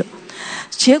回去了。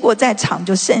结果在场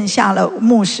就剩下了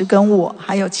牧师跟我，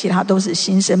还有其他都是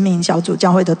新生命小组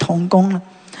教会的同工了。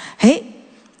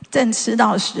正吃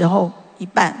到的时候一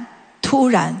半，突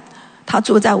然他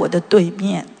坐在我的对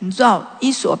面，你知道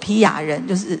伊索比亚人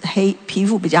就是黑，皮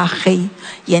肤比较黑，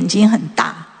眼睛很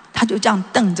大，他就这样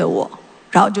瞪着我，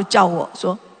然后就叫我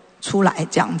说出来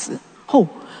这样子。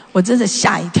我真的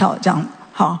吓一跳这样。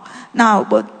好，那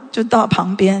我就到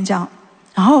旁边这样，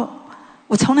然后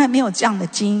我从来没有这样的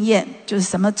经验，就是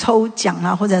什么抽奖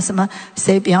啊，或者什么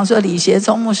谁，比方说李协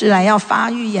聪牧师来要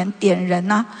发预言点人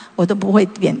啊，我都不会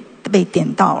被点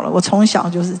到了，我从小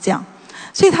就是这样。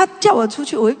所以他叫我出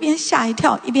去，我一边吓一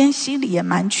跳，一边心里也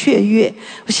蛮雀跃。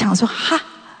我想说，哈，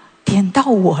点到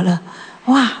我了，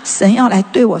哇，神要来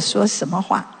对我说什么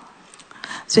话？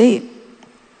所以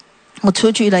我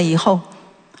出去了以后，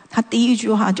他第一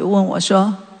句话就问我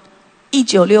说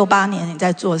：1968年你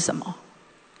在做什么？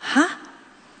哈，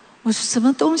我说什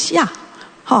么东西啊？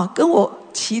好，跟我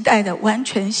期待的完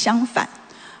全相反。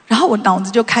然后我脑子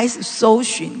就开始搜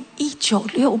寻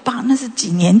1968，那是几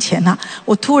年前啊？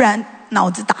我突然脑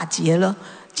子打结了，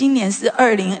今年是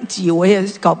20几，我也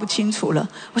搞不清楚了。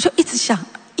我就一直想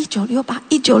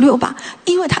1968，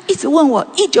因为他一直问我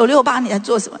1968你在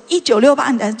做什么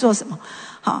？1968你在做什么？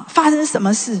好，发生什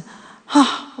么事？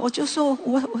我就说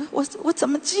我怎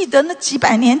么记得那几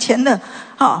百年前的？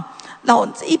脑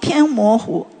子一片模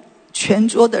糊，全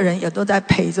桌的人也都在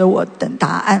陪着我等答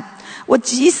案，我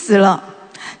急死了。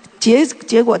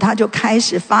结果他就开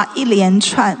始发一连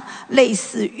串类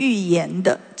似预言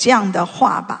的这样的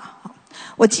话吧。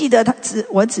我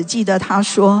只记得他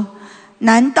说：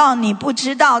难道你不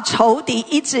知道仇敌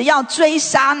一直要追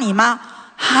杀你吗？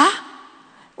哈，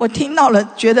我听到了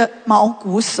觉得毛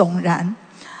骨悚然。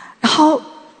然后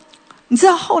你知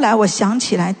道后来我想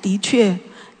起来，的确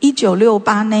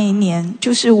1968那一年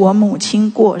就是我母亲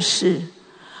过世。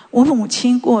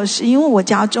因为我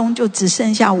家中就只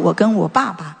剩下我跟我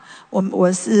爸爸，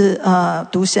我是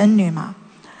独生女嘛。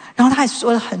然后他还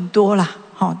说了很多啦，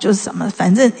就是什么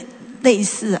反正类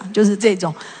似啊，就是这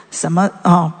种什么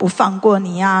不放过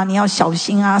你啊，你要小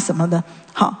心啊什么的。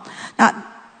好，那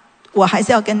我还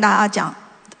是要跟大家讲，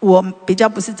我比较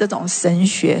不是这种神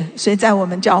学，所以在我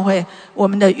们教会，我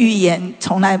们的预言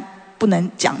从来不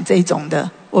能讲这种的，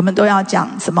我们都要讲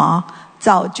什么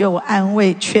造就、安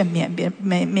慰、劝勉，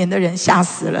免得人吓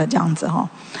死了这样子哈。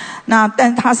那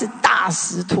但他是大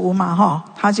使徒嘛哈，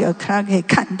他可以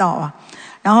看到啊，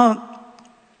然后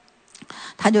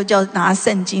他就叫拿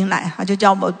圣经来，他就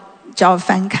叫我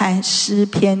翻开诗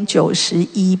篇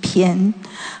91篇。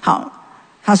好，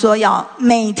他说要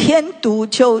每天读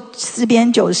就诗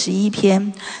篇91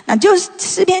篇，那就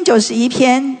诗篇91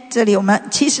篇，这里我们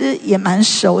其实也蛮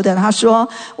熟的。他说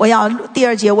第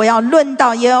2节，我要论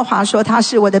到耶和华，说他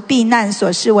是我的避难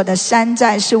所，是我的山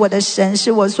寨，是我的神，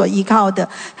是我所依靠的。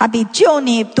他必救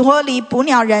你脱离捕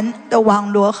鸟人的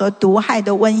网罗和毒害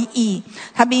的瘟疫，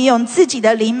他必用自己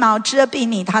的翎毛遮蔽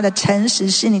你，他的诚实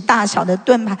是你大小的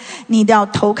盾牌，你要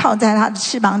投靠在他的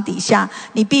翅膀底下，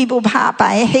你必不怕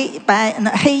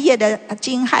黑夜的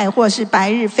惊骇，或是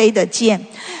白日飞的箭。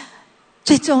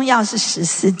最重要是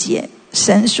14节，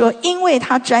神说因为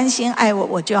他专心爱我，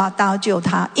我就要搭救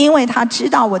他，因为他知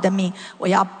道我的名，我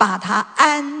要把他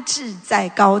安置在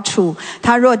高处。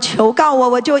他若求告我，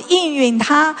我就应允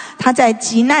他。他在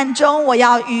急难中，我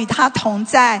要与他同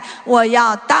在，我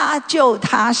要搭救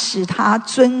他，使他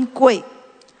尊贵。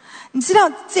你知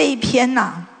道这一篇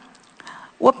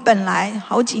我本来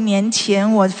好几年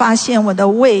前，我发现我的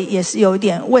胃也是有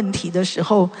点问题的时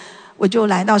候，我就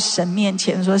来到神面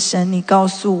前说：神，你告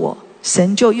诉我。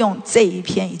神就用这一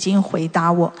篇已经回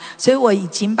答我，所以我已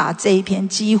经把这一篇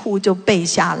几乎就背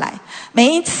下来。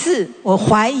每一次我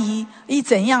怀疑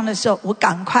怎样的时候，我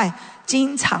赶快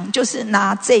经常就是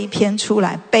拿这一篇出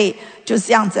来背，就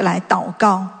这样子来祷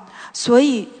告。所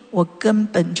以我根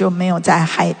本就没有在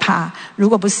害怕。如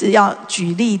果不是要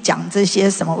举例讲这些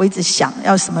什么，我一直想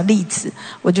要什么例子，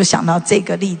我就想到这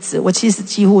个例子，我其实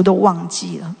几乎都忘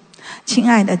记了。亲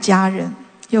爱的家人，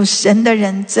有神的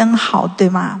人真好，对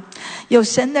吗？有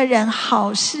神的人，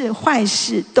好事坏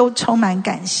事都充满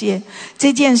感谢。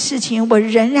这件事情我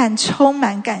仍然充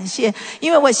满感谢，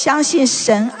因为我相信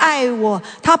神爱我，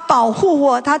他保护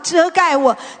我，他遮盖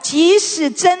我，即使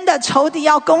真的仇敌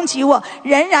要攻击我，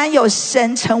仍然有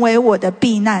神成为我的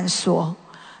避难所。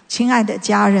亲爱的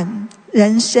家人，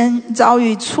人生遭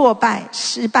遇挫败、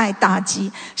失败、打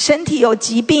击，身体有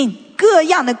疾病，各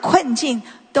样的困境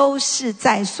都是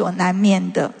在所难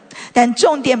免的。但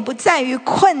重点不在于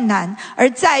困难，而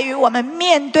在于我们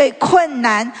面对困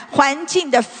难环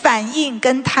境的反应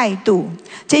跟态度。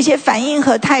这些反应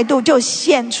和态度就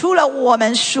显出了我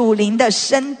们属灵的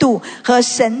深度和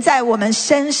神在我们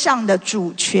身上的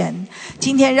主权。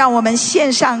今天让我们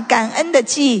献上感恩的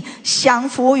祭，降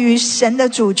服于神的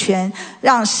主权，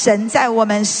让神在我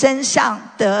们身上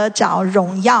得着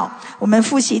荣耀。我们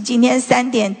复习今天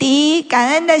3点：第一，感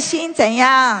恩的心怎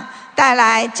样带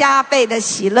来加倍的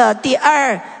喜乐；第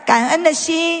二，感恩的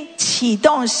心启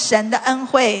动神的恩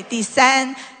惠；第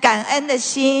三，感恩的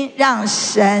心让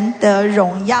神得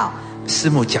荣耀。师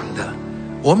母讲的，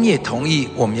我们也同意，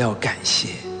我们要感谢。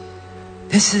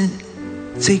但是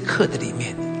这一刻的里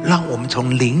面，让我们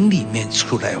从灵里面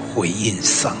出来回应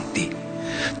上帝。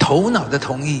头脑的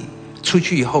同意，出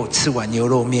去以后吃碗牛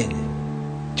肉面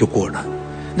就过了，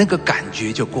那个感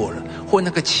觉就过了，或那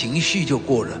个情绪就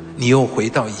过了，你又回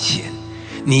到以前，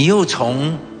你又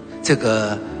从这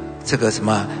个什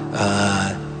么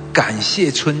感谢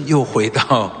村又回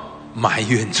到埋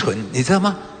怨村，你知道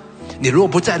吗？你如果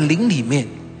不在灵里面，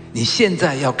你现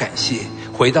在要感谢，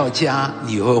回到家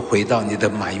你会回到你的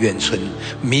埋怨村，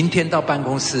明天到办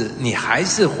公室你还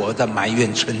是活在埋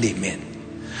怨村里面，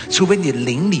除非你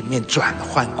灵里面转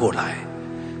换过来，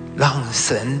让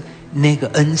神那个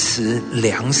恩慈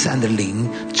良善的灵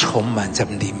充满在我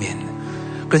们里面，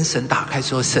跟神打开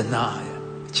说，神啊，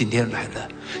今天来了，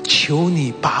求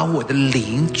你把我的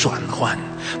灵转换，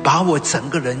把我整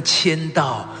个人迁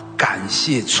到感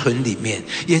谢村里面，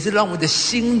也是让我的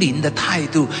心灵的态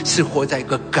度是活在一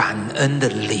个感恩的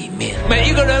里面。每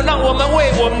一个人，让我们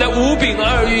为我们的五饼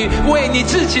二鱼，为你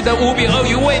自己的五饼二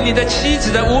鱼，为你的妻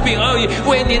子的五饼二鱼，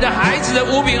为你的孩子的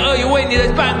五饼二鱼，为你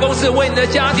的办公室，为你的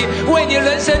家庭，为你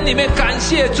人生里面感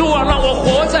谢主啊，让我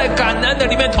活在感恩的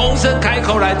里面，同声开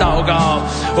口来祷告。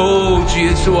哦，主耶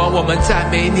稣啊，我们赞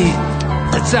美你，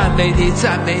赞美你，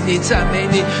赞美你，赞美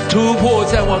你，突破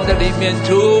在我们的里面，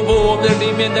突破我们的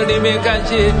里面的里面，感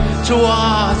谢主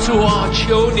啊，主啊，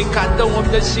求你感动我们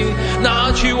的心，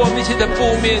拿去我们一切的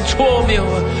负面错谬，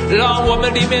让我们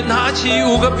里面拿起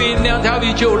5个饼2条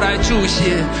鱼就来注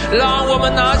谢，让我们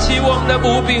拿起我们的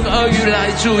5饼2鱼来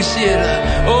注谢了。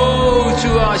哦，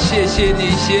主啊，谢谢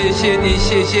你，谢谢你，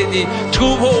谢谢你，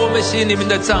突破我们心里面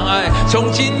的障碍，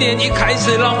从今年一开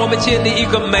始，让我们建立一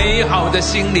个美好的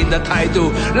心灵的态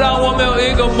度，让我们有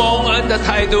一个蒙恩的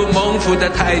态度，蒙福的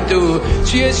态度。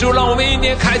主耶稣，让我们一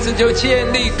年开始就建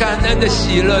立感恩的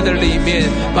喜乐的里面，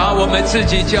把我们自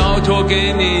己交托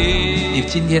给你。你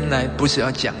今天来不是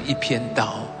要讲一篇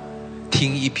道，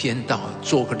听一篇道，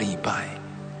做个礼拜，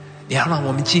你要让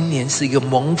我们今年是一个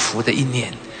蒙福的一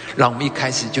年，让我们一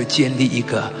开始就建立一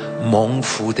个蒙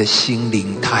福的心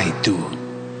灵态度。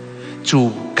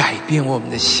主改变我们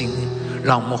的心，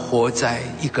让我们活在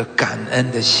一个感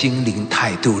恩的心灵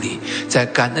态度里，在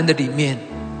感恩的里面，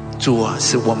主啊，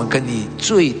是我们跟你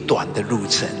最短的路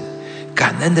程，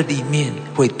感恩的里面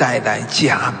会带来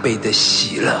加倍的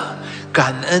喜乐，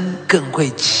感恩更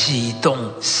会启动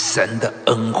神的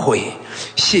恩惠。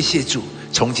谢谢主，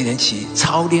从今天起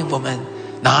操练我们，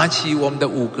拿起我们的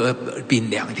5个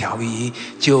饼2条鱼，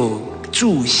就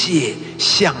祝谢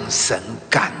向神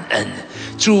感恩。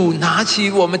主，拿起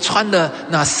我们穿了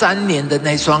那3年的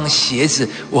那双鞋子，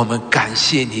我们感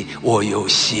谢你，我有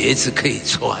鞋子可以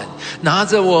穿。拿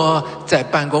着我在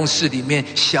办公室里面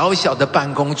小小的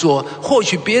办公桌，或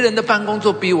许别人的办公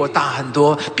桌比我大很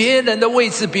多，别人的位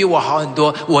置比我好很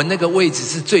多，我那个位置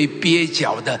是最蹩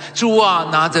脚的。主啊，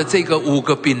拿着这个5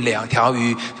个饼2条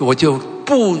鱼，我就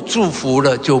不祝福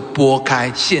了，就拨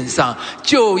开线上，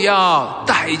就要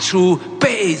带出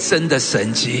倍增的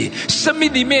神迹，生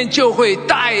命里面就会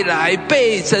带来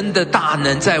倍增的大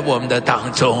能在我们的当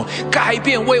中，改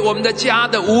变为我们的家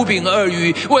的5饼2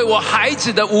鱼，为我孩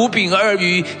子的5饼2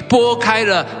鱼，拨开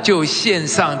了就献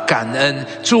上感恩。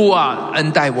主啊，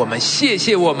恩待我们，谢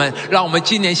谢我们，让我们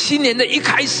今年新年的一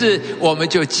开始，我们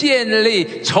就建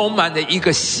立充满了一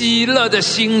个喜乐的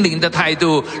心灵的态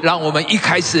度，让我们一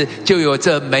开始就有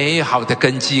这美好的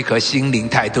根基和心灵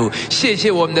态度。谢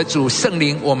谢我们的主圣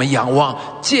灵，我们仰望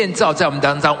建造在我们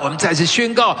当中。我们再次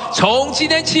宣告，从今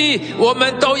天起，我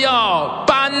们都要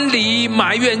搬离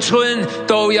埋怨村，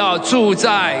都要住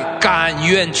在感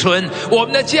怨村。我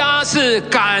们的家是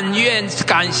感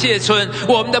谢村，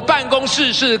我们的办公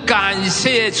室是感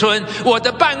谢村，我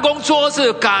的办公桌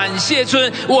是感谢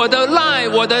村，我的 LINE，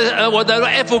 我的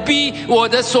FB， 我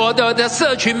的所有的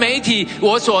社群媒体，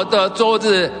我所的桌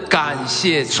子感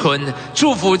谢村。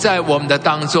祝福在我们的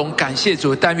当中，感谢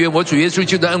主。但愿我主耶稣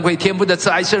基督的恩惠、天父的慈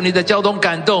爱、圣灵的交通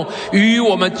感动与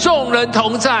我们众人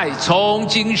同在，从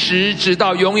今时直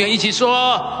到永远。一起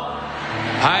说，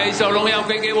拍手荣耀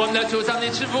归给我们的主，上帝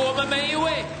赐福我们每一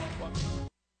位。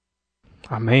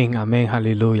阿们，阿们，哈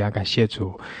利路亚！感谢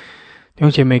主，弟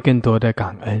兄姐妹，更多的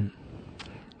感恩，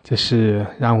这是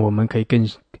让我们可以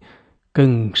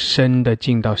更深的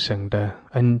进到神的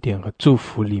恩典和祝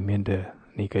福里面的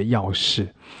那个钥匙，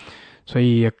所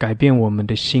以也改变我们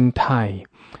的心态，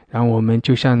让我们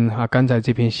就像刚才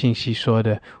这篇信息说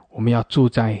的，我们要住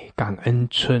在感恩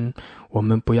村，我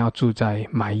们不要住在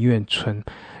埋怨村，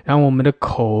让我们的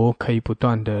口可以不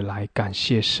断的来感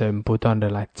谢神，不断的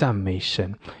来赞美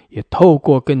神，也透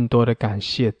过更多的感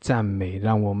谢赞美，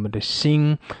让我们的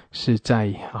心是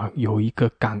在有一个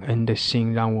感恩的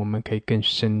心，让我们可以更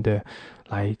深的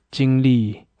来经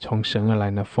历从神而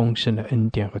来那丰盛的恩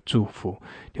典和祝福。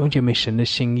弟兄姐妹，神的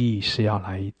心意是要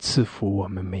来赐福我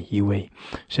们每一位，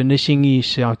神的心意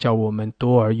是要叫我们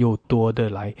多而又多的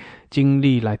来经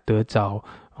历，来得着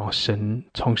神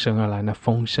从神而来那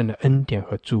丰盛的恩典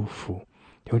和祝福。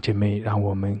弟兄姐妹，让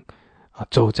我们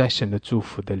走在神的祝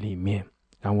福的里面，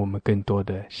让我们更多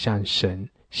的向神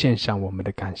献上我们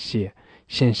的感谢，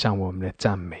献上我们的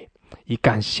赞美，以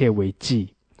感谢为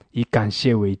祭，以感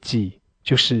谢为祭，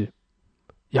就是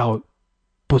要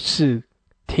不是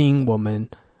听我们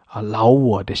老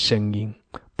我的声音，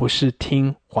不是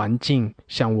听环境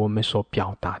向我们所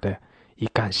表达的，以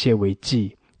感谢为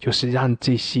祭，就是让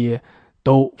这些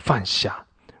都放下，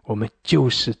我们就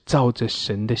是照着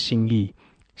神的心意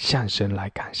向神来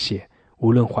感谢，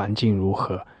无论环境如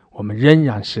何，我们仍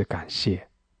然是感谢。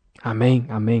阿们，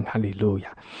阿们，哈利路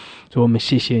亚。主，我们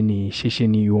谢谢你，谢谢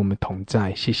你与我们同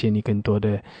在，谢谢你更多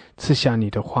的赐下你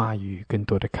的话语，更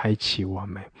多的开启我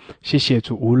们。谢谢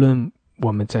主，无论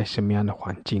我们在什么样的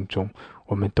环境中，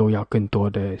我们都要更多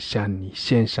的向你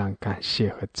献上感谢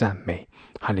和赞美。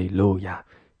哈利路亚。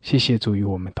谢谢主与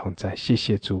我们同在，谢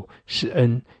谢主施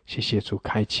恩，谢谢主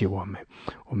开启我们，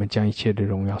我们将一切的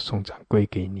荣耀颂赞归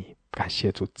给你。感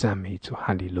谢主，赞美主，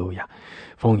哈利路亚。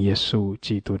奉耶稣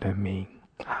基督的名，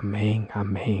阿们，阿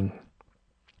们，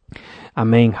阿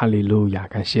们，哈利路亚。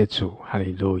感谢主，哈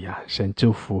利路亚。神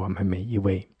祝福我们每一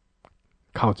位，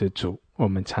靠着主我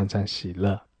们常常喜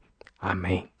乐。阿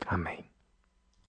们，阿们。